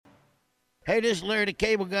Hey, this is Larry the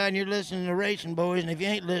Cable Guy, and you're listening to Racing Boys, and if you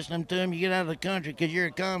ain't listening to them, you get out of the country because you're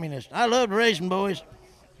a communist. I love the Racing Boys.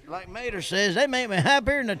 Like Mater says, they make me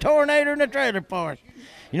happier than a tornado in a trailer park.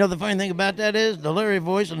 You know the funny thing about that is the Larry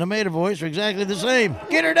voice and the Mater voice are exactly the same.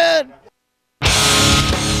 Get her done!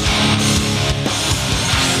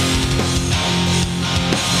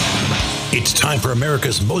 It's time for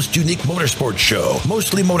America's most unique motorsports show,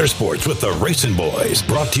 Mostly Motorsports with the RacinBoys,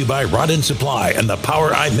 brought to you by Rod & Supply and the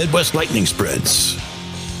Power Eye Midwest Lightning Sprints.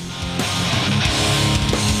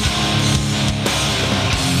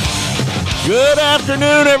 Good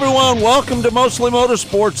afternoon, everyone. Welcome to Mostly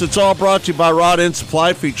Motorsports. It's all brought to you by Rod &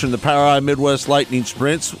 Supply, featuring the Power Eye Midwest Lightning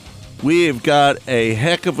Sprints. We have got a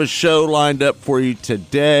heck of a show lined up for you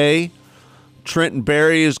today. Trenton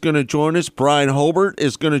Berry is going to join us. Bryan Hulbert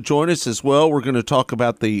is going to join us as well. We're going to talk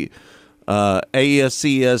about the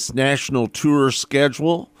ASCS National Tour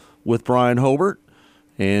schedule with Bryan Hulbert.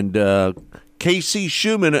 And Casey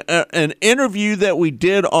Shuman, an interview that we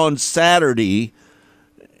did on Saturday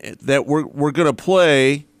that we're going to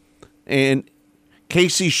play. And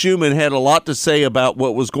Casey Shuman had a lot to say about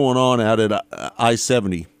what was going on out at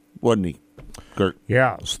I-70, wasn't he, Kirk?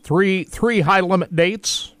 Yeah, it's three high-limit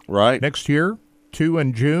dates. Right. Next year, 2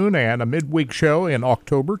 in June, and a midweek show in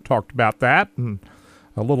October. Talked about that, and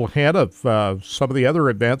a little hint of some of the other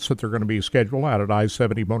events that they're going to be scheduled out at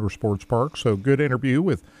I-70 Motorsports Park. So good interview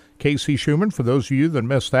with Casey Shuman. For those of you that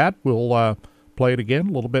missed that, we'll play it again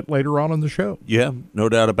a little bit later on in the show. Yeah, no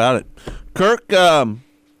doubt about it. Kirk,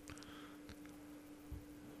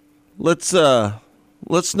 let's not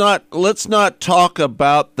talk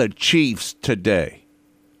about the Chiefs today.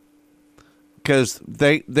 Because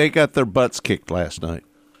they got their butts kicked last night.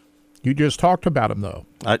 You just talked about them, though.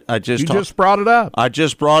 I just brought it up. I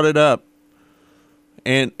just brought it up.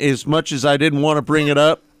 And as much as I didn't want to bring it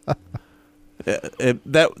up,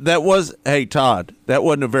 that was, hey, Todd, that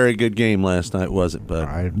wasn't a very good game last night, was it, bud?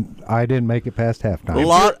 I didn't make it past halftime. A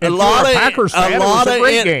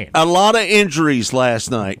lot of injuries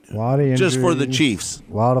last night. A lot of injuries, just for the Chiefs.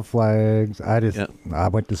 A lot of flags. I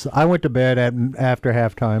went to bed after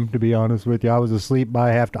halftime. To be honest with you, I was asleep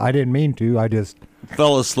by halftime. I didn't mean to. I just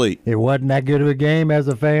fell asleep. It wasn't that good of a game as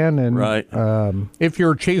a fan, and right. If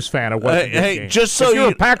you're a Chiefs fan, it wasn't a good game. If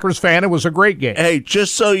you're a Packers fan, it was a great game. Hey,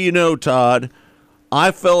 just so you know, Todd,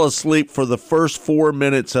 I fell asleep for the first 4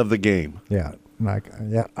 minutes of the game. Yeah,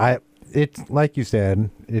 it's like you said.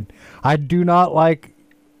 I do not like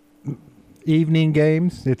evening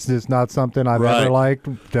games. It's just not something I've ever liked,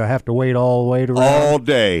 to have to wait all the way all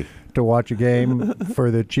day to watch a game for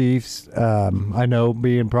the Chiefs. I know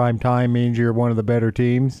being prime time means you're one of the better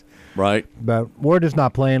teams. Right. But we're just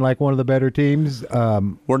not playing like one of the better teams.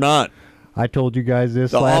 We're not. I told you guys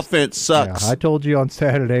this. The offense sucks. Yeah, I told you on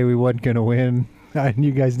Saturday we wasn't going to win.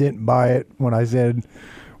 You guys didn't buy it when I said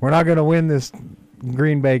we're not going to win this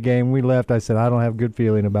Green Bay game. We left. I said I don't have a good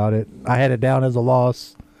feeling about it. I had it down as a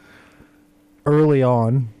loss early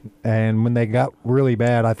on, and when they got really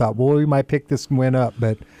bad, I thought, boy, we might pick this win up.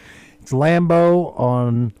 But it's Lambeau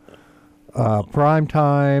on prime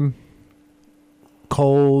time,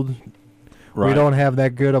 cold. Right. We don't have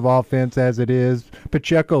that good of offense as it is.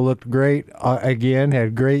 Pacheco looked great again,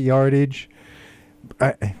 had great yardage.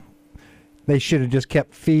 They should have just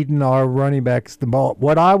kept feeding our running backs the ball.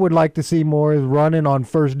 What I would like to see more is running on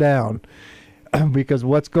first down, because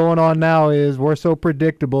what's going on now is we're so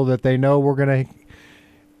predictable that they know we're going to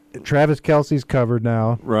 – Travis Kelce's covered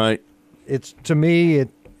now. Right. To me,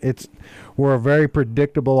 we're a very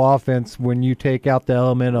predictable offense when you take out the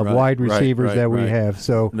element of wide receivers that we have.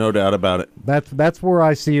 So no doubt about it. That's where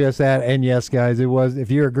I see us at. And yes, guys, it was. If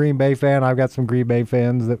you're a Green Bay fan, I've got some Green Bay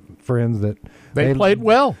friends that they played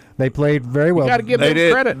well. They played very well. You got to give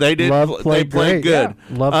them credit. They did. They played good. Yeah.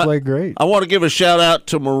 Love played great. I want to give a shout out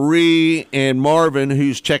to Marie and Marvin,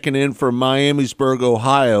 who's checking in from Miamisburg,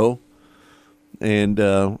 Ohio. And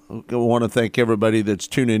I want to thank everybody that's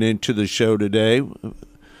tuning into the show today.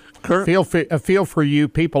 Kirk? Feel for you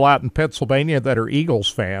people out in Pennsylvania that are Eagles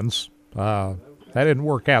fans. That didn't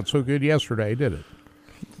work out so good yesterday, did it?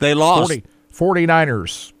 They lost.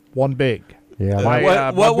 49ers won big.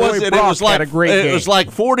 Yeah. What was it? Brock It was like had a great game. It was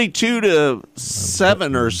like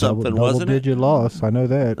 42-7 or something, wasn't it? Double-digit loss. I know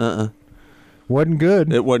that. Wasn't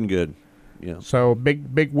good. It wasn't good. Yeah. So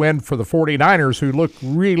big win for the 49ers, who look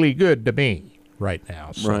really good to me right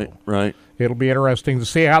now. So Right. It'll be interesting to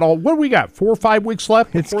see how what do we got? 4 or 5 weeks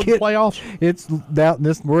left before the playoffs.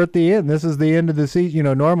 We're at the end. This is the end of the season. You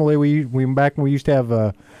know, normally we back when we used to have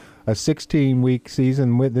a 16-week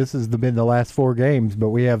season. This has been the last 4 games, but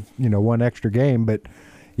we have one extra game. But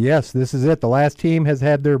yes, this is it. The last team has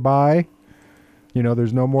had their bye.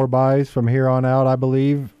 There's no more buys from here on out, I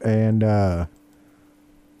believe, and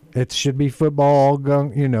it should be football.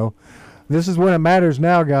 This is when it matters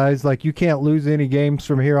now, guys. Like, you can't lose any games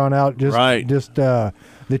from here on out. The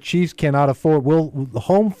Chiefs cannot afford. The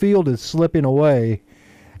home field is slipping away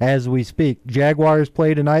as we speak. Jaguars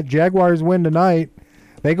play tonight. Jaguars win tonight.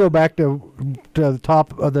 They go back to the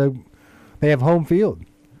top of the. They have home field.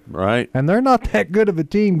 Right. And they're not that good of a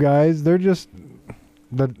team, guys. They're just.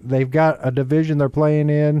 They've got a division they're playing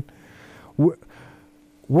in.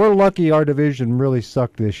 We're lucky our division really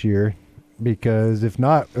sucked this year, because if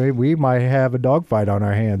not, we might have a dogfight on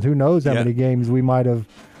our hands. Who knows how many games we might have,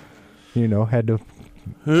 had to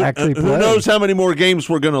actually play. Who knows how many more games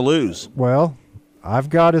we're going to lose? Well, I've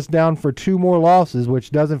got us down for 2 more losses,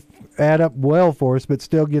 which doesn't add up well for us, but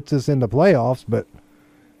still gets us into playoffs. But,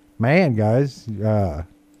 man, guys,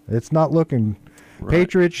 it's not looking. Right.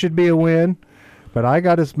 Patriots should be a win. But I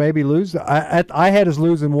got us maybe lose. I had us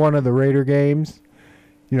losing one of the Raider games,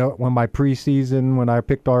 when my preseason, when I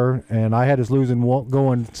picked and I had us losing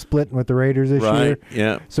going splitting with the Raiders this year.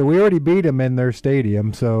 Yeah. So we already beat them in their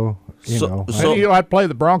stadium. So I'd play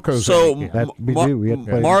the Broncos. So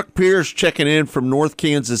Mark Pierce checking in from North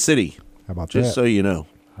Kansas City. How about Just so you know.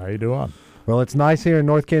 How you doing? Well, it's nice here in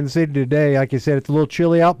North Kansas City today. Like you said, it's a little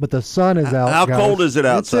chilly out, but the sun is out. How cold is it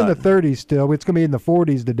outside? It's in the 30s still. It's going to be in the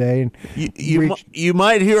 40s today. And you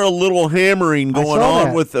might hear a little hammering going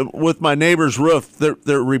on with my neighbor's roof.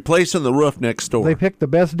 They're replacing the roof next door. They picked the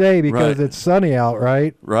best day because it's sunny out,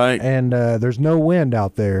 right? Right. And there's no wind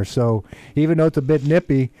out there. So even though it's a bit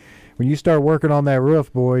nippy, when you start working on that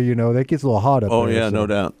roof, boy, that gets a little hot up there. Oh, yeah, no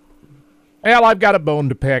doubt. Well, I've got a bone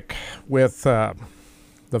to pick with the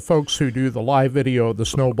folks who do the live video of the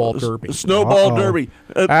Snowball Derby. Snowball Derby.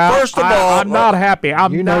 First of all, I'm not happy.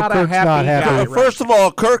 I'm not a happy guy. First of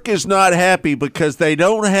all, Kirk is not happy because they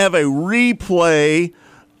don't have a replay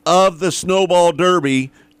of the Snowball Derby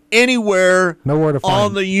nowhere to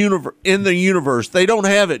find in the universe. They don't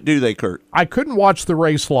have it, do they, Kirk? I couldn't watch the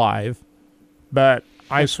race live, but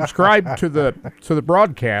I subscribed to the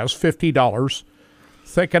broadcast, $50.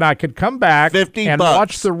 Thinking I could come back and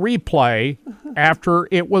watch the replay after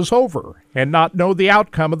it was over and not know the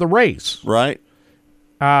outcome of the race. Right.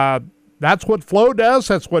 That's what Flow does.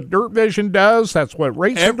 That's what Dirt Vision does. That's what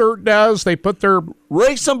Racing Dirt does. They put their...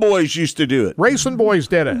 RacinBoys used to do it. RacinBoys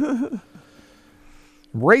did it.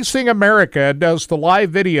 Racing America does the live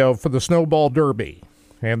video for the Snowball Derby.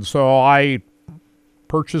 And so I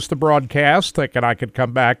purchased the broadcast thinking I could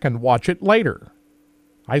come back and watch it later.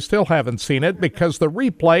 I still haven't seen it because the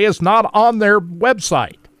replay is not on their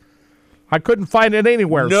website. I couldn't find it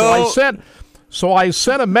anywhere. No. So I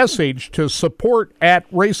sent a message to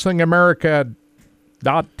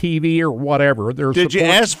support@racingamerica.tv or whatever. Did you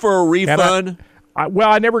ask for a refund?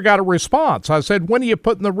 I never got a response. I said, when are you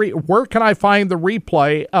putting where can I find the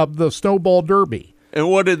replay of the Snowball Derby? And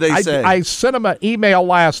what did they say? I sent them an email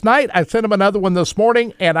last night. I sent them another one this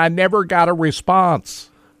morning, and I never got a response.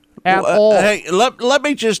 At all. Hey, let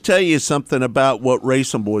me just tell you something about what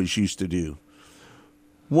RacinBoys used to do.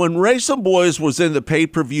 When RacinBoys was in the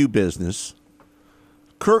pay-per-view business,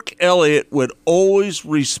 Kirk Elliott would always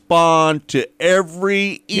respond to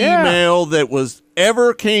every email that was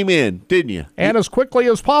ever came in, didn't you? And as quickly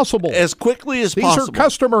as possible. As quickly as possible. These are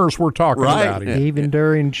customers we're talking about. Even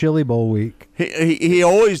during Chili Bowl week. He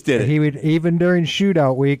always did it. He would, even during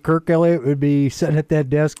shootout week, Kirk Elliott would be sitting at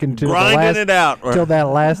that desk until grinding it out until that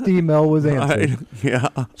last email was answered. Right. Yeah.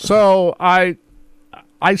 So I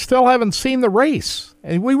still haven't seen the race,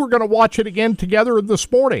 and we were going to watch it again together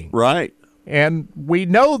this morning. Right. And we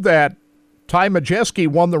know that Ty Majeski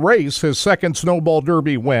won the race, his second Snowball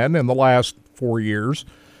Derby win in the last 4 years.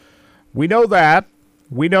 We know that.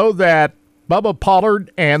 We know that Bubba Pollard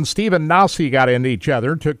and Stephen Nasi got into each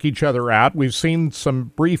other, took each other out. We've seen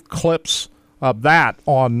some brief clips of that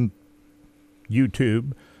on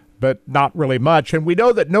YouTube, but not really much. And we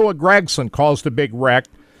know that Noah Gragson caused a big wreck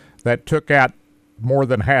that took out more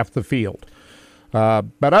than half the field. But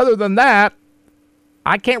other than that,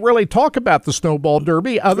 I can't really talk about the Snowball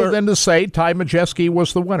Derby other than to say Ty Majeski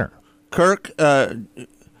was the winner. Kirk,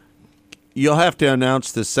 you'll have to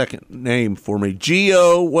announce the second name for me.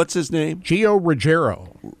 Gio, what's his name? Gio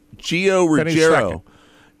Ruggiero. Gio Ruggiero.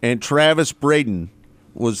 And Travis Braden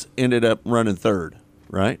ended up running third,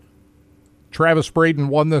 right? Travis Braden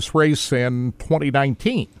won this race in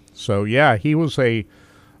 2019. So, yeah, he was a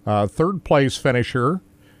third-place finisher.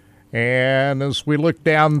 And as we look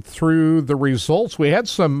down through the results, we had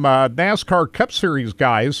some NASCAR Cup Series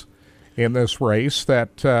guys in this race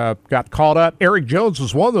that got caught up. Eric Jones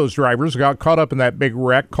was one of those drivers who got caught up in that big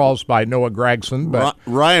wreck caused by Noah Gragson. But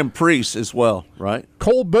Ryan Preece as well, right?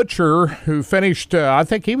 Cole Butcher, who finished, I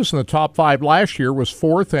think he was in the top 5 last year, was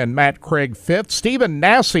 4th, and Matt Craig 5th. Stephen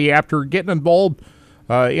Nasse, after getting involved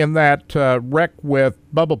in that wreck with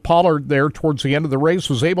Bubba Pollard there towards the end of the race,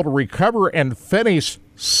 was able to recover and finish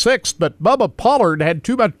 6th. But Bubba Pollard had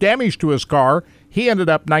too much damage to his car. He ended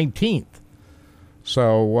up 19th.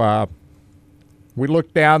 So we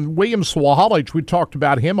looked down. William Swahalich, we talked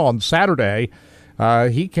about him on Saturday.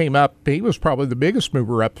 He came up. He was probably the biggest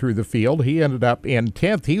mover up through the field. He ended up in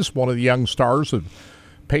 10th. He's one of the young stars of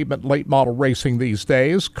pavement late model racing these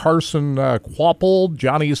days. Carson Quapple,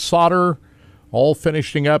 Johnny Sauter, all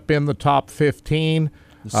finishing up in the top 15.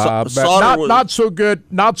 But not so good.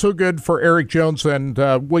 Not so good for Eric Jones and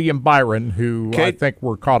William Byron, who I think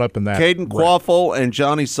were caught up in that. Caden Quaffle and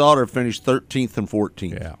Johnny Sauter finished 13th and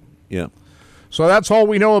 14th. Yeah. So that's all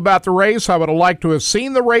we know about the race. I would have liked to have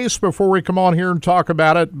seen the race before we come on here and talk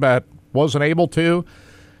about it, but wasn't able to.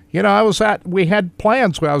 You know, we had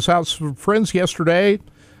plans. I was out with friends yesterday,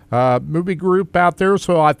 movie group out there,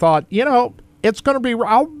 so I thought, it's going to be,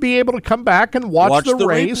 I'll be able to come back and watch the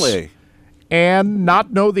race. Replay. And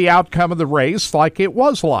not know the outcome of the race like it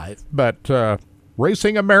was live. But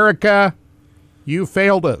Racing America, you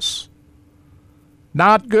failed us.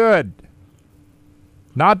 Not good.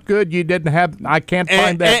 Not good. You didn't have. I can't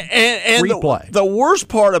find that replay. The worst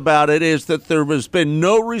part about it is that there has been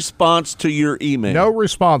no response to your email. No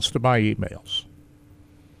response to my emails.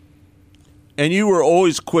 And you were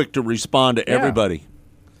always quick to respond to everybody.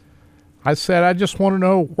 I said, I just want to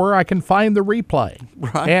know where I can find the replay.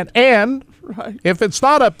 Right. And if it's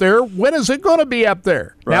not up there, when is it going to be up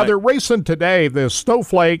there? Right. Now, they're racing today, the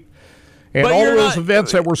Snowflake, and all of those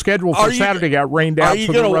events that were scheduled for Saturday got rained out,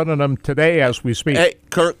 so they're running them today as we speak. Hey,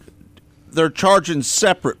 Kirk, they're charging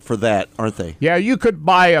separate for that, aren't they? Yeah, you could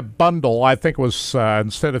buy a bundle. I think it was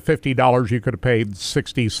instead of $50, you could have paid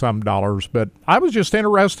 $60-some. But I was just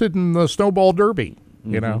interested in the Snowball Derby,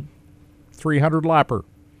 300-lapper.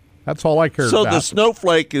 That's all I cared about. So the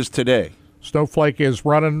Snowflake is today? Snowflake is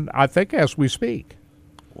running, I think, as we speak.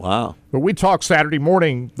 Wow. But we talked Saturday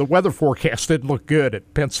morning. The weather forecast didn't look good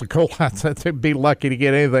at Pensacola. I thought they'd be lucky to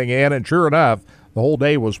get anything in, and sure enough, the whole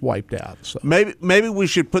day was wiped out. So maybe we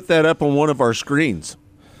should put that up on one of our screens.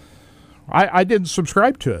 I didn't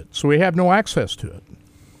subscribe to it, so we have no access to it.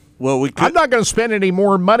 Well, I'm not going to spend any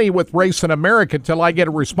more money with Racing America until I get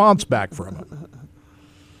a response back from it.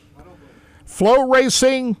 Flow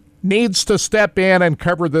Racing needs to step in and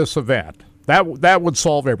cover this event. That would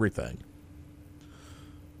solve everything.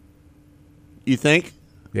 You think?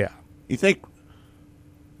 Yeah. You think?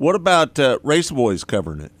 What about RacinBoys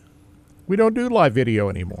covering it? We don't do live video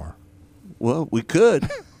anymore. Well, we could.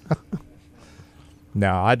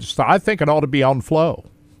 No, I think it ought to be on Flow.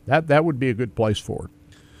 That would be a good place for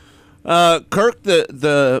it. Kirk,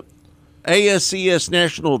 the ASCS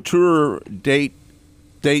National Tour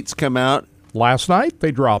dates come out last night.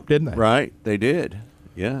 They dropped, didn't they? Right, they did.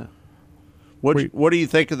 Yeah. What do you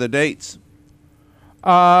think of the dates?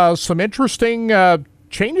 Some interesting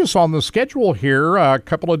changes on the schedule here. A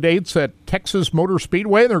couple of dates at Texas Motor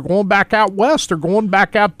Speedway. They're going back out west. They're going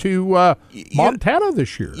back out to Montana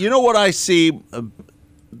this year. You know what I see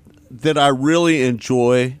that I really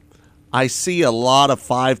enjoy? I see a lot of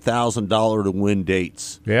 $5,000 to win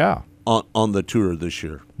dates. Yeah. On the tour this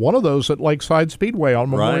year. One of those at Lakeside Speedway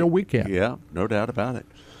on Memorial Weekend. Yeah, no doubt about it.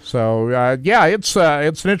 So, it's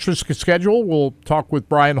an interesting schedule. We'll talk with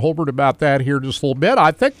Bryan Hulbert about that here just a little bit.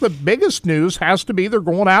 I think the biggest news has to be they're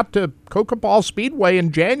going out to Kokopah Speedway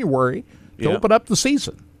in January to open up the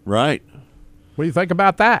season. Right. What do you think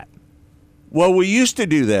about that? Well, we used to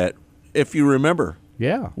do that, if you remember.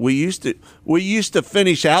 Yeah. We used to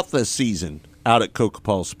finish out the season out at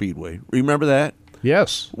Kokopah Speedway. Remember that?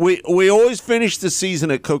 Yes. We always finish the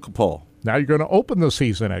season at Kokopah. Now you're going to open the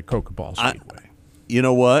season at Kokopah Speedway. You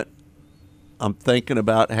know what? I'm thinking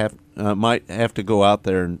about might have to go out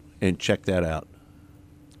there and check that out.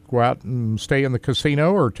 Go out and stay in the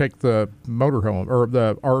casino or take the motorhome or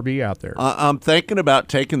the RV out there? I'm thinking about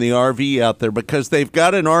taking the RV out there because they've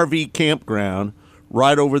got an RV campground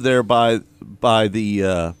right over there by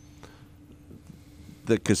the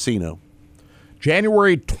casino.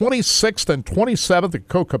 January 26th and 27th at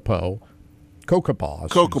Kokopah.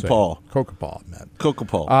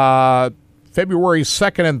 February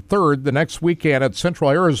 2nd and 3rd, the next weekend at Central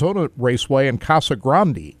Arizona Raceway in Casa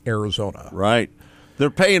Grande, Arizona. Right. They're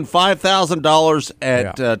paying $5,000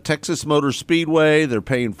 at Texas Motor Speedway. They're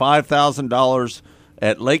paying $5,000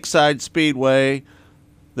 at Lakeside Speedway.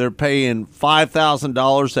 They're paying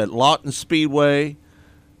 $5,000 at Lawton Speedway,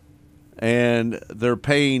 and they're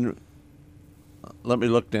paying, let me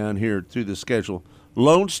look down here through the schedule,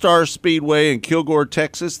 Lone Star Speedway in Kilgore,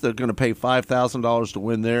 Texas. They're going to pay $5,000 to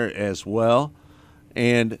win there as well.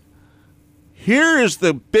 And here is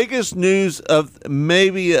the biggest news of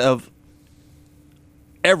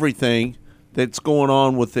everything that's going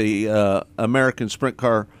on with the American Sprint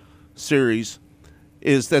Car Series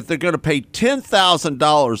is that they're going to pay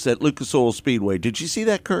 $10,000 at Lucas Oil Speedway. Did you see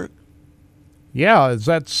that, Kirk? Yeah,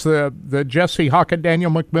 that's the Jesse Hockett Daniel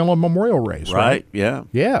McMillan Memorial Race, right? Yeah.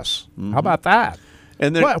 Yes. How about that?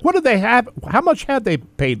 And what did they have? How much had they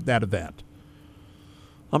paid that event?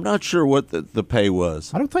 I'm not sure what the pay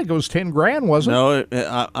was. I don't think it was $10,000, was it? No,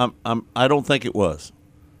 I don't think it was.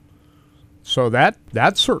 So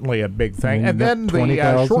that's certainly a big thing. And then the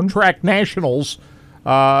 20,000? Short Track Nationals.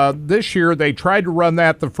 This year they tried to run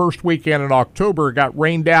that the first weekend in October. It got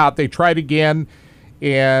rained out. They tried again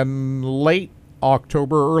in late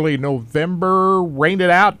October, early November. Rained it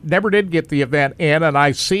out. Never did get the event in. And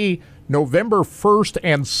I see November 1st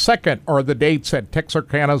and 2nd are the dates at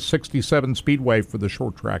Texarkana 67 Speedway for the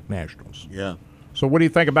Short Track Nationals. Yeah. So what do you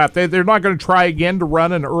think about that? They're not going to try again to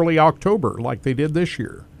run in early October like they did this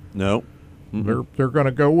year. No. Mm-hmm. They're going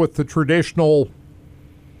to go with the traditional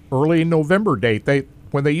early November date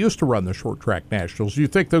when they used to run the Short Track Nationals. Do you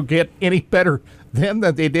think they'll get any better then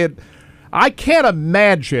than they did? I can't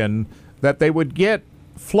imagine that they would get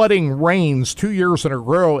flooding rains 2 years in a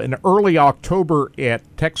row in early October at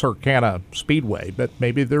Texarkana Speedway, but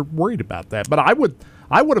maybe they're worried about that. But I would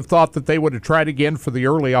have thought that they would have tried again for the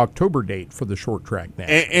early October date for the Short Track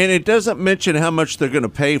Nationals. And it doesn't mention how much they're going to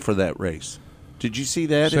pay for that race. Did you see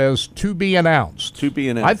that? It says to be announced. To be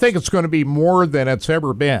announced. I think it's going to be more than it's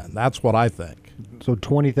ever been. That's what I think. So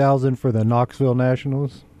 20,000 for the Knoxville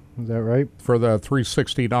Nationals, is that right? For the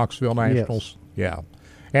 360 Knoxville Nationals, yes. Yeah.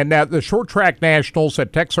 And now the Short Track Nationals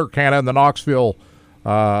at Texarkana and the Knoxville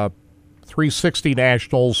 360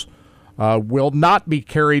 Nationals will not be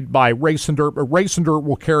carried by Racing Dirt, but Racing Dirt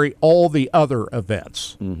will carry all the other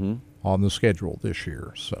events on the schedule this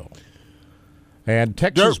year. So. And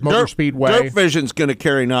Texas Motor Speedway. Dirt Vision's going to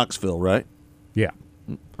carry Knoxville, right? Yeah.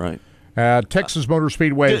 Right. Texas Motor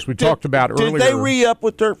Speedway, as we talked about earlier. Did they re-up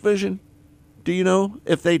with Dirt Vision? Do you know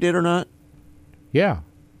if they did or not? Yeah.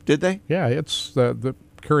 Did they? Yeah, it's the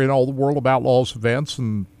carrying all the World of Outlaws events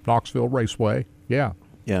and Knoxville Raceway. Yeah.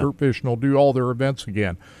 Dirt Vision will do all their events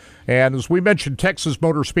again. And as we mentioned, Texas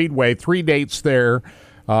Motor Speedway, 3 dates there,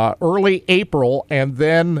 early April and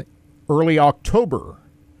then early October.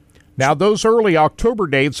 Now, those early October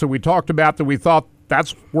dates that we talked about that we thought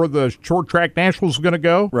that's where the Short Track Nationals are going to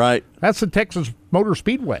go. Right. That's the Texas Motor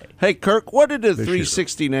Speedway. Hey, Kirk, what did the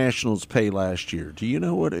 360 Nationals pay last year? Do you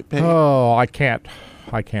know what it paid? Oh, I can't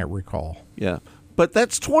recall. Yeah. But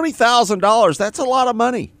that's $20,000. That's a lot of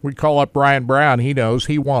money. We call up Brian Brown. He knows.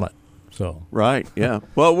 He won it. So. Right, yeah.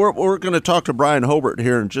 Well, we're going to talk to Bryan Hulbert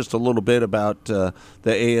here in just a little bit about the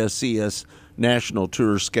ASCS National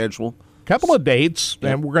Tour schedule. Couple of dates,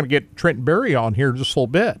 and we're going to get Trenton Berry on here in just a little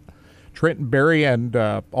bit. Trenton Berry and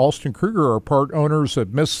Alston Kruger are part owners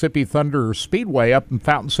of Mississippi Thunder Speedway up in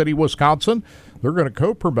Fountain City, Wisconsin. They're going to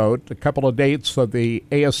co-promote a couple of dates of the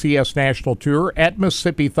ASCS National Tour at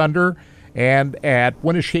Mississippi Thunder and at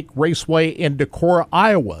Winneshiek Raceway in Decorah,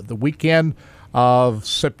 Iowa, the weekend of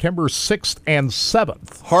September 6th and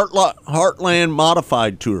 7th. Heartland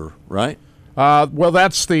Modified Tour, right? Well,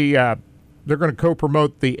 that's the they're going to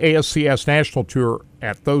co-promote the ASCS National Tour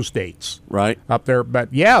at those dates. Right. Up there.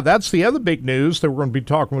 But, yeah, that's the other big news that we're going to be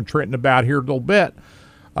talking with Trenton about here in a little bit.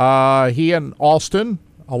 He and Austin,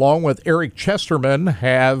 along with Eric Chesterman,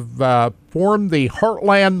 have formed the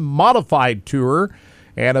Heartland Modified Tour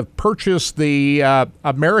and have purchased the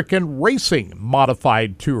American Racing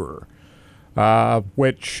Modified Tour,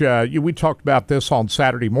 which we talked about this on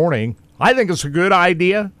Saturday morning. I think it's a good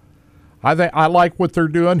idea. I like what they're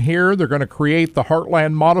doing here. They're going to create the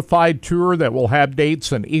Heartland Modified Tour that will have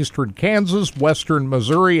dates in eastern Kansas, western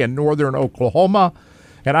Missouri, and northern Oklahoma.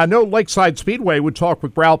 And I know Lakeside Speedway, we talked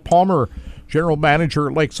with Ralph Palmer, general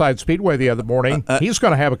manager at Lakeside Speedway the other morning. He's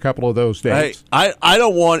going to have a couple of those dates. Hey, I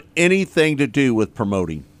don't want anything to do with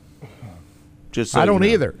promoting. Just so I don't you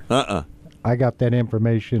know. either. I got that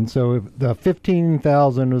information. So if the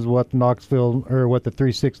 15,000 is what Knoxville or what the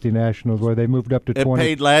 360 Nationals where they moved up to 20. It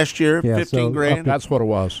paid last year, Yeah, 15 so grand. That's what it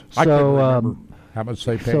was. I couldn't remember how much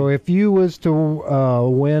they paid. So if you was to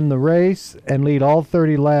win the race and lead all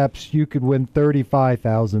 30 laps, you could win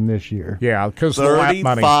 35,000 this year. Yeah, because the lap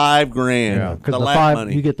money. 35 grand. Yeah. Because the lap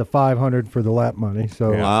money. you get the 500 for the lap money.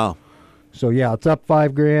 So Wow. So yeah, it's up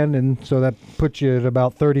 $5,000, and so that puts you at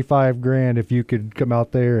about $35,000 if you could come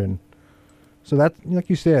out there. And so that's, like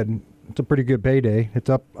you said, it's a pretty good payday. It's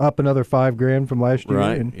up another $5,000 from last year.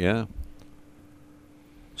 Right. And yeah.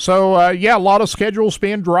 So, a lot of schedules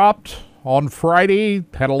being dropped on Friday.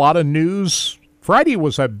 Had a lot of news. Friday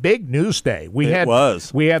was a big news day. We had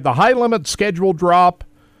the high limit schedule drop.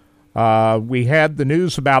 We had the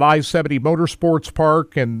news about I-70 Motorsports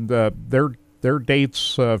Park and their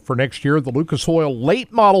dates for next year. The Lucas Oil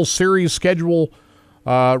Late Model Series schedule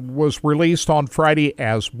was released on Friday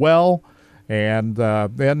as well. And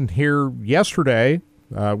then here yesterday,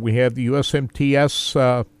 we had the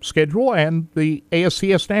USMTS schedule and the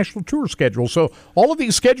ASCS National Tour schedule. So all of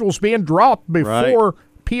these schedules being dropped before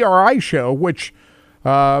PRI show, which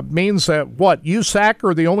means that, USAC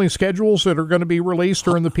are the only schedules that are going to be released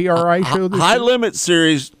during the PRI show this High year? Limit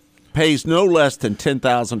Series pays no less than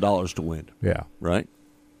 $10,000 to win. Yeah. Right?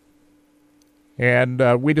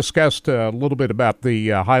 And we discussed a little bit about the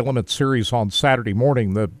High Limit Series on Saturday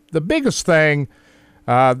morning. The biggest thing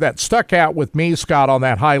that stuck out with me, Scott, on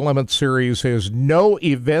that High Limit Series is no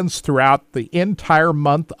events throughout the entire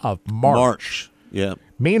month of March. Yeah.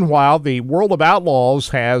 Meanwhile, the World of Outlaws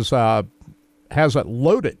has it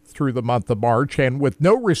loaded through the month of March, and with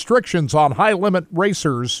no restrictions on high limit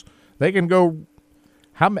racers, they can go.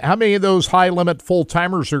 How many of those high limit full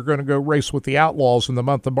timers are going to go race with the Outlaws in the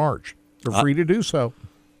month of March? They're free to do so.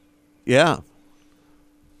 Yeah.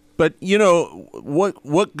 But,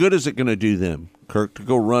 what good is it going to do them, Kirk, to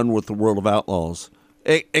go run with the World of Outlaws,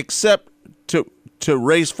 except to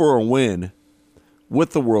race for a win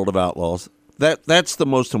with the World of Outlaws? That's the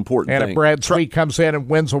most important thing. And if Brad Sweet comes in and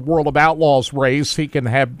wins a World of Outlaws race, he can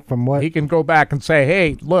go back and say,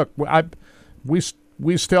 "Hey, look,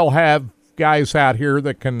 we still have guys out here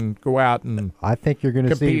that can go out and I think you're going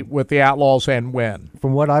to compete with the Outlaws and win."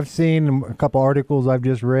 From what I've seen, a couple articles I've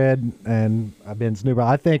just read, and I've been snooping,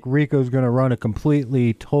 I think Rico's going to run a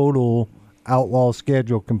completely total Outlaw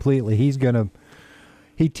schedule completely.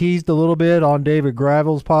 He teased a little bit on David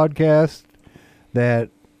Gravel's podcast that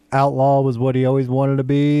Outlaw was what he always wanted to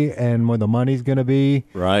be and where the money's going to be.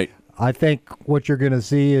 Right. I think what you're going to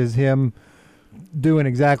see is him doing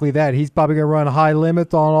exactly that. He's probably going to run high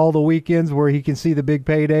limits on all the weekends where he can see the big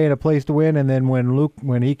payday and a place to win, and then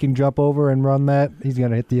when he can jump over and run that, he's going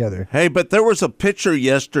to hit the other. Hey, but there was a picture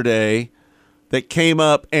yesterday that came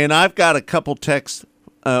up, and I've got a couple texts.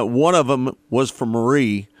 One of them was from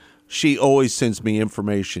Marie. She always sends me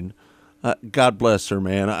information. God bless her,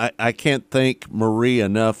 man. I can't thank Marie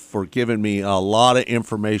enough for giving me a lot of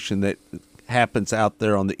information that happens out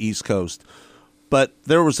there on the East Coast. But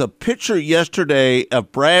there was a picture yesterday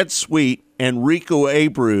of Brad Sweet and Rico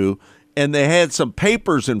Abreu, and they had some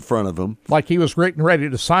papers in front of him. Like he was getting ready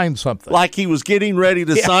to sign something. Like he was getting ready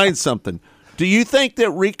to sign something. Do you think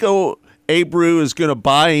that Rico Abreu is going to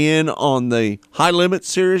buy in on the High Limit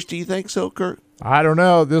Series? Do you think so, Kirk? I don't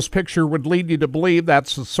know. This picture would lead you to believe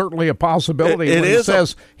that's certainly a possibility. It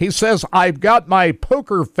is. He says, "I've got my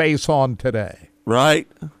poker face on today." Right.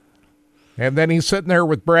 And then he's sitting there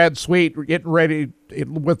with Brad Sweet getting ready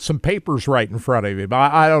with some papers right in front of him.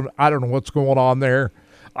 I don't know what's going on there.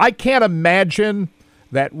 I can't imagine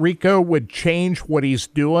that Rico would change what he's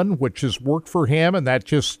doing, which has worked for him, and that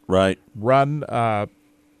just run a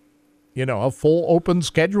full open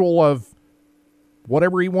schedule of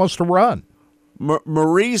whatever he wants to run.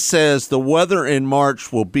 Marie says the weather in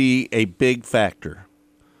March will be a big factor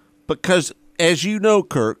because, as you know,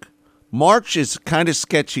 Kirk, March is kind of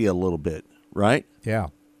sketchy a little bit, right? Yeah.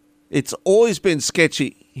 It's always been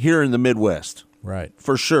sketchy here in the Midwest. Right.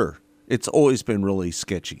 For sure. It's always been really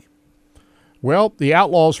sketchy. Well, the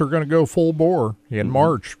Outlaws are going to go full bore in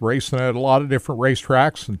March, racing at a lot of different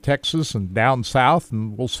racetracks in Texas and down south,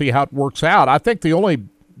 and we'll see how it works out. I think the only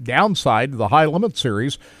downside to the High Limit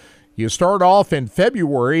Series, you start off in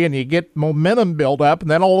February and you get momentum build up, and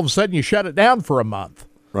then all of a sudden you shut it down for a month.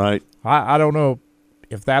 Right. I don't know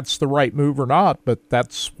if that's the right move or not, but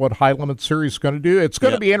that's what High Limit Series is going to do. It's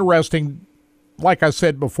going to be interesting, like I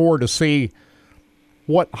said before, to see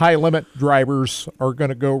what high limit drivers are going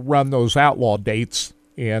to go run those Outlaw dates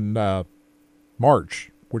in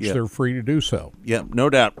March, which they're free to do so. Yeah, no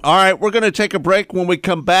doubt. All right, we're going to take a break. When we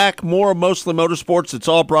come back, more Mostly Motorsports. It's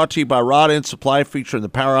all brought to you by Rod End Supply, featuring the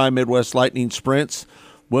Power Eye Midwest Lightning Sprints.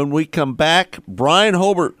 When we come back, Bryan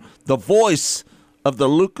Hulbert, the voice of the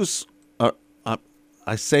Lucas,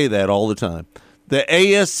 I say that all the time, the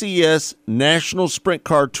ASCS National Sprint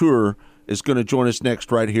Car Tour is going to join us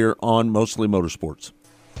next right here on Mostly Motorsports.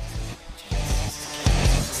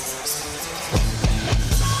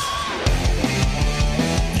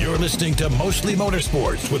 You're listening to Mostly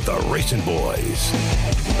Motorsports with the RacinBoys.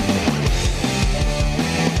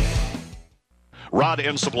 Rod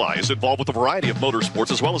End Supply is involved with a variety of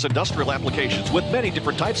motorsports as well as industrial applications with many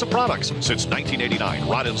different types of products. Since 1989,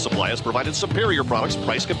 Rod End Supply has provided superior products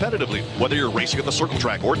priced competitively. Whether you're racing at the circle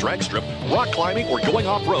track or drag strip, rock climbing, or going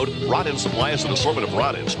off-road, Rod End Supply has an assortment of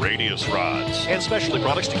rod ends, radius rods, and specialty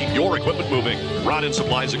products to keep your equipment moving. Rod End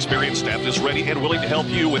Supply's experienced staff is ready and willing to help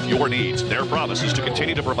you with your needs. Their promise is to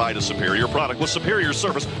continue to provide a superior product with superior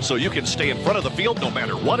service so you can stay in front of the field no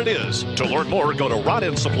matter what it is. To learn more, go to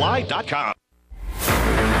rodendsupply.com.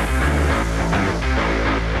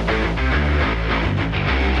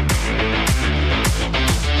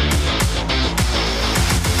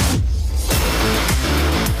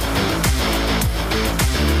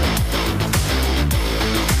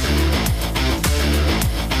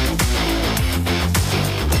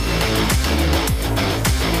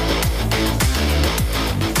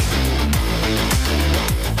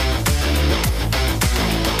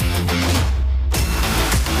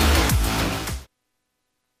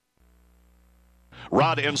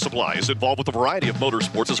 Rod End Supply is involved with a variety of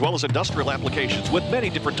motorsports as well as industrial applications with many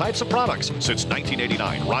different types of products. Since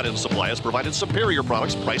 1989, Rod End Supply has provided superior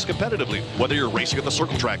products priced competitively. Whether you're racing at the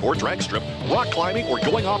circle track or drag strip, rock climbing, or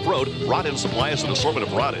going off-road, Rod End Supply has an assortment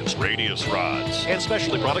of rod ends, radius rods, and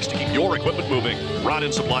specialty products to keep your equipment moving. Rod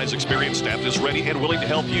End Supply's experienced staff is ready and willing to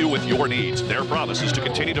help you with your needs. Their promise is to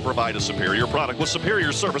continue to provide a superior product with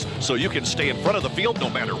superior service so you can stay in front of the field no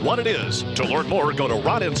matter what it is. To learn more, go to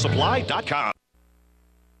rodendsupply.com.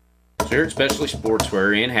 Here at Specialty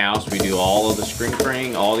Sportswear in-house, we do all of the screen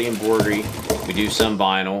printing, all the embroidery. We do some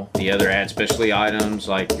vinyl. The other add specialty items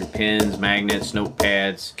like your pens, magnets,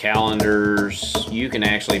 notepads, calendars. You can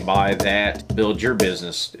actually buy that, build your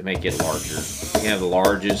business to make it larger. We have the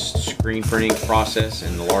largest screen printing process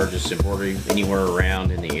and the largest embroidery anywhere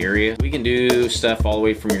around in the area. We can do stuff all the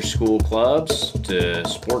way from your school clubs to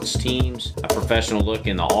sports teams, a professional look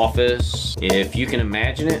in the office. If you can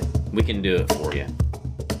imagine it, we can do it for you.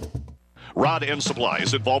 Rod End Supply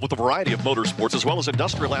is involved with a variety of motorsports as well as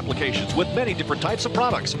industrial applications with many different types of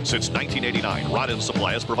products. Since 1989, Rod End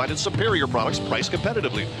Supply has provided superior products priced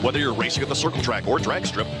competitively. Whether you're racing at the circle track or drag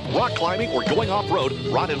strip, rock climbing, or going off-road,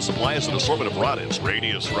 Rod End Supply has an assortment of rod ends,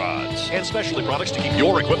 radius rods, and specialty products to keep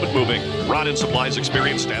your equipment moving. Rod End Supply's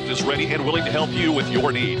experienced staff is ready and willing to help you with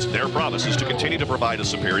your needs. Their promise is to continue to provide a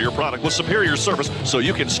superior product with superior service so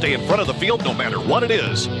you can stay in front of the field no matter what it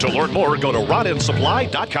is. To learn more, go to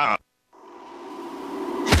rodendsupply.com.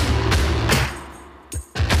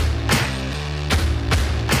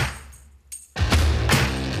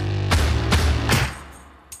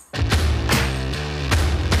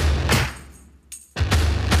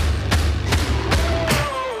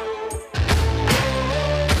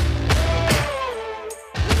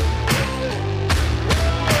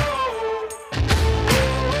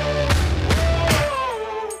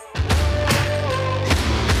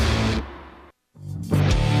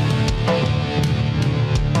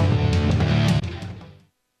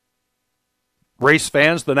 Race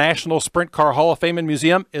fans, the National Sprint Car Hall of Fame and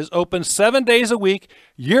Museum is open 7 days a week,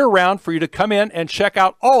 year-round, for you to come in and check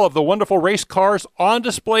out all of the wonderful race cars on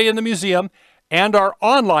display in the museum. And our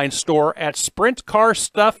online store at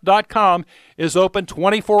sprintcarstuff.com is open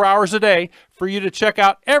 24 hours a day for you to check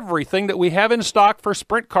out everything that we have in stock for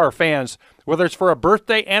sprint car fans. Whether it's for a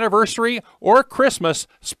birthday, anniversary, or Christmas,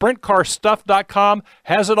 sprintcarstuff.com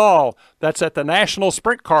has it all. That's at the National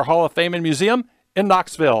Sprint Car Hall of Fame and Museum in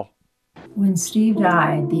Knoxville. When Steve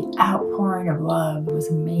died, the outpouring of love was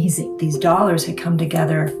amazing. These dollars had come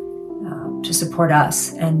together to support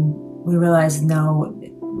us, and we realized, no,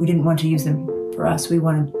 we didn't want to use them for us. We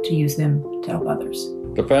wanted to use them to help others.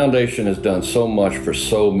 The foundation has done so much for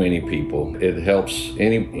so many people. It helps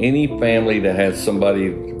any family that has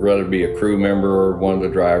somebody, whether it be a crew member or one of the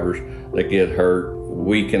drivers, that get hurt.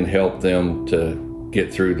 We can help them to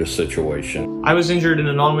get through the situation. I was injured in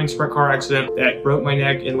a non-wing sprint car accident that broke my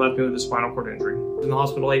neck and left me with a spinal cord injury. I was in the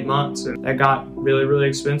hospital 8 months, and that got really, really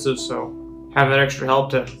expensive, so having that extra help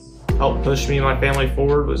to help push me and my family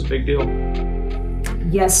forward was a big deal.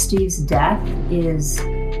 Yes, Steve's death is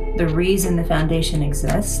the reason the foundation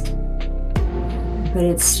exists, but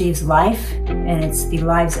it's Steve's life, and it's the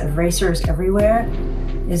lives of racers everywhere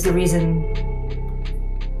is the reason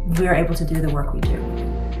we're able to do the work we do.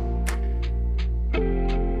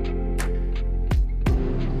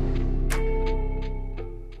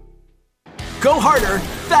 Go harder,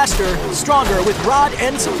 faster, stronger with Rod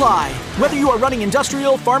End Supply. Whether you are running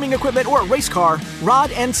industrial, farming equipment, or a race car,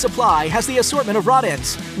 Rod End Supply has the assortment of rod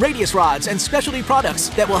ends, radius rods, and specialty products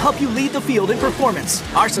that will help you lead the field in performance.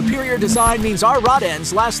 Our superior design means our rod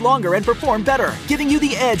ends last longer and perform better, giving you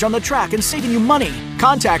the edge on the track and saving you money.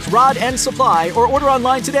 Contact Rod End Supply or order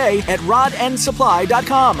online today at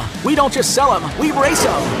rodendsupply.com. We don't just sell them, we race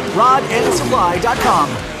them.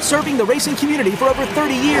 rodendsupply.com. Serving the racing community for over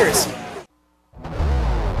 30 years.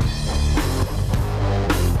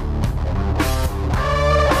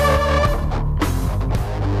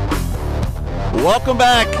 Welcome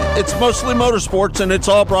back. It's Mostly Motorsports, and it's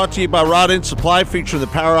all brought to you by Rod End Supply, featuring the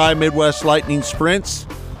Power Eye Midwest Lightning Sprints.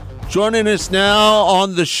 Joining us now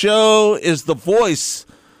on the show is the voice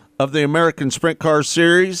of the American Sprint Car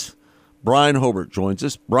Series. Bryan Hulbert joins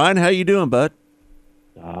us. Bryan, how you doing, bud?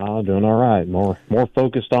 Doing all right. More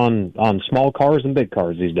focused on small cars and big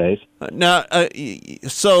cars these days. Now,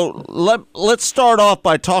 so let's start off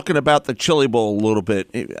by talking about the Chili Bowl a little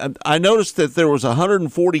bit. I noticed that there was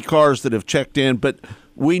 140 cars that have checked in, but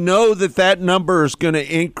we know that number is going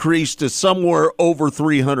to increase to somewhere over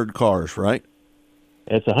 300 cars, right?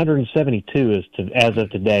 It's 172 as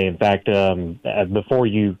of today. In fact, before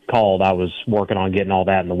you called, I was working on getting all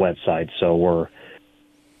that in the website. So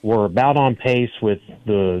we're about on pace with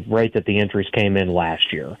the rate that the entries came in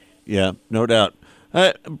last year. Yeah, no doubt.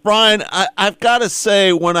 Bryan, I've got to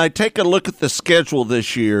say, when I take a look at the schedule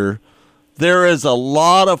this year, there is a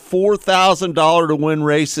lot of $4,000 to win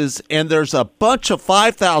races, and there's a bunch of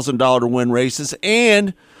 $5,000 to win races,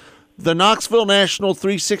 and the Knoxville National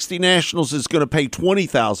 360 Nationals is going to pay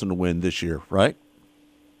 $20,000 to win this year, right?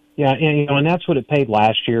 Yeah, and that's what it paid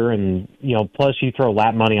last year, and plus you throw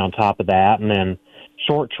lap money on top of that, and then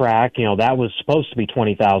short track, that was supposed to be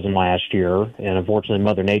 $20,000 last year, and unfortunately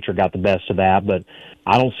Mother Nature got the best of that, but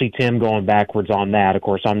I don't see Tim going backwards on that. Of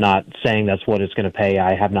course, I'm not saying that's what it's going to pay.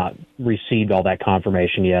 I have not received all that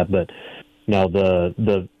confirmation yet, but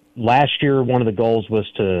the last year one of the goals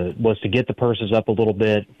was to get the purses up a little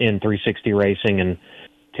bit in 360 racing, and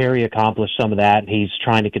Terry accomplished some of that. He's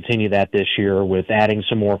trying to continue that this year with adding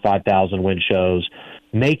some more 5,000 win shows,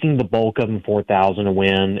 making the bulk of them 4,000 a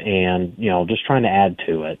win, and just trying to add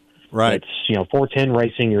to it. Right. It's 410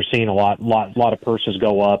 racing. You're seeing a lot of purses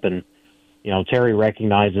go up, and Terry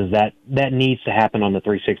recognizes that needs to happen on the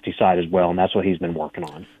 360 side as well, and that's what he's been working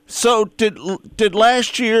on. So did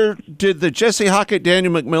last year the Jesse Hockett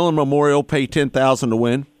Daniel McMillan Memorial pay $10,000 to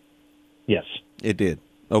win? Yes, it did.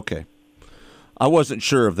 Okay, I wasn't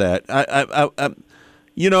sure of that.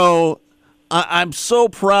 I'm so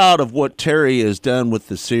proud of what Terry has done with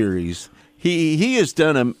the series. He has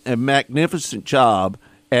done a magnificent job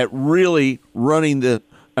at really running the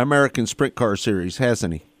American Sprint Car Series,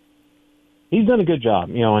 hasn't he? He's done a good job,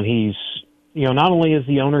 and he's, not only is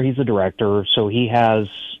the owner, he's the director, so he has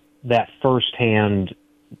that firsthand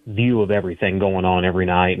view of everything going on every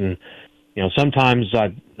night. And, sometimes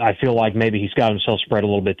I feel like maybe he's got himself spread a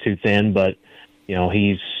little bit too thin, but,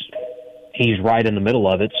 he's right in the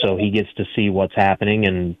middle of it, so he gets to see what's happening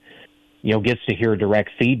and, gets to hear direct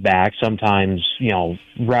feedback, sometimes,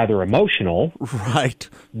 rather emotional. Right.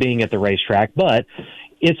 Being at the racetrack, but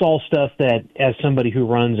it's all stuff that, as somebody who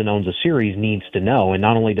runs and owns a series, needs to know. And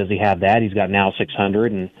not only does he have that, he's got now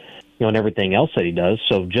 600 and and everything else that he does.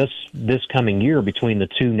 So just this coming year, between the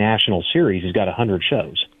two national series, he's got 100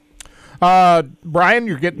 shows. Bryan,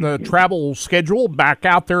 you're getting the travel schedule back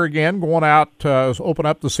out there again, going out to open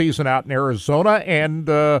up the season out in Arizona, and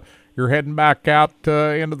you're heading back out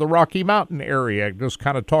into the Rocky Mountain area. Just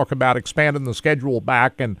kind of talk about expanding the schedule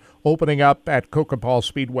back and opening up at Kokopah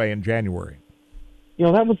Speedway in January.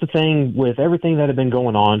 That was the thing with everything that had been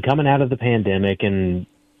going on, coming out of the pandemic, and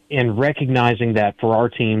recognizing that for our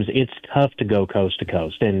teams, it's tough to go coast to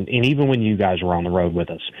coast. And even when you guys were on the road with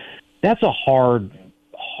us, that's a hard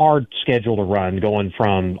schedule to run, going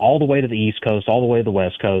from all the way to the East Coast, all the way to the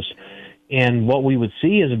West Coast. And what we would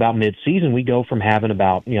see is about mid-season, we go from having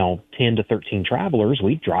about 10 to 13 travelers,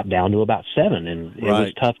 we drop down to about 7. And It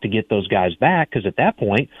was tough to get those guys back, because at that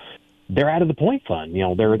point, they're out of the point fund.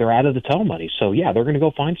 They're out of the tow money. So, yeah, they're going to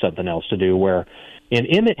go find something else to do. And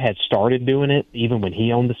Emmett had started doing it even when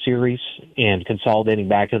he owned the series and consolidating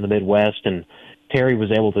back in the Midwest. And Terry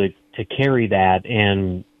was able to carry that,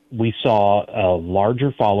 and we saw a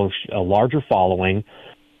larger following,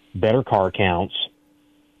 better car counts,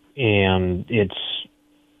 and it's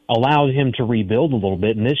allowed him to rebuild a little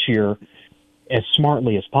bit. And this year, as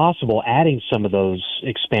smartly as possible, adding some of those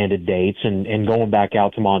expanded dates and going back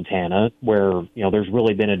out to Montana, where there's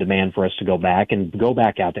really been a demand for us to go back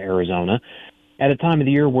out to Arizona, at a time of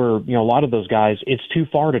the year where, you know, a lot of those guys, it's too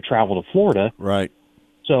far to travel to Florida. Right.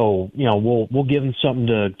 So, you know, we'll give them something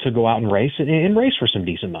to go out and race and race for some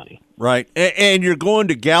decent money. Right. And you're going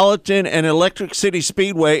to Gallatin and Electric City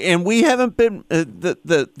Speedway, and we haven't been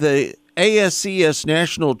the ASCS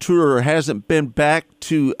National Tour hasn't been back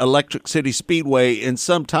to Electric City Speedway in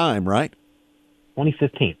some time, right?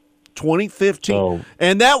 2015. 2015. So,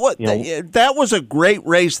 and that was, you know, that was a great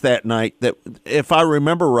race that night. That, if I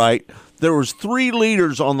remember right, there was 3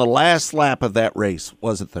 leaders on the last lap of that race,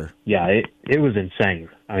 wasn't there? Yeah, it was insane.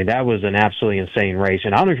 I mean, that was an absolutely insane race.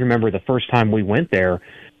 And I don't know if you remember the first time we went there,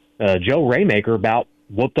 Joe Raymaker about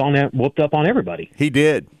whooped up on everybody. He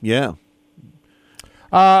did, yeah.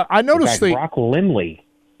 I noticed Brock Limley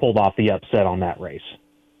pulled off the upset on that race.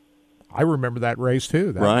 I remember that race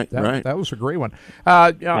too. Right. That was a great one.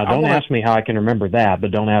 Now, don't ask me how I can remember that,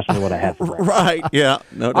 but don't ask me what I had for breakfast. Right, yeah,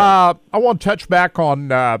 no doubt. I want to touch back on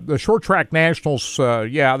the Short Track Nationals.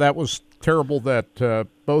 That was terrible that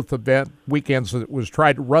both event weekends that was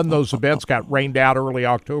tried to run those events got rained out early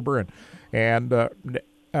October and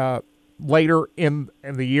later in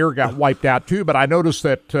the year got wiped out too. But I noticed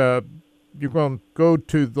that you're going to go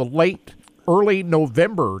to the early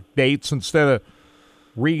November dates instead of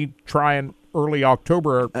retrying early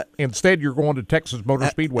October. Instead, you're going to Texas Motor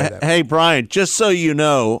Speedway. Hey, Brian, just so you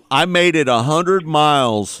know, I made it 100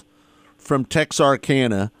 miles from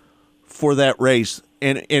Texarkana for that race,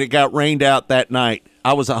 and it got rained out that night.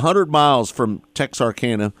 I was 100 miles from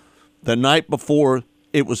Texarkana the night before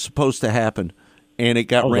it was supposed to happen, and it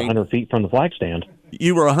got rained. 100 feet from the flag stand.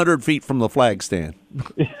 You were 100 feet from the flag stand.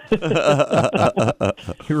 You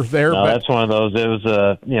were there. No, that's one of those. It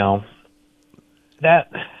was,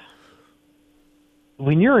 that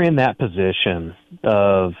when you're in that position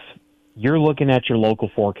of you're looking at your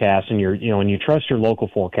local forecast and and you trust your local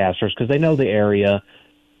forecasters because they know the area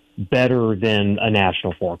better than a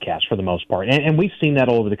national forecast for the most part. And we've seen that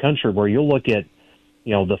all over the country where you'll look at,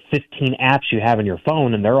 the 15 apps you have in your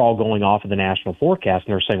phone and they're all going off of the national forecast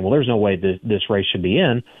and they're saying, well, there's no way this race should be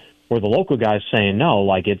in, where the local guy's saying, no,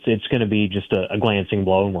 like it's going to be just a glancing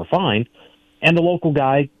blow and we're fine. And the local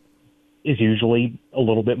guy is usually a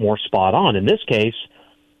little bit more spot on. In this case,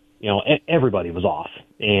 everybody was off.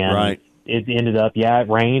 And it ended up, it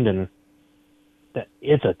rained, and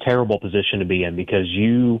it's a terrible position to be in because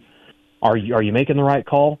are you making the right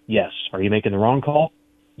call? Yes. Are you making the wrong call?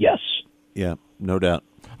 Yes. Yeah, no doubt.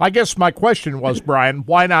 I guess my question was, Brian,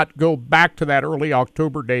 why not go back to that early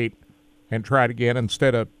October date and try it again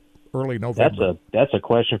instead of early November? That's a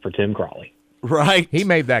question for Tim Crawley. Right. He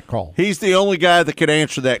made that call. He's the only guy that could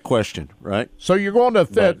answer that question, right? So you're going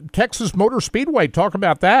to Texas Motor Speedway. Talk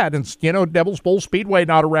about that. And, Devil's Bowl Speedway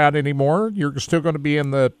not around anymore. You're still going to be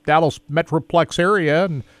in the Dallas Metroplex area,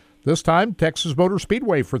 and this time Texas Motor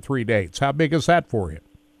Speedway for 3 dates. How big is that for you?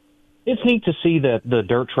 It's neat to see that the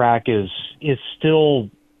dirt track is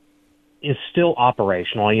still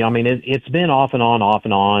operational. It's been off and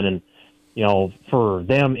on, and for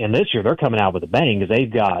them, and this year they're coming out with a bang because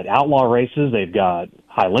they've got outlaw races, they've got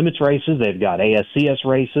high limits races, they've got ASCS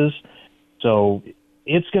races. So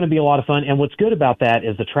it's going to be a lot of fun. And what's good about that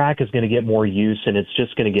is the track is going to get more use and it's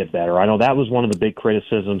just going to get better. I know that was one of the big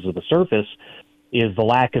criticisms of the surface is the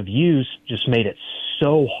lack of use just made it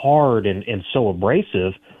so hard and so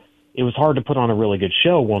abrasive. It was hard to put on a really good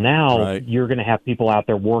show. Well, now you're going to have people out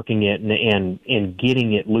there working it and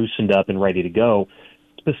getting it loosened up and ready to go,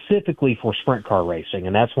 specifically for sprint car racing.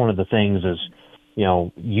 And that's one of the things is,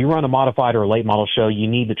 you run a modified or a late model show, you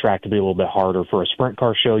need the track to be a little bit harder. For a sprint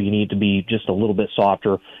car show, you need to be just a little bit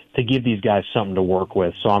softer to give these guys something to work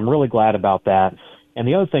with. So I'm really glad about that. And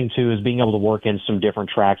the other thing, too, is being able to work in some different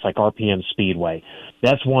tracks like RPM Speedway.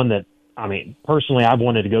 That's one that, personally, I've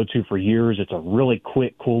wanted to go to for years. It's a really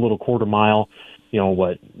quick, cool little quarter mile.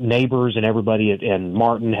 What Neighbors and everybody and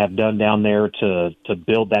Martin have done down there to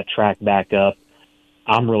build that track back up.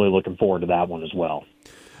 I'm really looking forward to that one as well.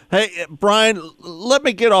 Hey, Brian, let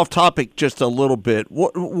me get off topic just a little bit.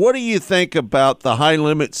 What do you think about the High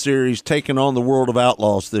Limit Series taking on the World of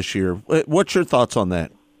Outlaws this year? What's your thoughts on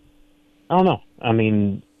that? I don't know.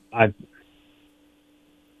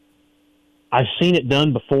 I've seen it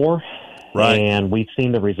done before, and we've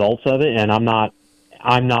seen the results of it, and I'm not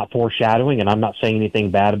foreshadowing, and I'm not saying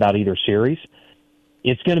anything bad about either series.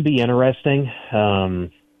 It's going to be interesting.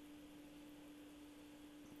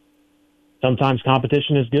 Sometimes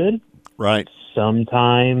competition is good. Right.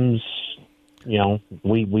 Sometimes,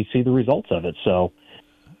 we see the results of it. So,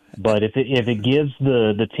 but if it gives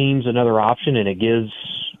the teams another option and it gives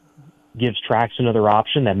tracks another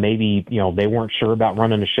option that maybe, they weren't sure about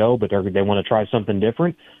running a show, but they want to try something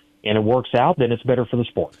different and it works out, then it's better for the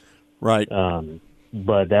sport. Right.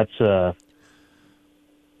 But that's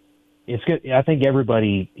it's good. I think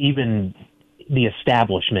everybody, even the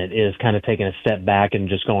establishment, is kind of taking a step back and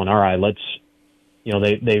just going, all right, let's,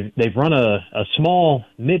 they've run a small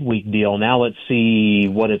midweek deal. Now let's see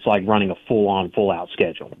what it's like running a full-on, full-out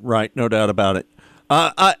schedule. Right, no doubt about it.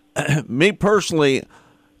 Me personally,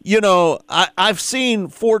 I've seen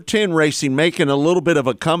 410 racing making a little bit of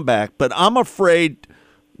a comeback, but I'm afraid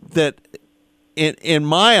that in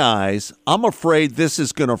my eyes, I'm afraid this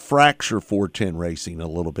is going to fracture 410 racing a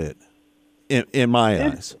little bit in my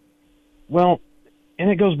eyes. Well, and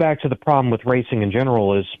it goes back to the problem with racing in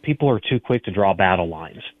general is people are too quick to draw battle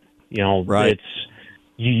lines. Right. It's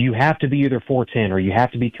you have to be either 410 or you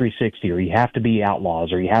have to be 360 or you have to be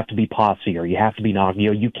Outlaws or you have to be Posse or you have to be Knock.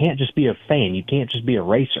 You can't just be a fan. You can't just be a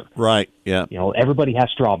racer. Right, yeah. Everybody has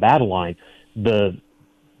to draw a battle line.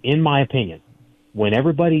 In my opinion, when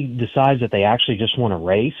everybody decides that they actually just want to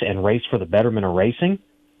race and race for the betterment of racing,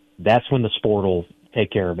 that's when the sport will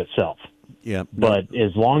take care of itself. Yeah. But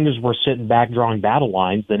as long as we're sitting back drawing battle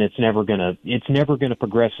lines, then it's never gonna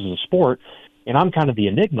progress as a sport. And I'm kind of the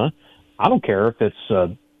enigma. I don't care if it's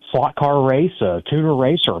a slot car race, a tuner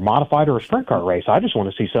race, or a modified or a sprint car race. I just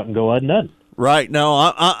want to see something go unknown. Right.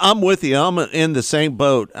 No, I'm with you. I'm in the same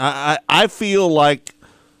boat. I feel like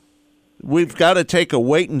we've got to take a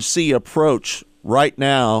wait-and-see approach right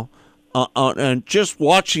now and just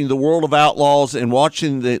watching the World of Outlaws and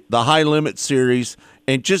watching the High Limit Series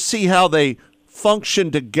and just see how they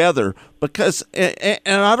function together. Because, and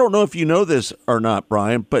I don't know if you know this or not,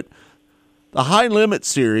 Bryan, but the High Limit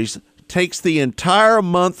Series takes the entire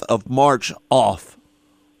month of March off.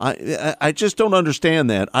 I just don't understand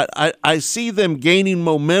that. I see them gaining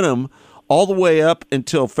momentum all the way up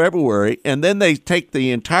until February, and then they take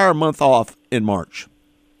the entire month off in March.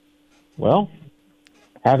 Well,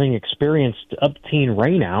 having experienced up-teen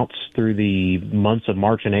rainouts through the months of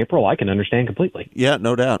March and April, I can understand completely. Yeah,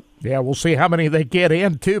 no doubt. Yeah, we'll see how many they get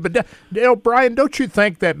in, too. But, Bryan, don't you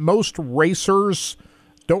think that most racers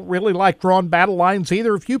don't really like drawing battle lines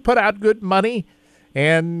either? If you put out good money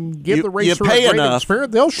and give the racer a great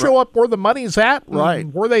experience, they'll show up where the money's at, right,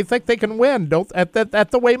 where they think they can win. Don't at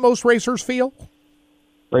the way most racers feel?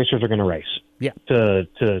 Racers are going to race. Yeah. To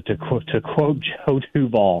quote Joe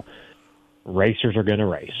Duval, racers are going to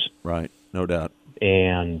race. Right, no doubt.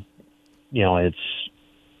 And, it's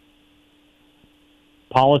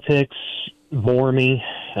politics bore me.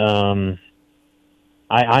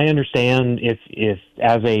 I understand if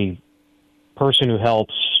as a person who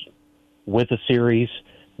helps with a series,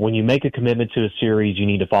 when you make a commitment to a series, you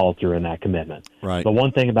need to follow through in that commitment. Right. The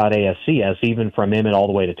one thing about ASCS, even from Emmett all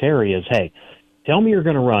the way to Terry, is, hey, tell me you're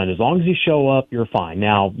going to run. As long as you show up, you're fine.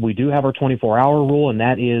 Now, we do have our 24-hour rule, and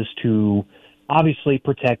that is to obviously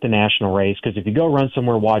protect the national race, because if you go run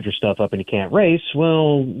somewhere, wad your stuff up, and you can't race,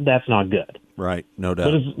 well, that's not good. Right, no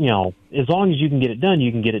doubt. But, as long as you can get it done,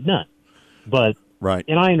 you can get it done. But, right.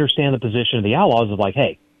 And I understand the position of the Outlaws of like,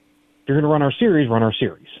 hey, if you're going to run our series, run our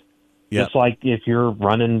series. Yep. Just like if you're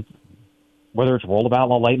running, whether it's World of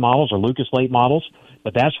Outlaw late models or Lucas late models,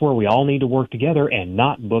 but that's where we all need to work together and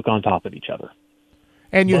not book on top of each other.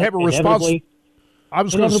 And you have a responsibility. I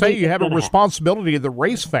was going to say you have a responsibility of the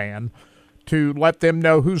race fan to let them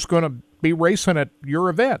know who's going to be racing at your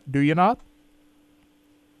event. Do you not?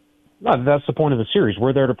 No, that's the point of the series.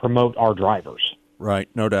 We're there to promote our drivers. Right,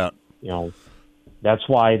 no doubt. That's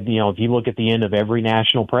why, if you look at the end of every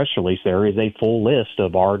national press release, there is a full list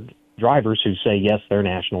of our drivers who say, yes, they're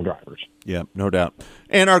national drivers. Yeah, no doubt.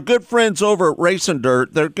 And our good friends over at Racing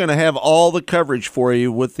Dirt, they're going to have all the coverage for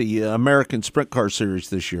you with the American Sprint Car Series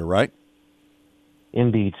this year, right?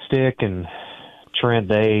 Indeed. Stick and Trent,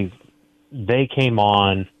 they came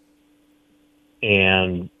on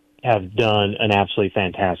and have done an absolutely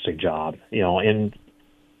fantastic job. And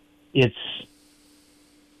is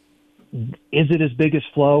it as big as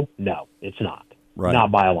Flow? No, it's not. Right.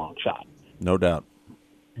 Not by a long shot. No doubt.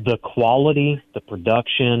 The quality, the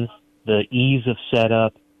production, the ease of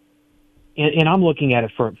setup, and I'm looking at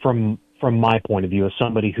it from my point of view as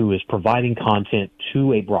somebody who is providing content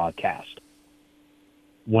to a broadcast.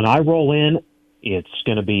 When I roll in, it's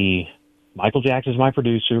going to be Michael Jackson's my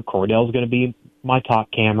producer, Cordell's going to be my top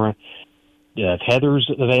camera. If Heather's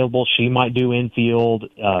available, she might do infield.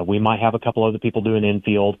 We might have a couple other people doing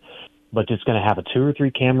infield, but it's going to have a 2 or 3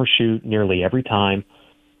 camera shoot nearly every time.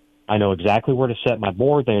 I know exactly where to set my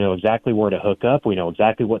board. They know exactly where to hook up. We know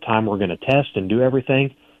exactly what time we're going to test and do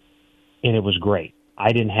everything. And it was great.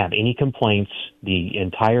 I didn't have any complaints the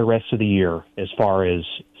entire rest of the year as far as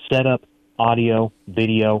setup, audio,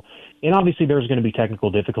 video. And obviously there's going to be technical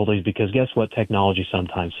difficulties because guess what? Technology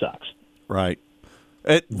sometimes sucks. Right.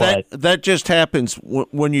 That just happens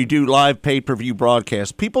when you do live pay-per-view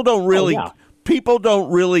broadcasts. People don't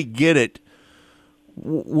really get it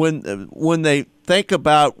when they think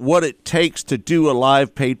about what it takes to do a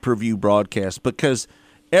live pay-per-view broadcast, because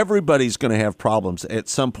everybody's going to have problems at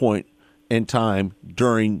some point in time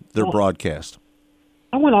during their broadcast.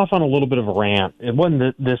 I went off on a little bit of a rant. It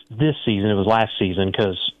wasn't this season; it was last season,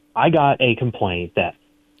 because I got a complaint that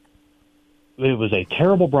it was a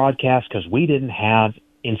terrible broadcast because we didn't have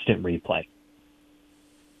instant replay.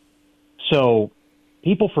 So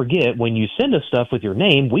people forget, when you send us stuff with your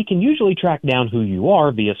name, we can usually track down who you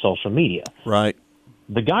are via social media. Right.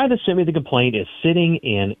 The guy that sent me the complaint is sitting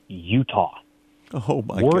in Utah. Oh,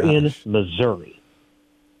 my God. We're in Missouri.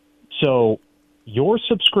 So your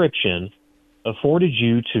subscription afforded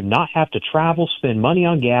you to not have to travel, spend money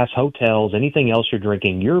on gas, hotels, anything else you're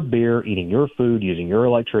drinking, your beer, eating your food, using your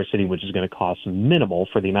electricity, which is going to cost minimal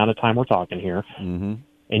for the amount of time we're talking here. Mm-hmm.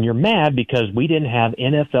 And you're mad because we didn't have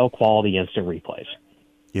NFL quality instant replays.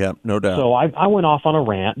 Yeah, no doubt. So I went off on a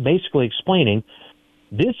rant basically explaining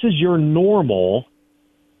this is your normal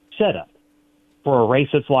setup for a race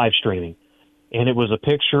that's live streaming. And it was a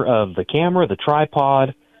picture of the camera, the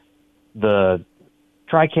tripod, the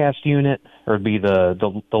TriCast unit, or it'd be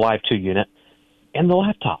the Live 2 unit, and the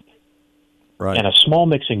laptop. Right. And a small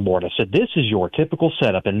mixing board. I said, this is your typical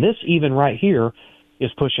setup. And this even right here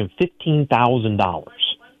is pushing $15,000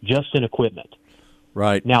 just in equipment.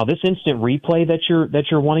 Right. Now, this instant replay that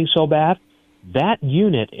you're wanting so bad, that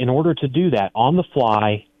unit, in order to do that on the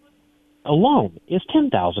fly alone, is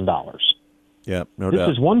 $10,000. Yeah, no This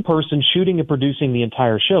doubt. is one person shooting and producing the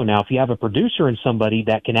entire show. Now, if you have a producer and somebody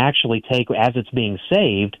that can actually take, as it's being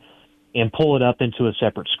saved, and pull it up into a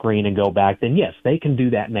separate screen and go back, then yes, they can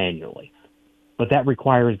do that manually. But that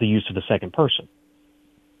requires the use of a second person.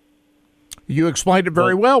 You explained it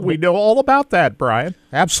very well. We know all about that, Brian.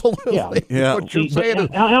 Absolutely. Yeah. What you're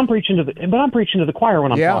saying I'm preaching to the choir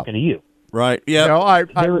when I'm talking to you. Right. Yeah.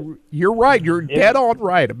 No, you're right. You're dead on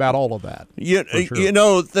right about all of that. You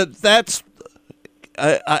know that's.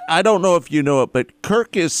 I don't know if you know it, but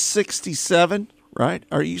Kirk is 67, right?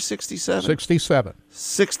 Are you 67? 67.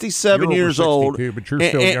 67 You're years over old. 62, but you're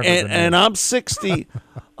still younger than me. And I'm 60.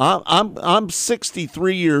 I'm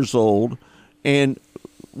 63 years old, and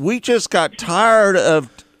we just got tired of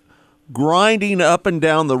grinding up and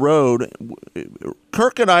down the road.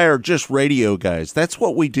 Kirk and I are just radio guys. That's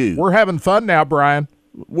what we do. We're having fun now, Brian.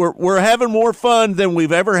 We're having more fun than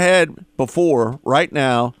we've ever had before right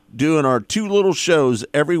now, doing our two little shows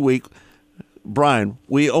every week. Brian,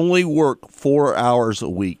 we only work 4 hours a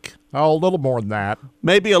week. Oh, a little more than that.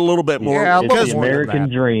 Maybe a little bit more. Yeah, it's the American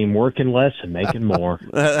dream, working less and making more.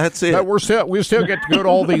 That's it. But we still get to go to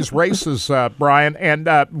all these races, Brian. And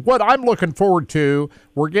what I'm looking forward to,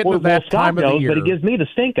 we're getting to that time of the year. But it gives me the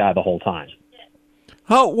stink eye the whole time.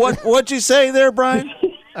 Oh, what'd you say there, Brian?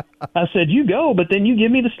 I said, you go, but then you give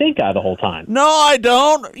me the stink eye the whole time. No, I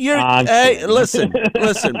don't. Hey, listen,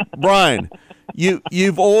 Brian,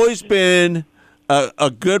 you've always been a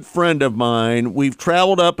good friend of mine. We've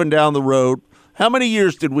traveled up and down the road. How many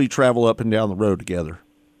years did we travel up and down the road together?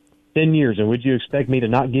 10 years. And would you expect me to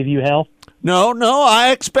not give you hell? No,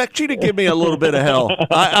 I expect you to give me a little bit of hell.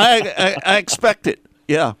 I expect it.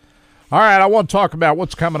 Yeah. All right, I want to talk about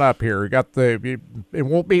what's coming up here. It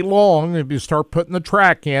won't be long if you start putting the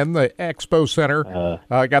track in, the Expo Center.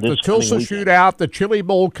 Got the Tulsa Shootout, the Chili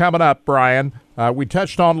Bowl coming up, Brian. We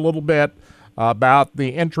touched on a little bit about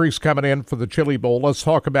the entries coming in for the Chili Bowl. Let's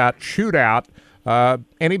talk about Shootout.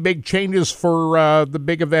 Any big changes for the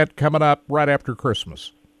big event coming up right after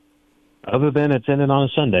Christmas? Other than it's ending on a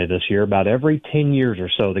Sunday this year, about every 10 years or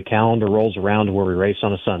so, the calendar rolls around to where we race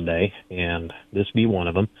on a Sunday, and this be one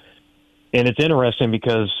of them. And it's interesting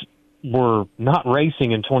because we're not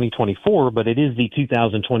racing in 2024, but it is the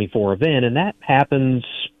 2024 event, and that happens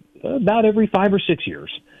about every 5 or 6 years.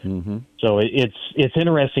 Mm-hmm. So it's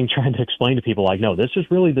interesting trying to explain to people, like, no, this is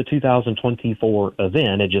really the 2024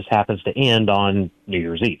 event. It just happens to end on New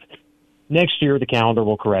Year's Eve. Next year, the calendar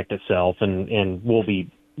will correct itself, and we'll be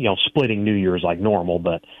splitting New Year's like normal,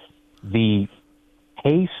 but the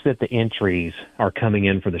pace that the entries are coming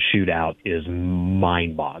in for the shootout is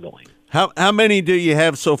mind-boggling. How many do you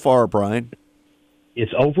have so far, Brian?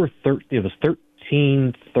 It's over 30. It was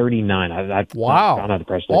 1339. Wow! Found out the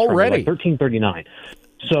press already 1339.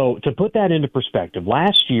 So to put that into perspective,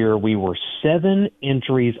 last year we were 7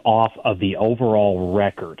 entries off of the overall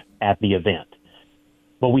record at the event,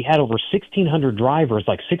 but we had over 1,600 drivers,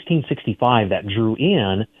 like 1,665, that drew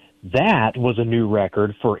in. That was a new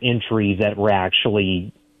record for entries that were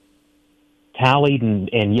actually tallied,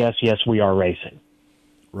 and yes, we are racing.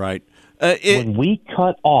 Right. When we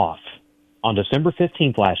cut off on December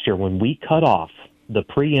 15th last year, when we cut off the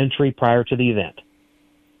pre-entry prior to the event,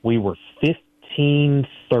 we were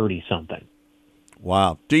 1530 something.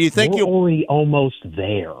 Wow. Do you think we're already almost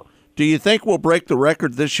there? Do you think we'll break the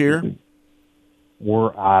record this year?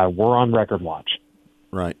 We're on record watch.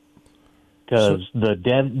 Right. Because the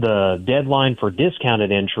deadline for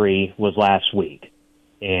discounted entry was last week.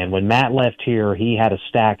 And when Matt left here, he had a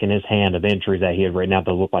stack in his hand of entries that he had written out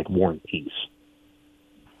that looked like War and Peace.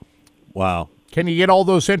 Wow. Can you get all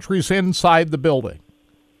those entries inside the building?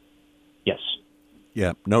 Yes.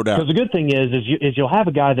 Yeah, no doubt. Because the good thing is you'll have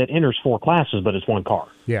a guy that enters 4 classes, but it's 1 car.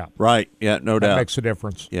 Yeah. Right. Yeah, no doubt. That makes a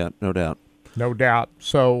difference. Yeah, no doubt. No doubt.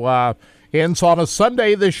 So ends on a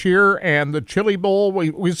Sunday this year, and the Chili Bowl,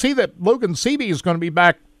 we see that Logan Seavey is going to be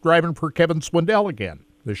back driving for Kevin Swindell again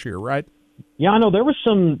this year, right? Yeah, I know there was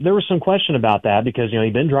some question about that because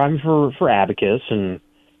he'd been driving for Abacus,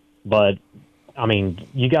 but I mean,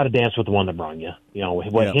 you got to dance with the one that brung you.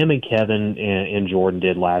 What him and Kevin and Jordan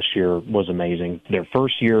did last year was amazing. Their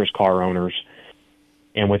first year as car owners,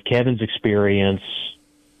 and with Kevin's experience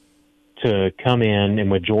to come in, and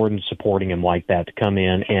with Jordan supporting him like that, to come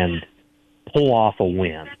in and pull off a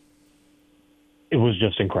win, it was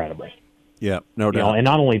just incredible. Yeah, no doubt. And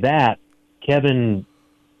not only that, Kevin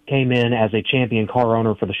came in as a champion car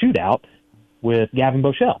owner for the shootout with Gavin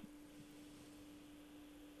Bochelle.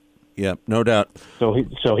 Yeah, no doubt. So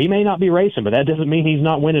he may not be racing, but that doesn't mean he's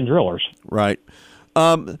not winning drillers. Right.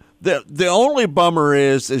 The only bummer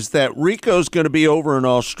is that Rico's going to be over in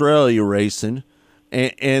Australia racing,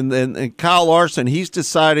 and Kyle Larson, he's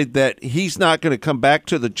decided that he's not going to come back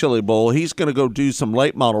to the Chili Bowl. He's going to go do some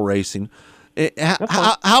late model racing.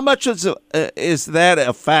 How much is that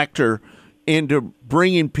a factor into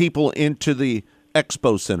bringing people into the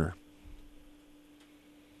Expo Center?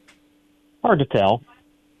 Hard to tell.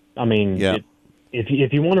 I mean,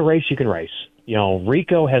 if you want to race, you can race.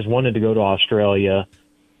 Rico has wanted to go to Australia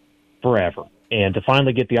forever, and to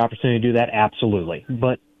finally get the opportunity to do that, absolutely.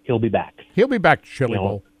 But he'll be back. He'll be back to Chili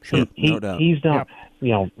Bowl. Sure, no doubt. He's not.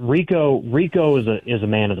 Yep. Rico is a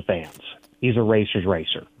man of the fans. He's a racer's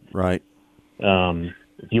racer. Right.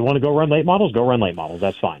 If you want to go run late models, go run late models.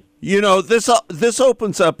 That's fine. This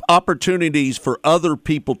opens up opportunities for other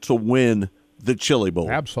people to win the Chili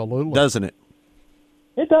Bowl. Absolutely, doesn't it?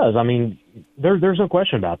 It does. I mean, there's no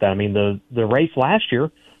question about that. I mean, the race last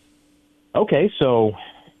year. Okay, so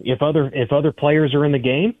if other players are in the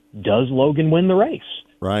game, does Logan win the race?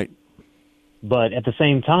 Right. But at the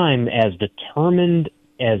same time, as determined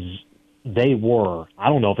as they were, I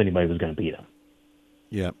don't know if anybody was going to beat them.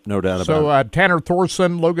 Yeah, no doubt about it. So Tanner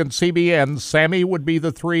Thorson, Logan Seavey, and Sammy would be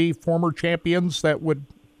the 3 former champions that would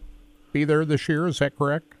be there this year. Is that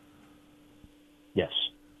correct? Yes.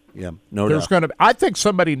 Yeah, no There's doubt. I think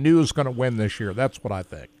somebody new is going to win this year. That's what I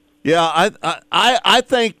think. Yeah, I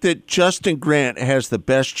think that Justin Grant has the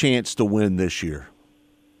best chance to win this year.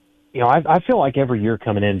 I feel like every year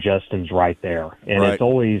coming in, Justin's right there, and right. it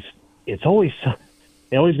always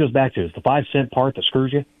goes back to it's the 5-cent part that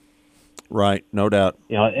screws you. Right, no doubt.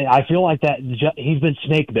 I feel like that he's been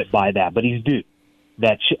snake bit by that, but he's due.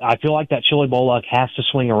 I feel like that Chili Bowl luck has to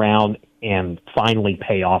swing around and finally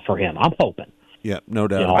pay off for him. I'm hoping. Yeah, no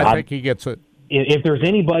doubt. I think he gets it. If there's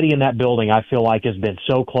anybody in that building, I feel like has been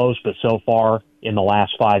so close, but so far in the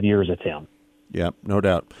last 5 years, it's him. Yeah, no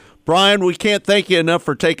doubt. Bryan, we can't thank you enough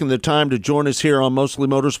for taking the time to join us here on Mostly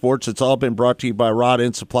Motorsports. It's all been brought to you by Rod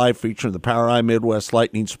End Supply, featuring the POWRi Midwest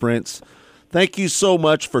Lightning Sprints. Thank you so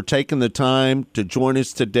much for taking the time to join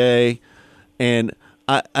us today. And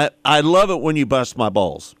I love it when you bust my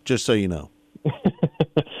balls, just so you know.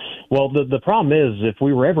 Well, the problem is, if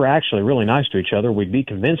we were ever actually really nice to each other, we'd be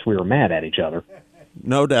convinced we were mad at each other.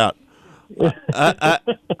 No doubt.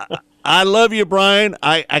 I love you, Bryan.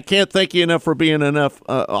 I can't thank you enough for being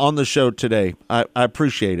on the show today. I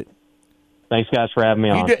appreciate it. Thanks, guys, for having me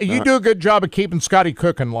on. You do a good job of keeping Scotty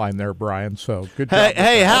Cook in line there, Bryan. So good job.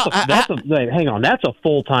 Hang on. That's a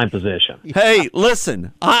full-time position. Hey,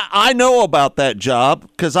 listen, I know about that job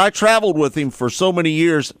because I traveled with him for so many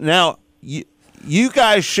years. Now, you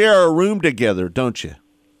guys share a room together, don't you?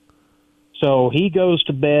 So he goes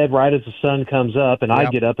to bed right as the sun comes up, and I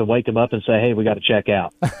get up and wake him up and say, "Hey, we got to check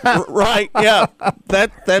out." Right? Yeah.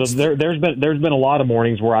 That's. So there's been a lot of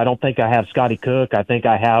mornings where I don't think I have Scotty Cook. I think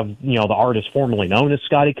I have the artist formerly known as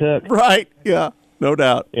Scotty Cook. Right. Yeah. No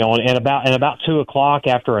doubt. And about 2:00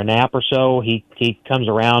 after a nap or so, he comes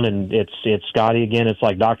around and it's Scotty again. It's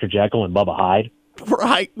like Dr. Jekyll and Bubba Hyde.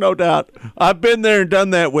 Right. No doubt. I've been there and done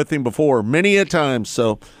that with him before many a time.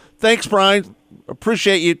 So, thanks, Bryan.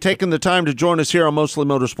 Appreciate you taking the time to join us here on Mostly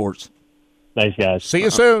Motorsports. Thanks, guys. See you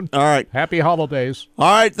soon. All right. Happy holidays.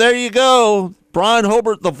 All right, there you go. Bryan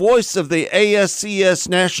Hulbert, the voice of the ASCS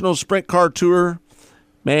National Sprint Car Tour.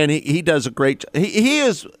 Man, he does a great job. He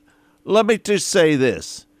is, let me just say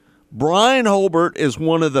this. Bryan Hulbert is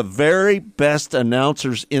one of the very best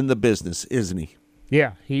announcers in the business, isn't he?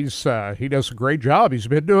 Yeah, he does a great job. He's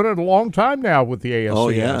been doing it a long time now with the ASCS. Oh,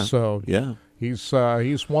 yeah. So yeah. He's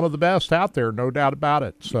one of the best out there, no doubt about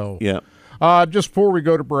it. So yeah. Just before we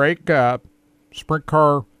go to break,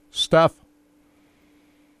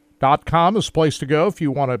 sprintcarstuff.com is a place to go if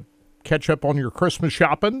you want to catch up on your Christmas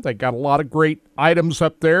shopping. They got a lot of great items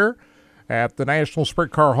up there at the National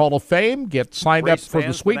Sprint Car Hall of Fame. Get signed up for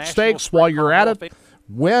the sweepstakes while you're at it.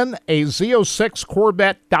 Win a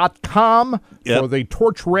Z06Corvette.com for the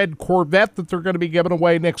torch red Corvette that they're going to be giving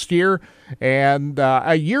away next year. And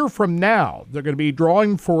a year from now, they're going to be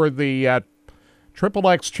drawing for the Triple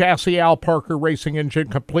X Chassis Al Parker Racing Engine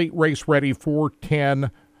Complete Race Ready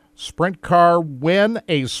 410 Sprint Car. Win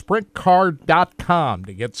a sprintcar.com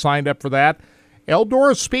to get signed up for that.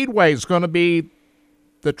 Eldora Speedway is going to be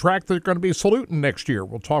the track they're going to be saluting next year.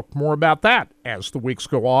 We'll talk more about that as the weeks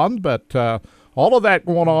go on, but all of that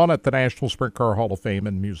going on at the National Sprint Car Hall of Fame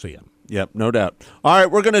and Museum. Yep, no doubt. All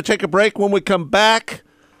right, we're going to take a break. When we come back,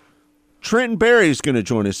 Trenton Berry is going to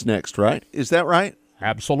join us next, right? Is that right?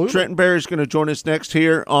 Absolutely. Trenton Berry is going to join us next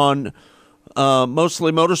here on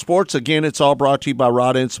Mostly Motorsports. Again, it's all brought to you by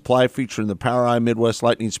Rod End Supply, featuring the Power Eye Midwest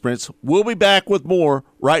Lightning Sprints. We'll be back with more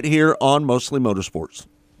right here on Mostly Motorsports.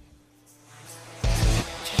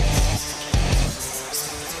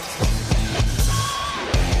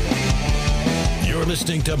 You're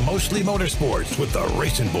listening to Mostly Motorsports with the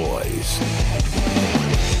RacinBoys.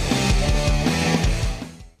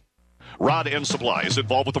 Rod End Supply is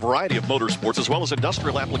involved with a variety of motorsports as well as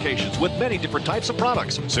industrial applications with many different types of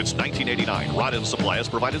products. Since 1989, Rod End Supply has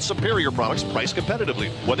provided superior products priced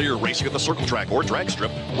competitively. Whether you're racing at the circle track or drag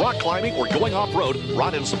strip, rock climbing, or going off-road,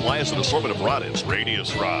 Rod End Supply has an assortment of rod ends,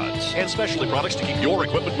 radius rods, and specialty products to keep your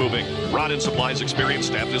equipment moving. Rod End Supply's experienced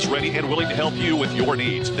staff is ready and willing to help you with your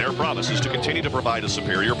needs. Their promise is to continue to provide a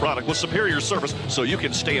superior product with superior service so you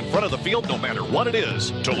can stay in front of the field no matter what it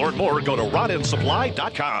is. To learn more, go to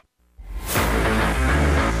rodendsupply.com.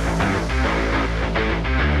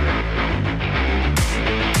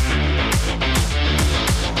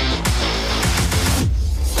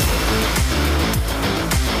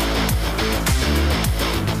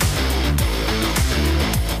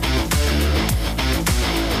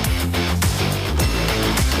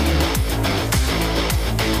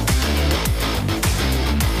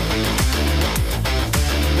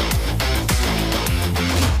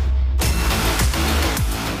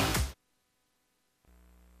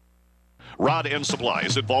 Rod End Supply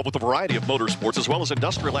is involved with a variety of motorsports as well as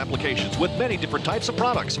industrial applications with many different types of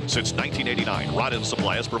products. Since 1989, Rod End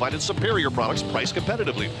Supply has provided superior products priced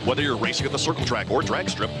competitively. Whether you're racing at the circle track or drag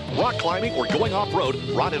strip, rock climbing, or going off-road,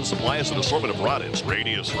 Rod End Supply has an assortment of rod ends,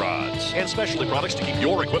 radius rods, and specialty products to keep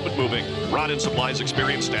your equipment moving. Rod End Supply's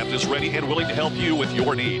experienced staff is ready and willing to help you with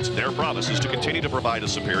your needs. Their promise is to continue to provide a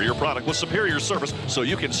superior product with superior service so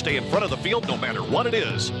you can stay in front of the field no matter what it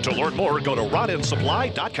is. To learn more, go to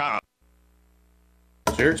rodendsupply.com.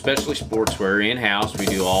 Here at Specialty Sportswear in-house, we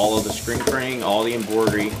do all of the screen printing, all the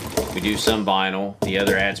embroidery. We do some vinyl. The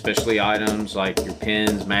other add specialty items like your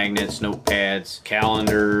pins, magnets, notepads,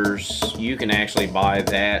 calendars. You can actually buy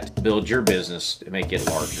that, build your business to make it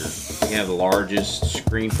larger. We have the largest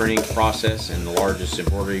screen printing process and the largest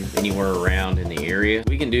embroidery anywhere around in the area.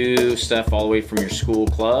 We can do stuff all the way from your school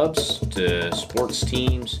clubs to sports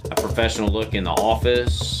teams, a professional look in the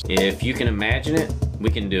office. If you can imagine it,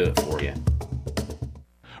 we can do it for you.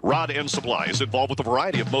 Rod End Supply is involved with a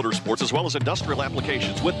variety of motorsports as well as industrial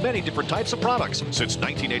applications with many different types of products. Since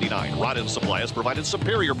 1989, Rod End Supply has provided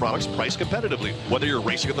superior products priced competitively. Whether you're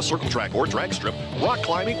racing at the circle track or drag strip, rock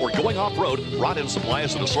climbing, or going off-road, Rod End Supply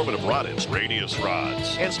has an assortment of rod ends, radius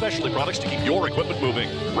rods, and specialty products to keep your equipment moving.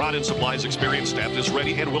 Rod End Supply's experienced staff is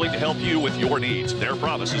ready and willing to help you with your needs. Their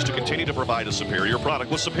promise is to continue to provide a superior product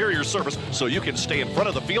with superior service so you can stay in front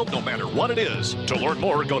of the field no matter what it is. To learn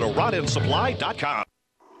more, go to rodendsupply.com.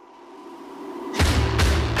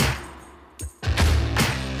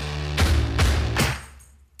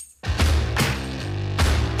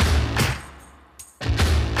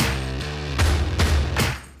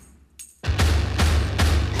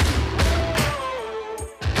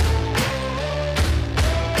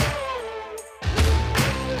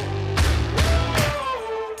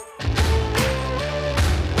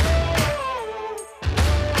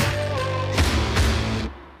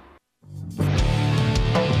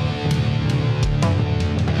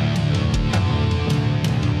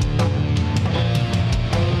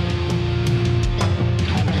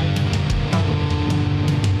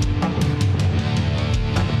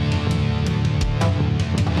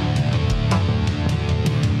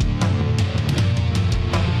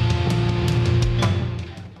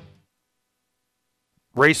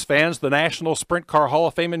 Race fans, the National Sprint Car Hall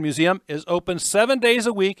of Fame and Museum is open 7 days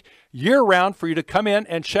a week, year-round, for you to come in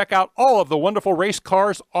and check out all of the wonderful race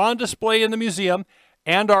cars on display in the museum.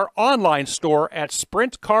 And our online store at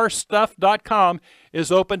sprintcarstuff.com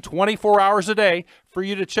is open 24 hours a day for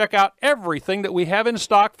you to check out everything that we have in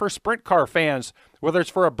stock for sprint car fans. Whether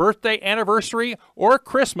it's for a birthday, anniversary, or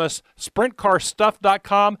Christmas,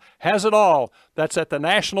 sprintcarstuff.com has it all. That's at the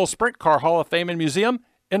National Sprint Car Hall of Fame and Museum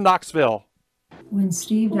in Knoxville. When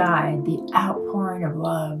Steve died, the outpouring of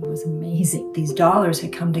love was amazing. These dollars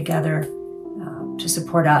had come together to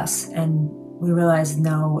support us, and we realized,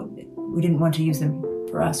 no, we didn't want to use them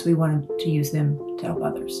for us. We wanted to use them to help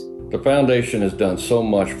others. The foundation has done so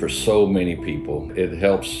much for so many people. It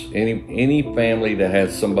helps any family that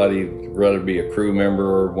has somebody, whether it be a crew member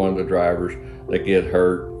or one of the drivers, that get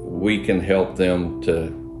hurt. We can help them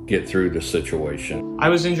to get through the situation. I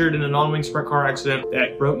was injured in a non-wing sprint car accident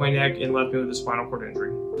that broke my neck and left me with a spinal cord injury.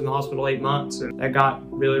 I was in the hospital 8 months, and that got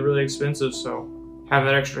really, really expensive. So having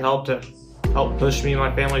that extra help to help push me and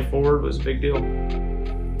my family forward was a big deal.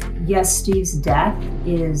 Yes, Steve's death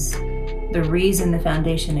is the reason the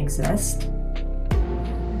foundation exists,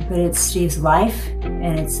 but it's Steve's life,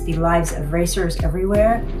 and it's the lives of racers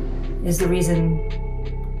everywhere, is the reason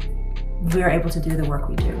we are able to do the work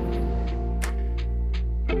we do.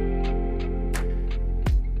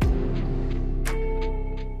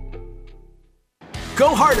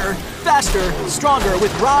 Go harder, faster, stronger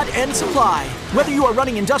with Rod End Supply. Whether you are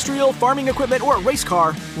running industrial, farming equipment, or a race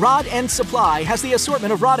car, Rod End Supply has the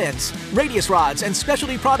assortment of rod ends, radius rods, and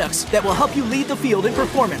specialty products that will help you lead the field in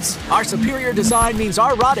performance. Our superior design means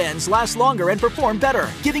our rod ends last longer and perform better,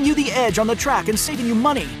 giving you the edge on the track and saving you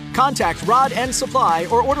money. Contact Rod End Supply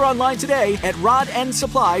or order online today at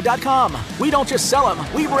rodendsupply.com. We don't just sell them,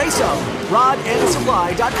 we race them.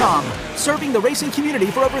 rodendsupply.com. Serving the racing community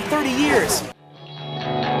for over 30 years.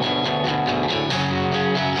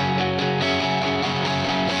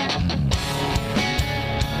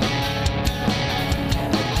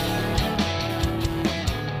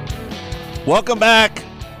 Welcome back.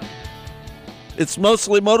 It's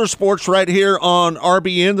Mostly Motorsports right here on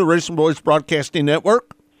RBN, the RacinBoys Broadcasting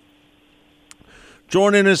Network.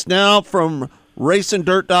 Joining us now from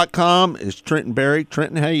RacingDirt.com is Trenton Berry.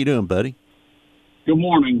 Trenton, how you doing, buddy? Good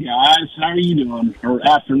morning, guys. How are you doing? Or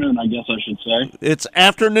afternoon, I guess I should say. It's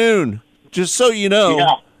afternoon, just so you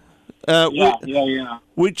know. Yeah.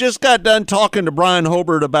 We just got done talking to Bryan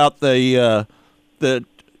Hulbert about the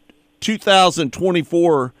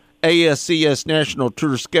 2024 ASCS National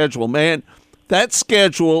Tour schedule. Man, that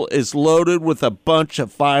schedule is loaded with a bunch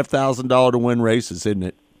of $5,000 to win races, isn't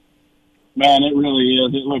it? Man, it really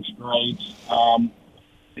is. It looks great.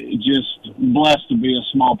 Just blessed to be a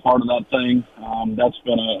small part of that thing. That's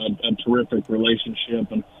been a terrific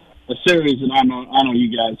relationship, and a series that I know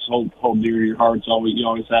you guys hold dear to your hearts. You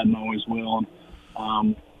always had and always will.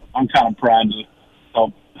 And I'm kind of proud to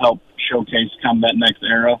help showcase kind of that next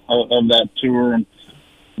era of that tour. And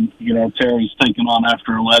you know, Terry's taken on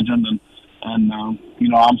after a legend, and you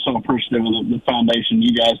know, I'm so appreciative of the foundation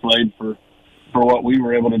you guys laid for what we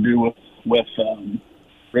were able to do with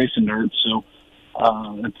Racing Dirt. So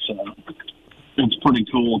it's pretty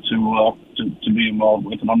cool to be involved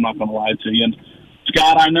with, and I'm not going to lie to you. And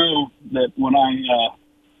Scott, I know that when I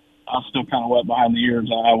still kind of wet behind the ears.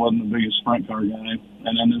 I wasn't the biggest sprint car guy,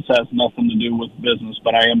 and this has nothing to do with business,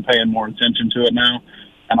 but I am paying more attention to it now.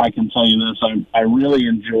 And I can tell you this: I really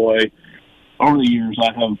enjoy. Over the years,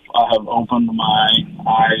 I have opened my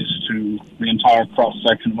eyes to the entire cross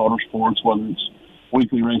section of motorsports, whether it's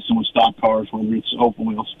weekly racing with stock cars, whether it's open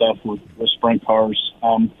wheel stuff with sprint cars.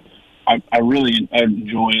 I really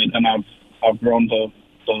enjoy it, and I've grown to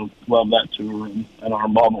love that tour and our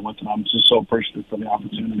involvement with it. I'm just so appreciative for the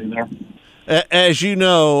opportunity there. As you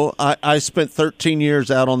know, I spent 13 years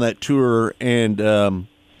out on that tour, and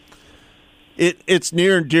it's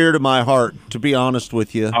near and dear to my heart, to be honest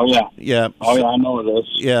with you. Oh, yeah. Yeah. Oh, yeah, I know it is.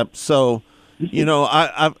 Yeah, so, you know,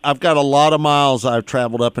 I've got a lot of miles I've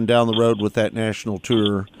traveled up and down the road with that national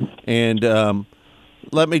tour, and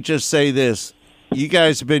let me just say this. You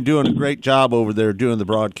guys have been doing a great job over there doing the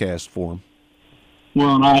broadcast for them.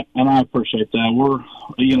 Well, and I appreciate that. We're,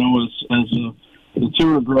 you know, as the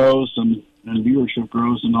tour grows and viewership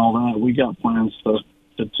grows and all that, we got plans to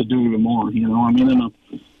do even more. You know, I mean,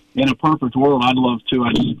 in a perfect world, I'd love two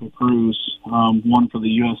identical crews, one for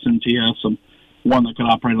the USMTS and one that could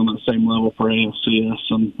operate on that same level for ASCS.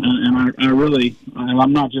 And I really, and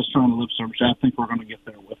I'm not just trying to lip service. I think we're going to get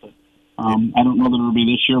there with it. I don't know that it'll be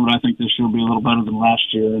this year, but I think this year will be a little better than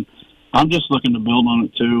last year. And I'm just looking to build on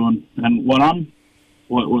it too. And what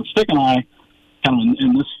Stick and I kind of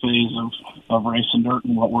in this phase of racing dirt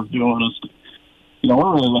and what we're doing is,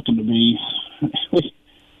 we're really looking to be. We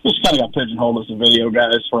just kind of got pigeonholed as the video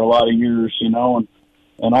guys for a lot of years, and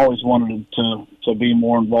always wanted to be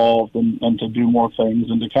more involved and to do more things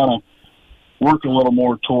and to kind of work a little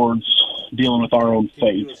more towards dealing with our own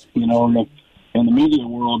fate. In the media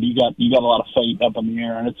world, you got a lot of fate up in the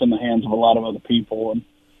air, and it's in the hands of a lot of other people, and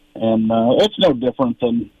it's no different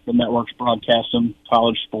than the networks broadcasting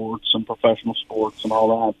college sports and professional sports and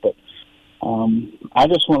all that. But I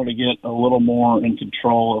just wanted to get a little more in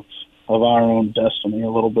control of our own destiny a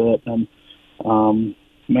little bit, and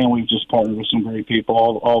man, we've just partnered with some great people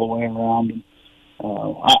all the way around. And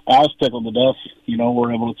I was tickled to death.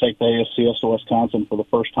 We're able to take the ASCS to Wisconsin for the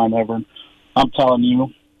first time ever. And I'm telling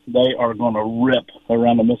you, they are going to rip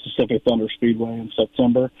around the Mississippi Thunder Speedway in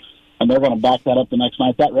September, and they're going to back that up the next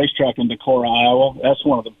night. That racetrack in Decorah, Iowa, that's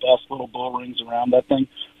one of the best little bull rings around. That thing's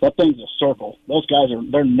a circle. Those guys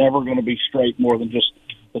they're never going to be straight more than just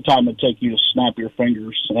the time it take you to snap your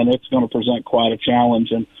fingers, and it's going to present quite a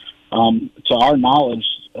challenge. And to our knowledge,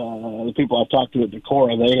 the people I've talked to at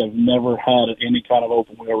Decorah, they have never had any kind of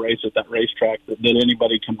open wheel race at that racetrack that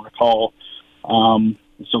anybody can recall.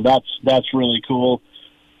 So that's really cool.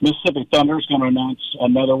 Mississippi Thunder is going to announce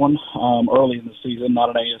another one early in the season, not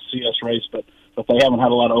an ASCS race, but they haven't had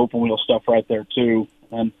a lot of open wheel stuff right there too.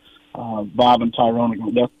 And Bob and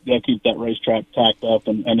Tyrone, they'll keep that racetrack tacked up,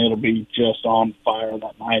 and it'll be just on fire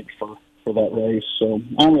that night for that race. So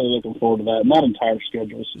I'm really looking forward to that. And that entire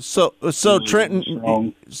schedule is so really Trenton.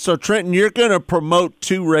 strong. So Trenton, you're going to promote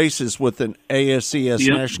 2 races with an ASCS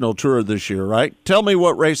Yep. National Tour this year, right? Tell me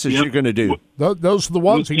what races Yep. you're going to do. Those are the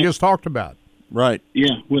ones he just talked about. Right.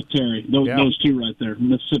 Yeah, with Terry. Those, Yeah. those 2 right there.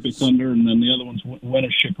 Mississippi Thunder, and then the other one's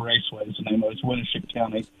Winneshiek Raceway is the name of it. It's Winneshiek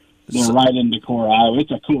County. They're right in Decorah, Iowa.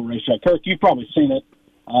 It's a cool racetrack. Kirk, you've probably seen it.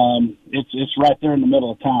 It's right there in the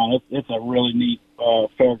middle of town. It's a really neat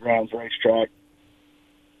fairgrounds racetrack.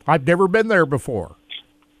 I've never been there before,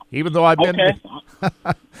 even though I've been.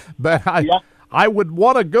 But I would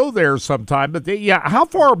want to go there sometime. But how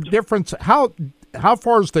far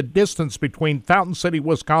is the distance between Fountain City,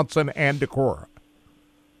 Wisconsin, and Decorah?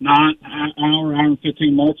 Not an hour and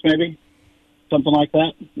 15 minutes, maybe, something like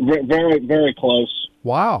that. Very, very close.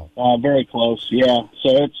 Wow. Very close. Yeah.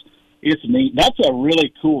 So it's neat. That's a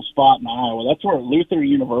really cool spot in Iowa. That's where Luther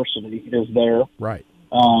University is there. Right.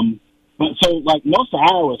 But so like most of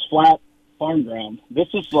Iowa is flat farm ground.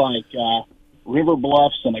 This is like river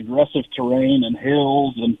bluffs and aggressive terrain and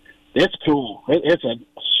hills, and it's cool. It's a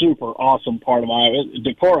super awesome part of Iowa.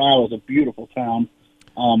 Decorah, Iowa is a beautiful town.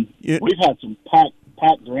 We've had some Pat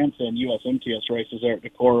grandson USMTS races there at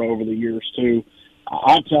Decorah over the years too.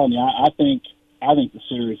 I'm telling you, I think the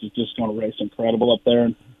series is just going to race incredible up there.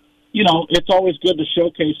 And it's always good to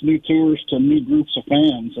showcase new tours to new groups of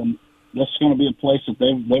fans, and this is going to be a place that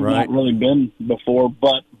they've Right. not really been before,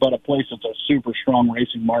 but a place that's a super strong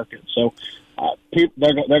racing market. So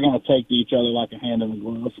they're going to take to each other like a hand in the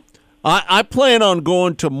glove. I plan on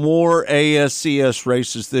going to more ASCS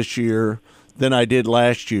races this year than I did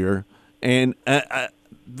last year, and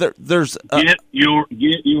there's get your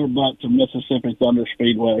butt to Mississippi Thunder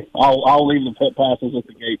Speedway. I'll leave the pit passes at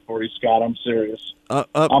the gate for you, Scott. I'm serious.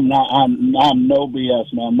 I'm no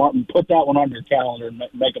BS, man. Martin, put that one on your calendar and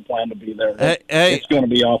make a plan to be there. It's going to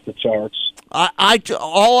be off the charts.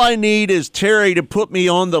 All I need is Terry to put me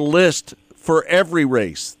on the list for every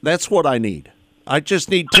race. That's what I need. I just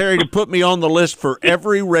need Terry to put me on the list for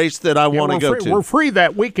every race that I want to go to. We're free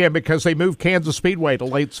that weekend because they moved Kansas Speedway to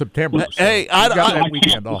late September. So hey, I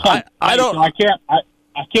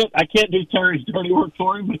can't do Terry's dirty work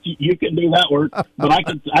for him, but you can do that work. But I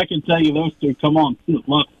can tell you those 2. Come on,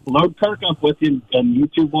 load Kirk up with you, and you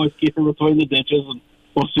 2 boys keep her between the ditches, and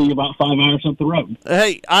we'll see you about 5 hours up the road.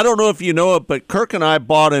 Hey, I don't know if you know it, but Kirk and I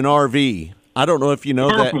bought an RV. I don't know if you know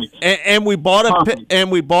Perfect. that. And we bought a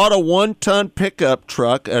 1-ton pickup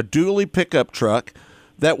truck, a dually pickup truck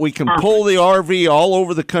that we can pull the RV all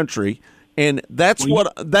over the country. And that's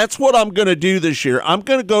what I'm going to do this year. I'm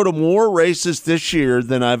going to go to more races this year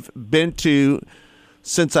than I've been to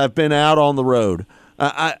since I've been out on the road.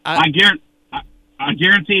 I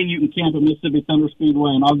guarantee you can camp at Mississippi Thunder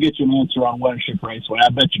Speedway, and I'll get you an answer on Winneshiek Raceway. I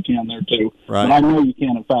bet you can there too. Right. But I know you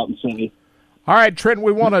can at Fountain City. All right, Trent,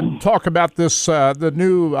 we want to talk about this, the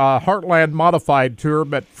new Heartland Modified Tour,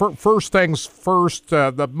 but first things first,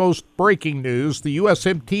 the most breaking news, the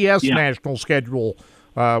USMTS national schedule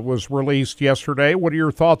was released yesterday. What are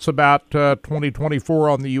your thoughts about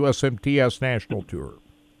 2024 on the USMTS national tour?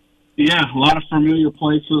 Yeah, a lot of familiar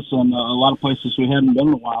places and a lot of places we hadn't been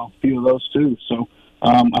in a while, a few of those too. So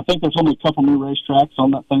I think there's only a couple new racetracks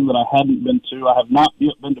on that thing that I hadn't been to. I have not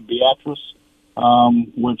yet been to Beatrice,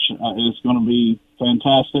 which is going to be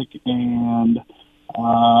fantastic. And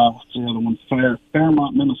what's the other one?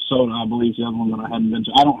 Fairmont, Minnesota, I believe, is the other one that I hadn't been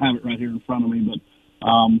to. I don't have it right here in front of me, but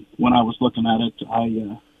when I was looking at it,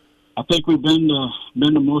 I think we've been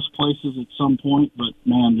to most places at some point. But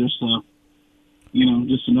man, just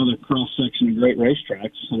just another cross section of great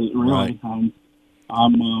racetracks. Really, right.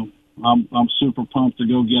 I'm super pumped to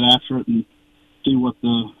go get after it and see what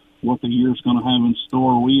the year's going to have in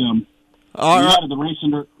store. We added the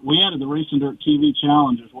Racing Dirt TV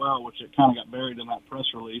challenge as well, which it kind of got buried in that press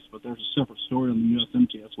release. But there's a separate story on the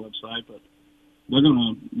USMTS website. But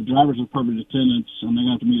the drivers are perfect attendance, and they're going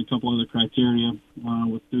to have to meet a couple other criteria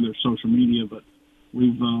through their social media. But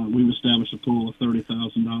we've established a pool of $30,000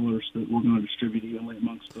 that we're going to distribute evenly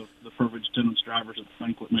amongst the perfect attendance drivers at the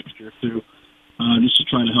banquet next year too. Just to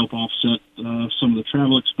try to help offset some of the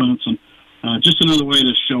travel expense, and just another way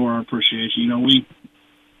to show our appreciation.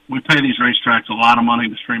 We pay these racetracks a lot of money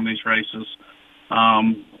to stream these races.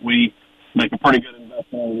 We make a pretty good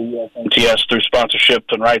investment in the USMTS through sponsorships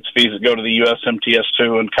and rights fees that go to the USMTS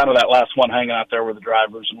too, and kind of that last one hanging out there with the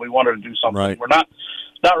drivers. And we wanted to do something. Right. We're not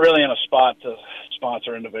really in a spot to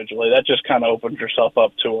sponsor individually. That just kind of opens yourself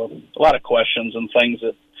up to a lot of questions and things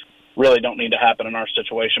that really don't need to happen in our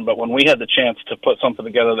situation. But when we had the chance to put something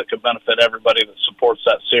together that could benefit everybody that supports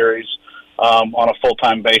that series on a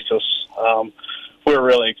full-time basis, we were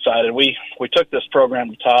really excited. We took this program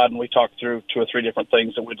to Todd, and we talked through 2 or 3 different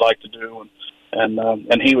things that we'd like to do,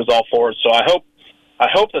 and he was all for it. So I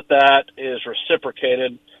hope that is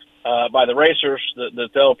reciprocated by the racers,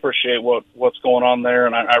 that they'll appreciate what's going on there.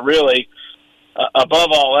 And I really,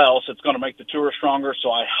 above all else, it's going to make the tour stronger.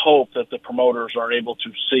 So I hope that the promoters are able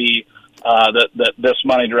to see that this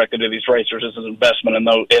money directed to these racers is an investment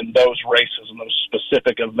in those races and those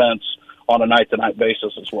specific events on a night-to-night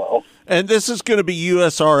basis as well. And this is going to be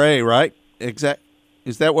USRA, right? Is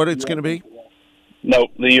that what it's going to be? No,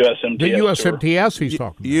 the USMTS. The USMTS he's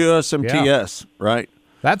talking about. USMTS, right.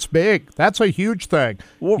 That's big. That's a huge thing.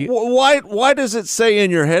 Why does it say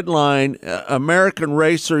in your headline, American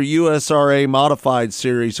Racer USRA Modified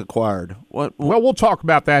Series acquired? Well, we'll talk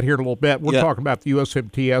about that here in a little bit. We're talking about the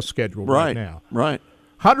USMTS schedule right now. Right.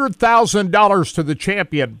 $100,000 to the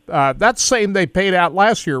champion. That's the same they paid out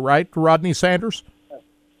last year, right, to Rodney Sanders?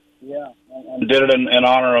 Yeah. And did it in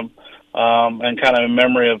honor of and kind of in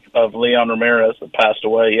memory of Leon Ramirez that passed